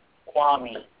 Elaine,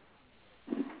 Kwame,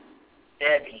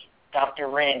 Debbie, Dr.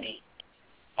 Randy.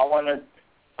 I want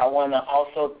to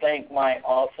also thank my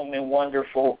awesome and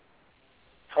wonderful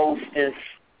hostess,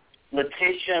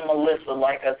 Letitia and Melissa.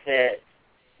 Like I said,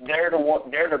 they're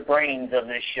the brains of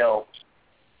this show.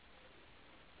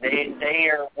 They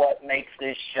are what makes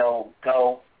this show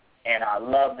go, and I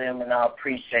love them and I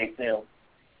appreciate them.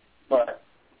 But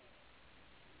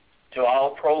to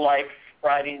all Pro-Life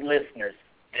Friday listeners,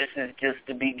 this is just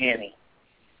the beginning.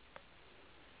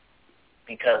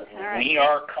 Because we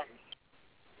are coming.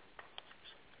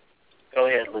 Go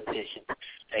ahead, Letitia.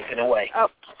 Take it away. Oh,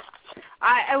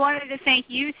 I wanted to thank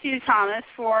you, too, Thomas,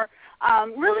 for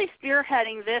really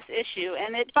spearheading this issue.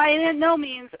 And it by no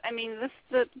means, I mean,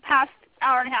 the past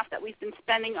hour and a half that we've been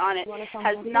spending on it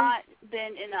has not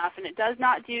been enough, and it does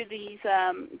not do these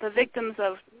the victims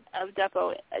of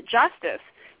Depo justice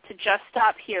to just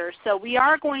stop here. So we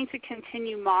are going to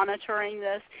continue monitoring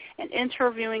this and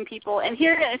interviewing people. And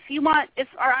here, if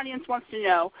our audience wants to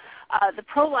know the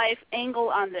pro-life angle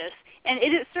on this, and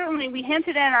it is certainly, we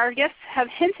hinted at, our guests have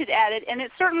hinted at it, and it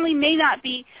certainly may not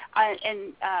be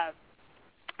an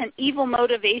evil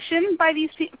motivation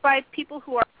by people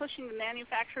who are pushing the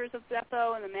manufacturers of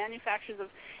Depo and the manufacturers of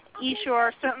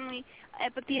eShore, certainly,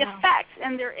 but the effects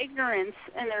and their ignorance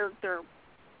and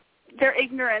their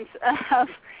ignorance of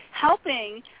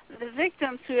helping the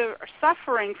victims who are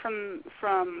suffering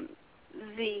from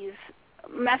these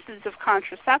methods of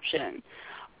contraception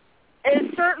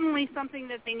is certainly something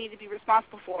that they need to be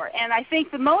responsible for. And I think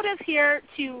the motive here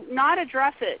to not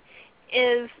address it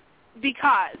is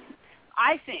because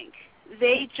I think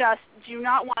they just do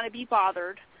not want to be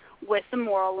bothered with the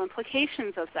moral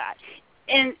implications of that.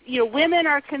 And, women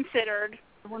are considered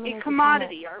a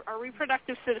commodity. Our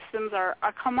reproductive systems are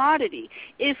a commodity.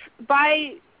 If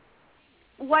by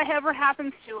whatever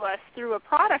happens to us through a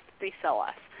product that they sell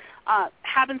us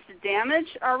happens to damage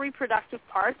our reproductive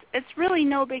parts, it's really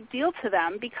no big deal to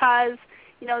them because,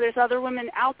 there's other women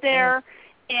out there,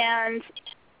 and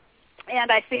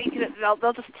I think that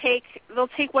they'll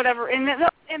take whatever, and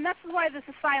that's why this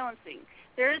is silencing.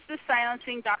 There is this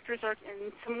silencing. Doctors are,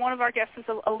 and one of our guests has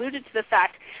alluded to the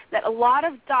fact that a lot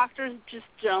of doctors just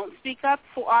don't speak up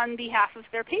on behalf of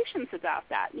their patients about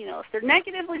that. If they're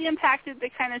negatively impacted, they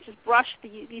kind of just brush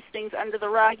these things under the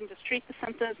rug and just treat the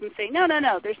symptoms and say, no,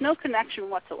 there's no connection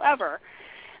whatsoever,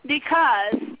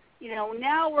 because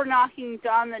now we're knocking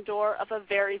down the door of a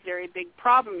very, very big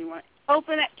problem. You want to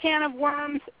open a can of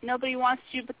worms, nobody wants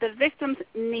to, but the victims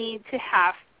need to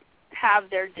have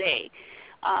their day.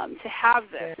 To have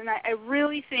this. And I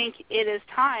really think it is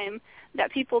time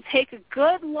that people take a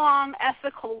good, long,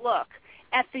 ethical look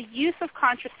at the use of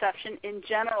contraception in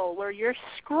general, where you're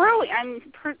screwing,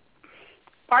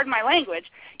 pardon my language,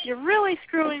 you're really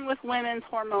screwing with women's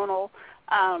hormonal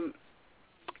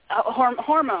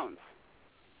hormones.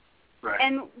 Right.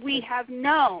 And we have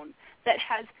known that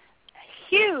has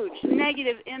huge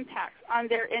negative impacts on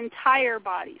their entire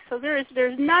body. So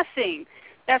there's nothing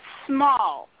that's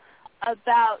small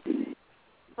about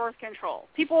birth control.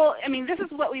 People, this is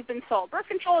what we've been told. Birth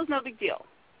control is no big deal.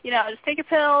 Just take a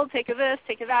pill, take a this,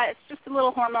 take a that. It's just a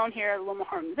little hormone here, a little more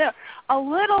hormone there. A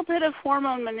little bit of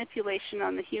hormone manipulation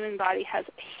on the human body has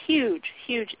a huge,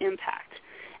 huge impact.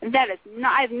 And that is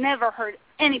not, I've never heard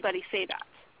anybody say that.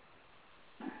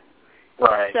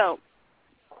 Right. So,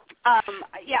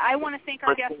 I want to thank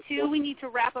our guests, too. We need to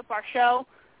wrap up our show.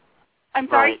 I'm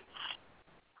sorry?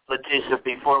 Right. Letitia,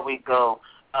 before we go,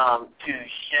 to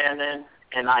Shannon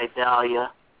and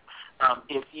Idalia,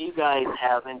 if you guys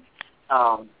haven't,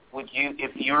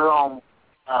 if you're on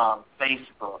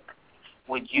Facebook,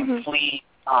 would you please,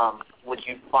 would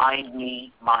you find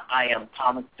me? I am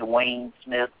Thomas Dwayne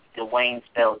Smith, Dwayne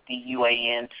spelled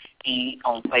D-U-A-N-E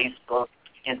on Facebook,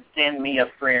 and send me a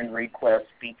friend request,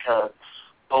 because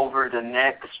over the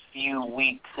next few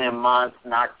weeks and months,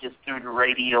 not just through the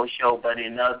radio show, but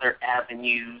in other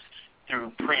avenues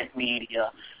through print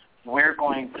media, we're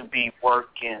going to be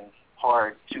working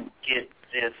hard to get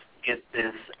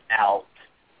this out.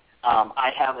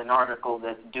 I have an article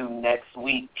that's due next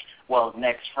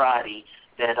Friday,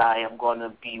 that I am going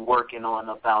to be working on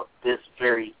about this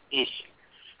very issue.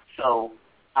 So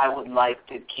I would like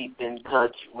to keep in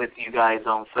touch with you guys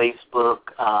on Facebook.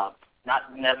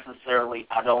 Not necessarily,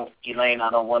 Elaine,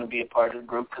 I don't want to be a part of the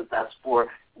group, because that's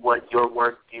for what your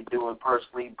work you're doing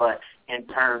personally, but in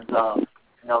terms of,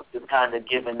 just kind of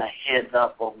giving a heads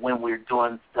up of when we're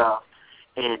doing stuff.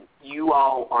 And you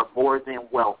all are more than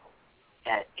welcome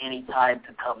at any time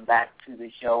to come back to the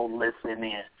show, listen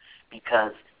in,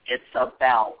 because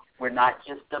we're not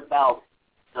just about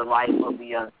the life of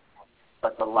the unborn,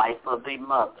 but the life of a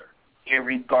mother,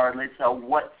 irregardless of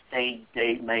what stage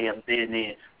they may have been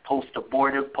in,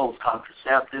 post-abortive,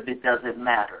 post-contraceptive, it doesn't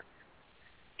matter.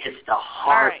 It's the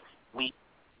heart. Right.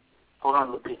 Hold on,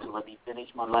 Lupita, let me finish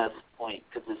my last point,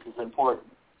 because this is important.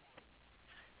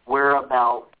 We're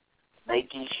about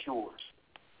making sure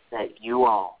that you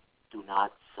all do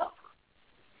not suffer,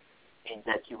 and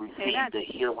that you receive the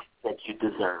healing that you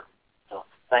deserve. So,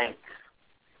 thanks.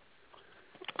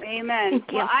 Amen.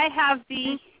 Well, I have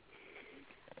the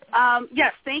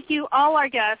yes, thank you, all our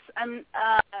guests.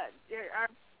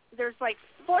 There's like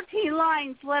 14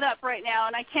 lines lit up right now,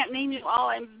 and I can't name you all.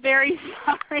 I'm very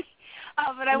sorry.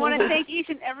 But I want to thank each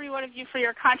and every one of you for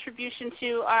your contribution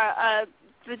to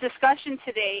the discussion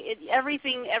today.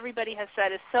 Everything everybody has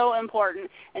said is so important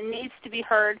and needs to be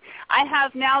heard. I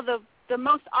have now the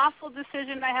most awful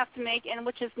decision I have to make, and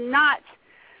which is not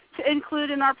to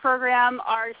include in our program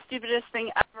our stupidest thing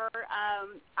ever.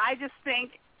 I just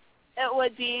think it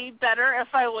would be better if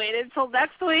I waited till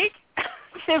next week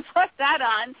to put that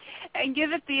on and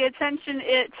give it the attention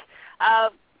it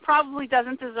probably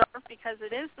doesn't deserve, because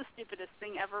it is the stupidest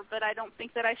thing ever, but I don't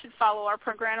think that I should follow our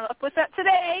program up with that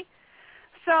today.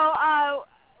 So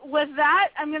with that,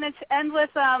 I'm going to end with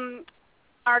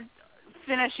our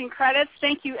finishing credits.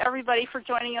 Thank you, everybody, for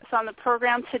joining us on the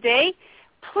program today.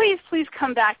 Please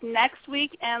come back next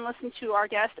week and listen to our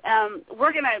guest.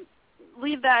 We're going to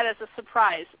leave that as a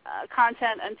surprise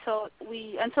content until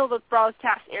the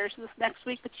broadcast airs this next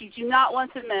week, but you do not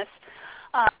want to miss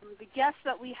the guest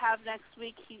that we have next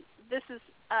week. This is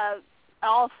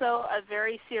also a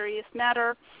very serious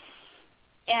matter,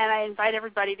 and I invite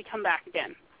everybody to come back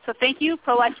again. So thank you,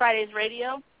 Pro-Life Fridays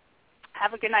Radio.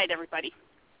 Have a good night, everybody.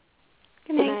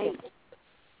 Good night.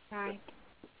 Bye.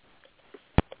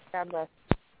 God bless.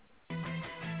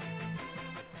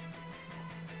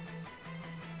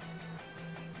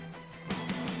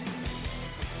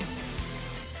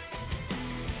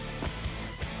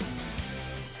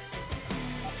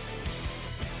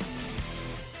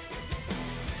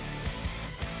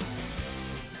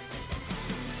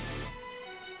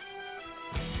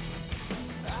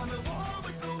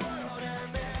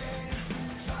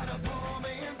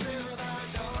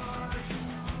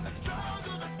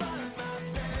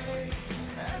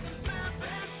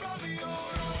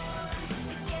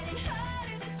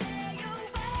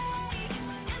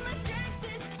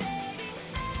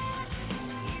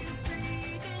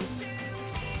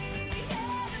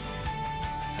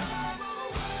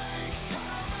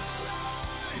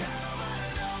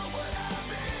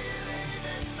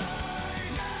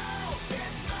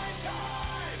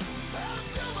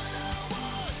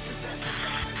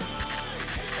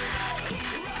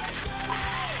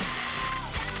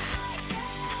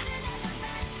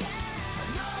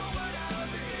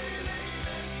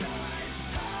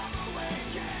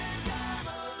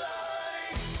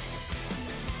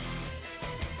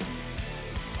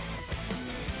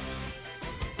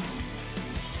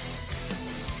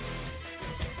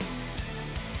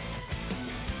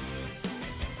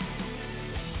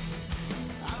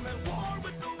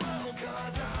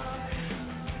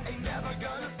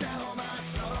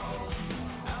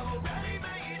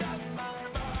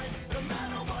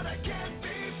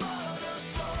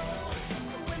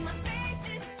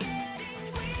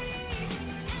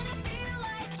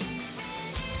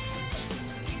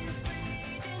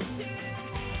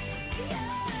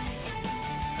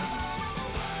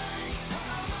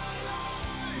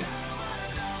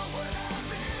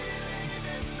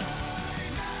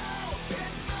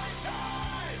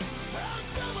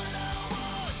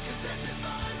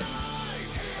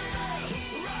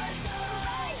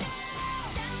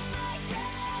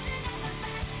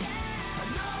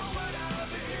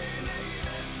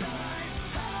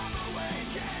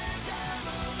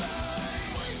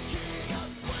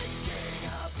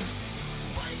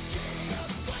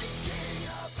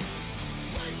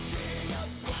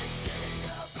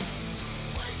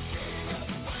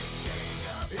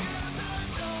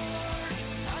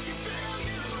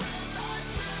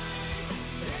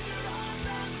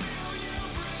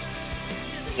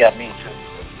 Yeah, me too.